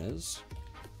winners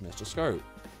Mr. Scope.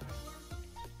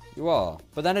 You are.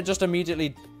 But then it just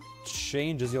immediately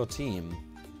changes your team.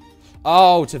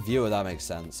 Oh, to viewer, that makes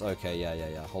sense. Okay,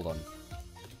 yeah. Hold on.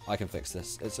 I can fix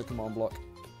this. It's a command block.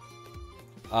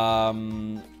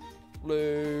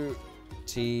 Blue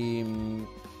team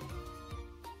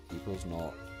equals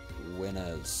not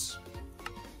winners.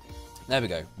 There we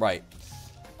go. Right.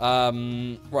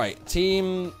 Right.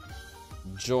 Team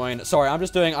join. Sorry, I'm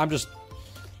just doing the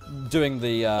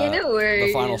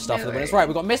final stuff for the winners. Right,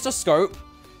 we've got Mr. Scope.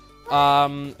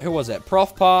 Who was it?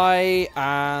 Prof Pie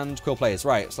and Quill Plays.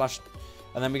 Right, slash,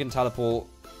 and then we can teleport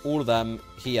all of them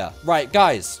here. Right,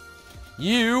 guys,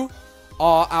 you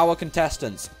are our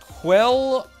contestants.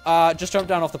 Quill, just jump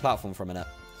down off the platform for a minute.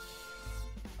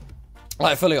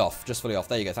 Like, fully off. Just fully off.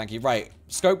 There you go. Thank you. Right,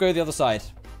 Scope, go to the other side.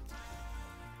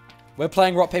 We're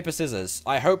playing rock, paper, scissors.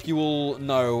 I hope you all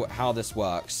know how this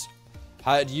works.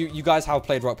 You guys have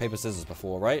played rock, paper, scissors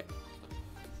before, right?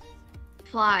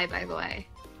 Fly, by the way.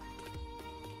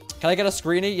 Can I get a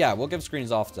screeny? Yeah, we'll give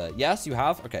screens after. Yes, you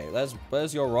have. Okay,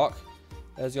 there's your rock.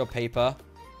 There's your paper.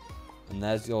 And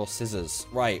there's your scissors.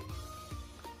 Right.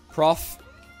 Prof.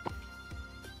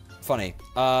 funny.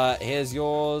 Here's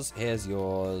yours. Here's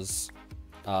yours.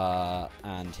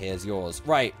 And here's yours.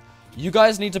 Right. You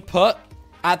guys need to put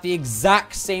at the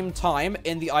exact same time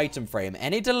in the item frame.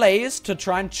 Any delays to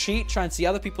try and cheat, try and see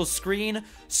other people's screen,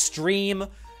 stream,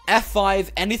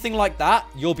 F5, anything like that,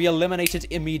 you'll be eliminated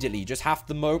immediately. You just have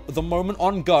the moment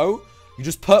on go. You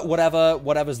just put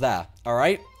whatever's there. All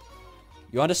right?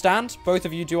 You understand? Both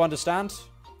of you do understand?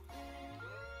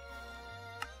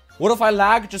 What if I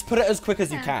lag? Just put it as quick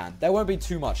as you can. There won't be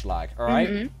too much lag. All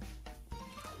right?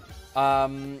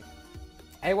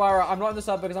 Hey, Yrrah, I'm not in the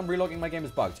sub because I'm relogging. My game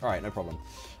is bugged. All right, no problem.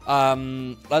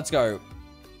 Let's go.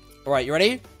 All right, you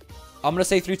ready? I'm gonna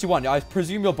say 3, 2, 1. I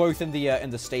presume you're both in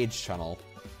the stage channel,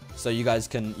 so you guys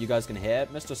can hear.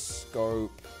 Mr.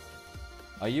 Scope,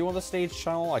 are you on the stage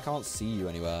channel? I can't see you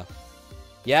anywhere.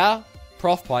 Yeah,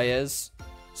 Prof Pi is.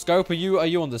 Scope, are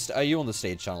you on the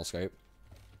stage channel? Scope.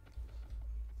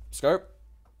 Scope.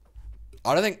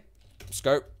 I don't think.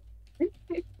 Scope.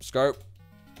 Scope.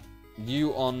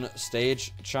 You on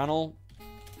stage channel?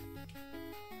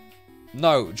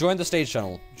 No, join the stage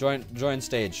channel. Join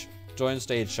stage. Join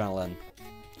stage channel then.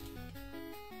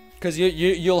 Because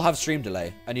you'll have stream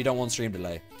delay, and you don't want stream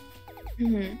delay.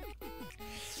 You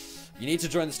need to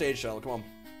join the stage channel. Come on.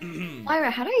 Yrrah,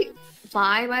 how do I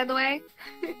fly, by the way?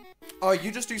 Oh,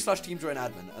 you just do /team join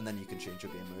admin, and then you can change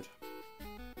your game mode.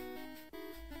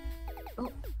 Oh.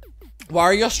 Why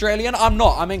are you Australian? I'm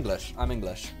not. I'm English. I'm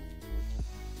English.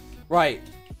 Right.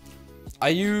 Are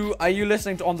you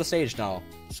listening to on the stage now?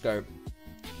 Scope.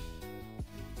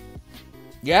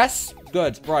 Yes?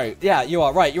 Good. Right. Yeah, you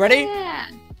are. Right. You ready? Yeah.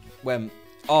 Wim.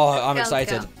 Oh, I'm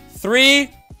excited. Go. 3,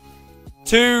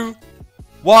 2,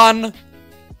 1,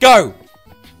 go.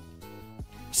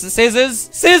 Scissors.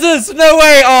 Scissors. No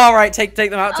way. Oh, all right. Take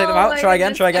them out. Take them out. Try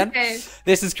again. Try again. Okay.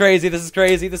 This is crazy. This is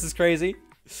crazy. This is crazy.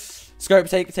 Scope,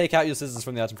 take out your scissors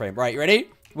from the item frame. Right. You ready?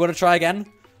 You want to try again?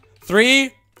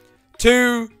 3,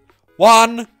 2,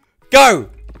 1, go!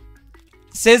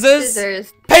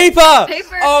 Scissors. Paper!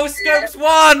 Oh, Scopes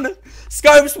won!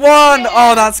 Scopes won!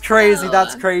 Oh, that's crazy.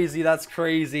 That's crazy. That's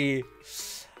crazy.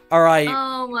 All right.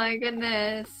 Oh my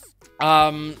goodness. 2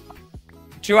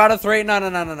 out of 3.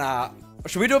 No.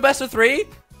 Should we do a best of 3? All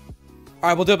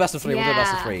right, we'll do a best of 3. Yeah. We'll do a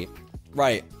best of 3.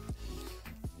 Right.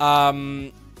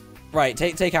 Right.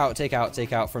 Take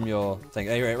out from your thing.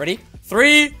 Are you ready?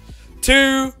 3,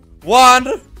 2,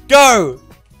 1. Go!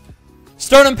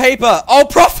 Stone and paper. Oh,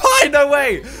 Prof Pi, no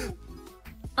way.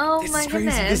 Oh my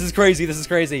goodness. This is crazy. This is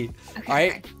crazy. Okay, all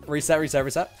right.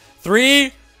 Reset.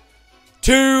 3,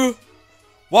 2,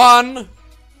 1,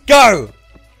 go!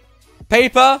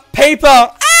 Paper.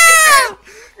 Ah!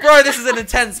 Bro, this is an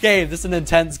intense game. This is an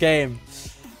intense game.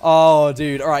 Oh,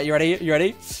 dude. All right, you ready? You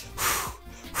ready?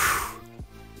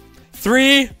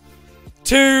 3,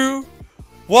 2,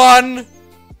 1,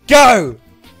 go!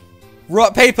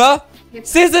 Paper.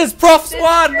 Scissors. Prof's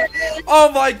won.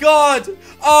 Oh my god.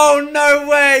 Oh no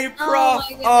way, Prof.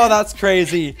 Oh, that's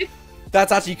crazy.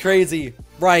 That's actually crazy.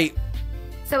 Right.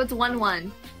 So it's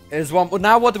 1-1. Is one. Well,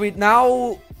 now what do we?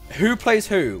 Now who plays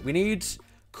who? We need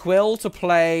Quill to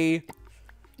play.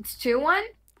 It's 2-1.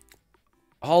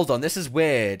 Hold on. This is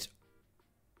weird.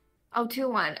 Oh,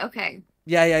 2-1. Okay.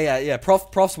 Yeah.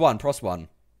 Prof's won. Prof's won.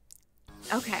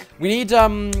 Okay. We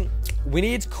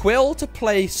need Quill to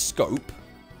play Scope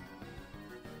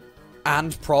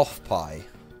and Prof Pi.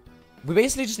 We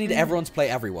basically just need everyone to play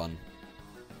everyone.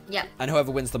 Yep. And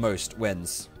whoever wins the most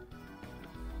wins.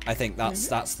 I think that's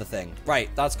the thing. Right,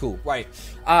 that's cool. Right.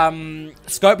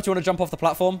 Scope, do you want to jump off the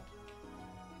platform?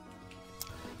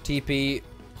 TP,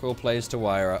 Quill plays to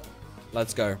Yrrah.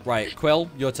 Let's go. Right, Quill,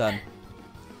 your turn.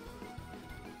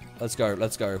 Let's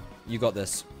go. You got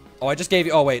this. Oh, I just gave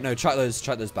you... Oh, wait. No, chuck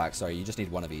those back. Sorry, you just need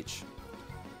one of each.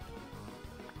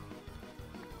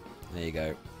 There you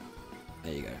go.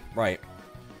 Right.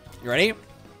 You ready?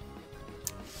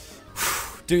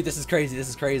 Dude, this is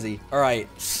crazy. All right.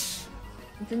 It's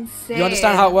insane. You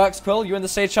understand how it works, Quill? You in the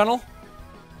stage channel?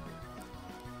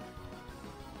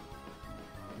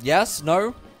 Yes?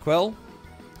 No? Quill?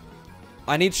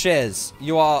 I need shares.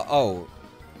 You are... Oh.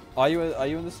 Are you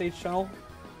in the stage channel?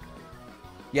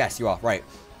 Yes, you are. Right.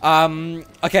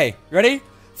 Okay. Ready?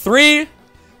 3,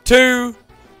 2,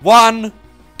 1,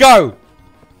 go!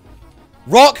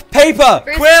 Rock, paper!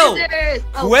 Quill!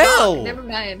 Oh, Quill! fuck, never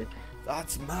mind.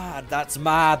 That's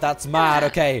mad.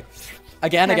 Okay.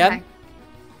 Again. Okay.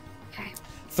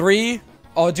 3.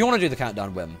 Oh, do you want to do the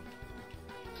countdown, Wim?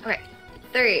 Okay.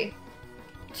 3,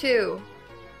 2,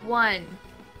 1.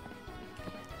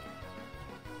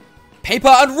 Paper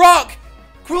and rock!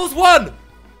 Quill's won!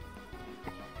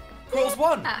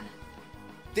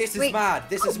 This is Wait. mad.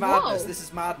 This is Oh, madness. whoa. This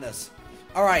is madness.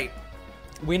 All right.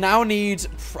 We now need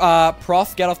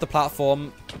Prof. Get off the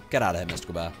platform. Get out of here,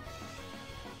 Mystical Bear.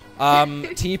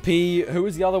 TP. Who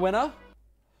was the other winner?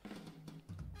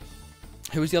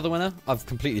 Who was the other winner? I've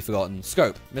completely forgotten.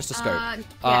 Scope. Mr. Scope.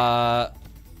 Yeah.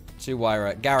 To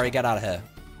Yrrah. Gary, get out of here.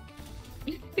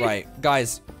 Right,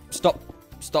 guys. Stop.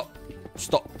 Stop.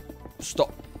 Stop.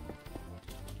 Stop.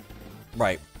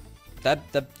 Right.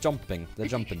 They're jumping. They're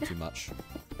jumping too much.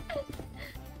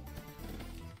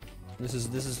 This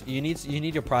is you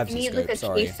need your privacy You need, scope. like, a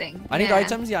Sorry. casing. I need Yeah.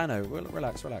 items. Yeah, I know.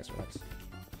 Relax.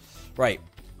 Right.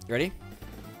 You ready?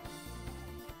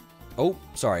 Oh,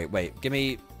 sorry. Wait. Give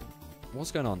me.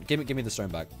 What's going on? Give me the stone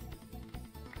bag.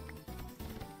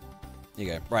 Here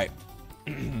you go. Right.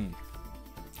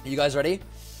 You guys ready?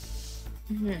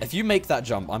 Mm-hmm. If you make that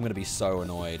jump, I'm gonna be so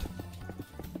annoyed.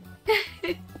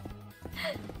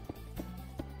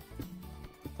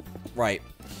 Right.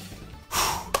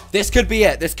 This could be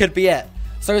it. This could be it.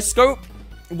 So Scope,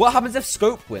 what happens if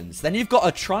Scope wins? Then you've got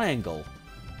a triangle.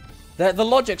 The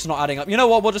logic's not adding up. You know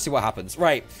what? We'll just see what happens.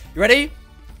 Right. You ready?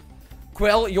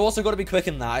 Quill, you also got to be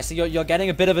quicker than that. I see you're getting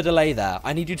a bit of a delay there.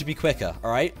 I need you to be quicker.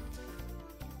 All right?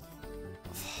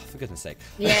 For goodness sake.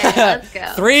 Yeah, let's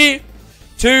go. 3,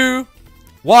 2,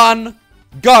 1,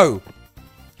 go.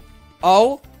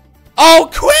 Oh. Oh,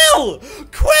 Quill!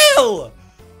 Quill!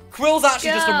 Quill's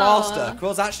actually just a master.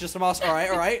 Quill's actually just a master. All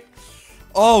right.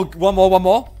 Oh, one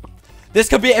more. This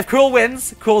could be it. If Quill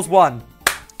wins, Quill's won.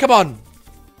 Come on.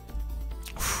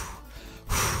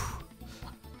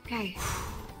 Okay.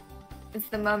 It's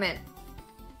the moment.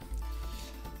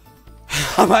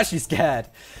 I'm actually scared.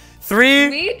 3,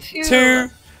 Me too. 2,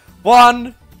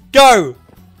 1, go.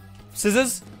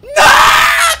 Scissors. No!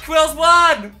 Quill's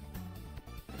won!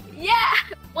 Yeah!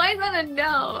 Why is that a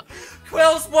no?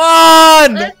 Quill's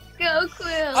won! Let's go,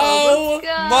 Quill. Oh Let's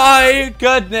go. my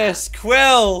goodness,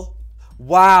 Quill!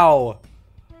 Wow,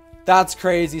 that's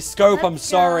crazy. Scope, I'm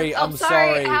sorry. I'm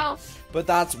sorry. Ow. But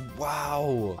that's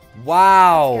wow.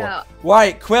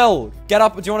 Right, Quill, get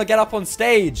up. Do you want to get up on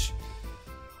stage?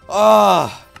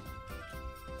 Ah,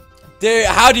 dude,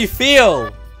 how do you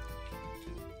feel?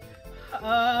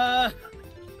 Yeah.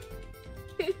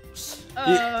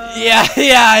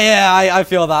 I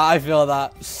feel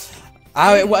that.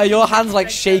 Are your hands like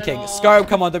shaking? Scope,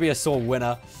 come on, don't be a sore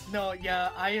winner. No, yeah,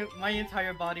 my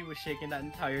entire body was shaking that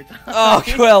entire time. Oh,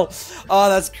 Quill. Oh,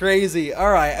 that's crazy.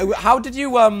 All right. How did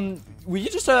you, were you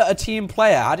just a team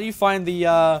player? How do you find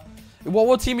the,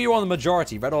 what team are you on the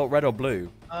majority? Red or blue?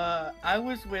 I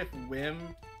was with Wim,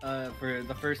 for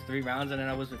the first 3 rounds, and then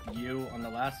I was with you on the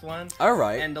last one. All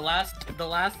right. And the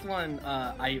last one,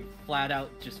 I flat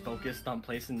out just focused on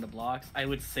placing the blocks. I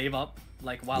would save up,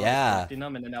 like, while I was collecting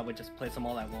them, and then I would just place them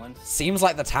all at once. Seems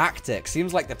like the tactic.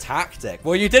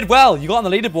 Well, you did well. You got on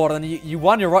the leaderboard, and you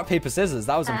won your rock, paper, scissors.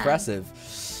 That was impressive.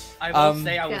 I will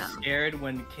say I was scared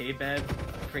when K-Bed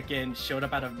freaking showed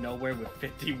up out of nowhere with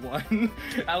 51.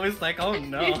 I was like, oh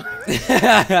no.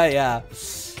 Yeah.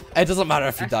 It doesn't matter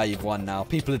if you die, you've won now.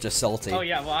 People are just salty. Oh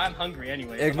yeah, well I'm hungry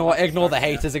anyway. Ignore the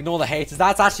haters. Ignore the haters.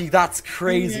 That's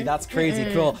crazy. That's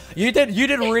crazy. Cool. You did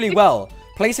really well.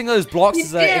 Placing those blocks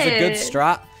is a good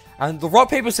strat. And the rock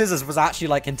paper scissors was actually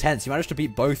like intense. You managed to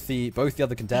beat both the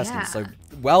other contestants. Yeah. So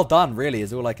well done, really,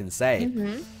 is all I can say.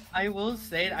 I will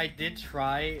say I did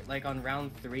try, like on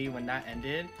round 3 when that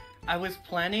ended. I was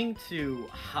planning to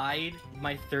hide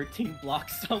my 13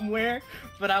 blocks somewhere,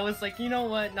 but I was like, you know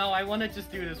what? No, I want to just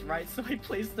do this right. So I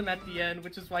placed them at the end,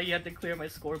 which is why you had to clear my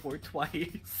scoreboard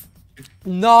twice.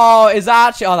 No, is that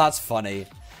actually... Oh, that's funny.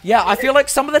 Yeah, I feel like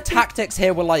some of the tactics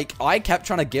here were like, I kept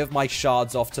trying to give my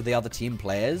shards off to the other team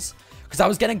players because I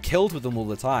was getting killed with them all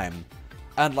the time.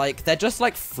 And like, they're just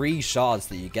like free shards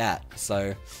that you get.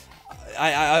 So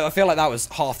I feel like that was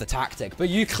half the tactic, but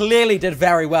you clearly did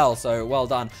very well, so well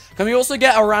done. Can we also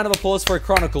get a round of applause for a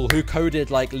Chronicle who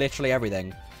coded like literally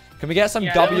everything? Can we get some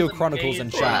W Chronicles in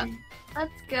chat?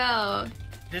 Let's go.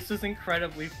 This was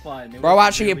incredibly fun. Bro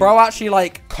actually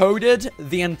like coded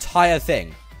the entire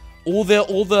thing. All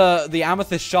the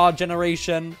amethyst shard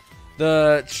generation,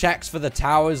 the checks for the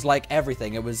towers, like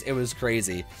everything. It was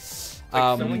crazy.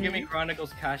 Someone give me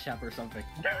Chronicles Cash App or something.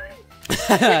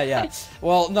 Yeah.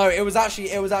 Well, no, it was actually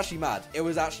mad. It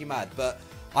was actually mad. But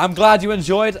I'm glad you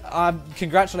enjoyed.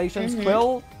 Congratulations,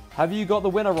 Quill. Have you got the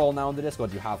winner role now on the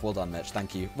Discord? You have. Well done, Mitch.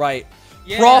 Thank you. Right.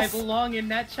 Yeah, Prof, I belong in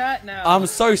that chat now. I'm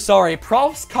so sorry.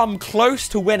 Prof's come close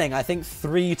to winning, I think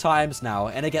 3 times now,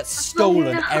 and it gets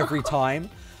stolen every time.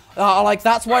 Like,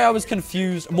 that's why I was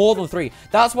confused. More than 3.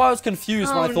 That's why I was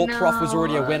confused when I thought Prof was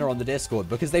already a winner on the Discord,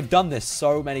 because they've done this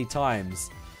so many times.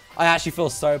 I actually feel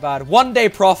so bad. One day,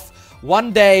 Prof,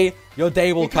 One day, your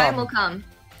day will Your come. time will come.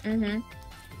 Mm-hmm.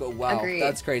 But wow, Agreed.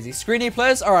 that's crazy. Screeny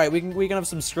players? Alright, we can have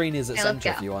some screenies at Okay, let's center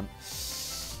if go. you want.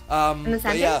 In the But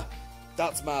center? yeah,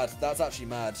 that's mad. That's actually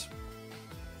mad.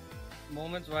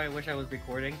 Moments where I wish I was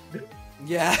recording.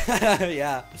 Yeah,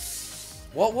 yeah.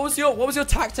 What was your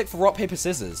tactic for rock paper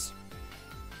scissors?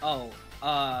 Oh,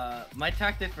 my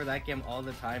tactic for that game all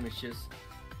the time is just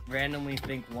randomly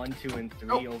think 1, 2, and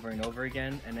 3 over and over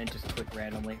again, and then just click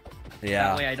randomly. Yeah.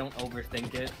 That way I don't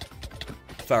overthink it.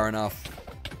 Fair enough.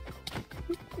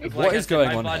 Like What I is said, going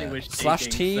my on body here? was Slash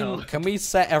shaking, team, so- can we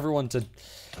set everyone to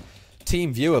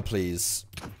team viewer, please?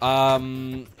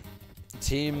 Team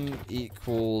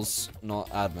equals not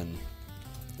admin.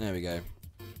 There we go.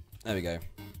 There we go.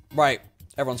 Right,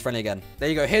 everyone's friendly again. There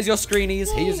you go. Here's your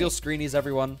screenies. Here's your screenies,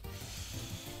 everyone.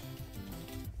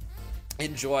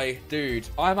 Enjoy, dude.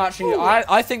 I'm actually.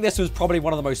 I think this was probably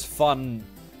one of the most fun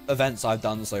events I've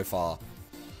done so far.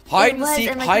 Hide and seek.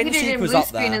 Hide and seek was up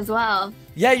there. As well.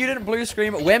 Yeah, you didn't blue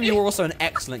screen. Wim, you were also an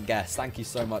excellent guest. Thank you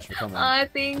so much for coming.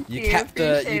 Thank you. You kept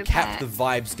the Appreciate the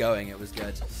vibes going. It was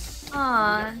good.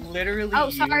 Aw. Literally. Oh,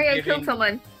 you sorry, I giving- killed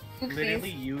someone. Literally,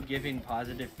 you giving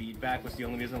positive feedback was the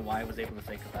only reason why I was able to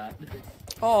think of that.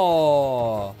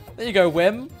 Oh, there you go,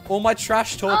 Wim. All my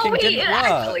trash talking Oh wait, didn't it work.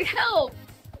 actually helped.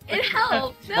 It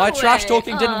helped. No My trash way.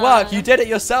 talking didn't Aw. work. You did it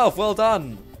yourself. Well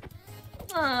done.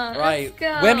 Aw, Right, let's go.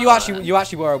 Wim, you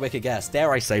actually were a wicked guest.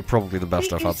 Dare I say, probably the best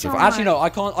Thank I've you had so so far. Actually, no,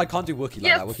 much. I can't do Wookiee like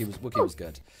Yep. that. Wookiee was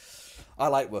good. I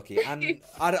like Wookiee, and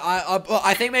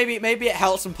I think maybe it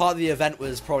helps. And part of the event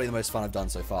was probably the most fun I've done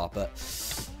so far. But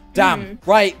damn,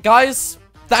 right, guys,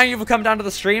 thank you for coming down to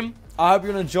the stream. I hope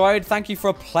you enjoyed. Thank you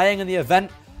for playing in the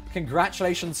event.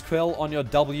 Congratulations, Quill, on your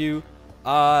W.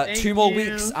 2 more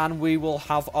weeks, and we will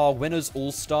have our winners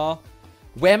all-star.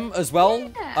 Wim as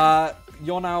well. Yeah.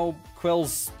 You're now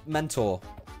Quill's mentor.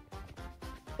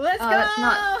 Let's go! That's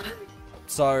not.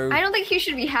 So, I don't think he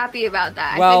should be happy about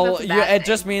that. I well, think that's a bad it thing.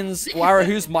 just means, Yrrah,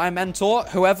 who's my mentor?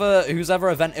 Whose ever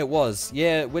event it was.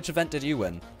 Yeah, which event did you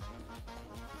win?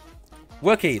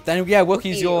 Wookiee. Then, yeah,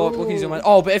 Wookiee's your mentor.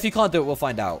 Oh, but if you can't do it, we'll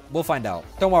find out. We'll find out.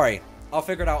 Don't worry. I'll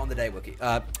figure it out on the day,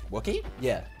 Wookiee. Wookiee?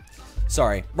 Yeah.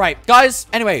 Sorry. Right, guys,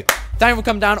 anyway, thank you for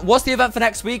coming down. What's the event for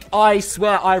next week? I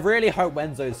swear, I really hope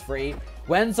Wenzo's free.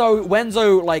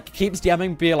 Wenzo, like, keeps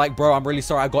DMing, being like, bro, I'm really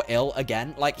sorry I got ill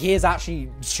again. Like, he is actually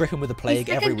stricken with the plague He's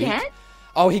sick every again? week.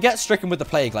 Oh, he gets stricken with the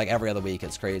plague, like, every other week.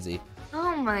 It's crazy.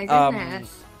 Oh my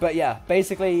goodness. But yeah,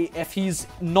 basically, if he's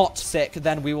not sick,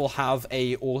 then we will have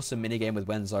a awesome minigame with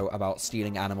Wenzo about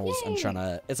stealing animals and trying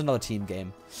to... It's another team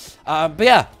game. But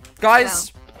yeah,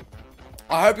 guys,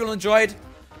 I hope you all enjoyed.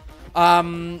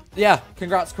 Yeah,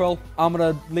 congrats, Quill. I'm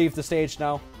gonna leave the stage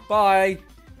now. Bye.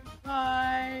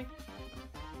 Bye.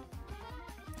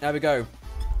 There we go.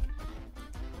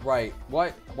 Right.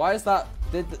 Why is that?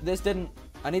 This didn't...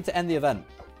 I need to end the event.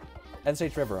 End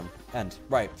stage for everyone. End.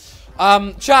 Right.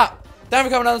 Chat. Thank you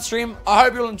for coming down the stream. I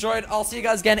hope you all enjoyed. I'll see you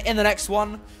guys again in the next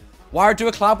one. Why do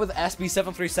a collab with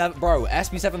SB737? Bro,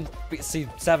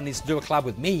 SB737 needs to do a collab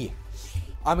with me.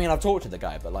 I mean, I've talked to the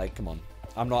guy, but like, come on.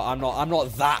 I'm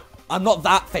not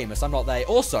that famous. I'm not there.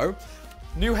 Also,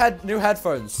 new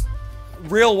headphones.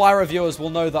 Real Yrrah viewers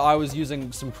will know that I was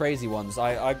using some crazy ones.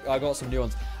 I got some new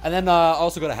ones. And then I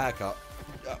also got a haircut.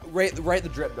 Rate the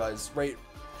drip, guys. Rate.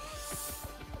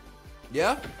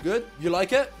 Yeah? Good? You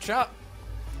like it? Chat?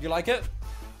 You like it?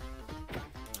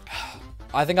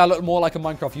 I think I look more like a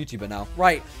Minecraft YouTuber now.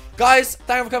 Right. Guys,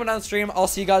 thank you for coming down the stream. I'll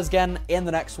see you guys again in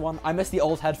the next one. I miss the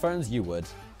old headphones. You would.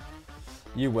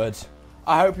 You would.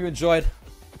 I hope you enjoyed.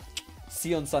 See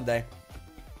you on Sunday.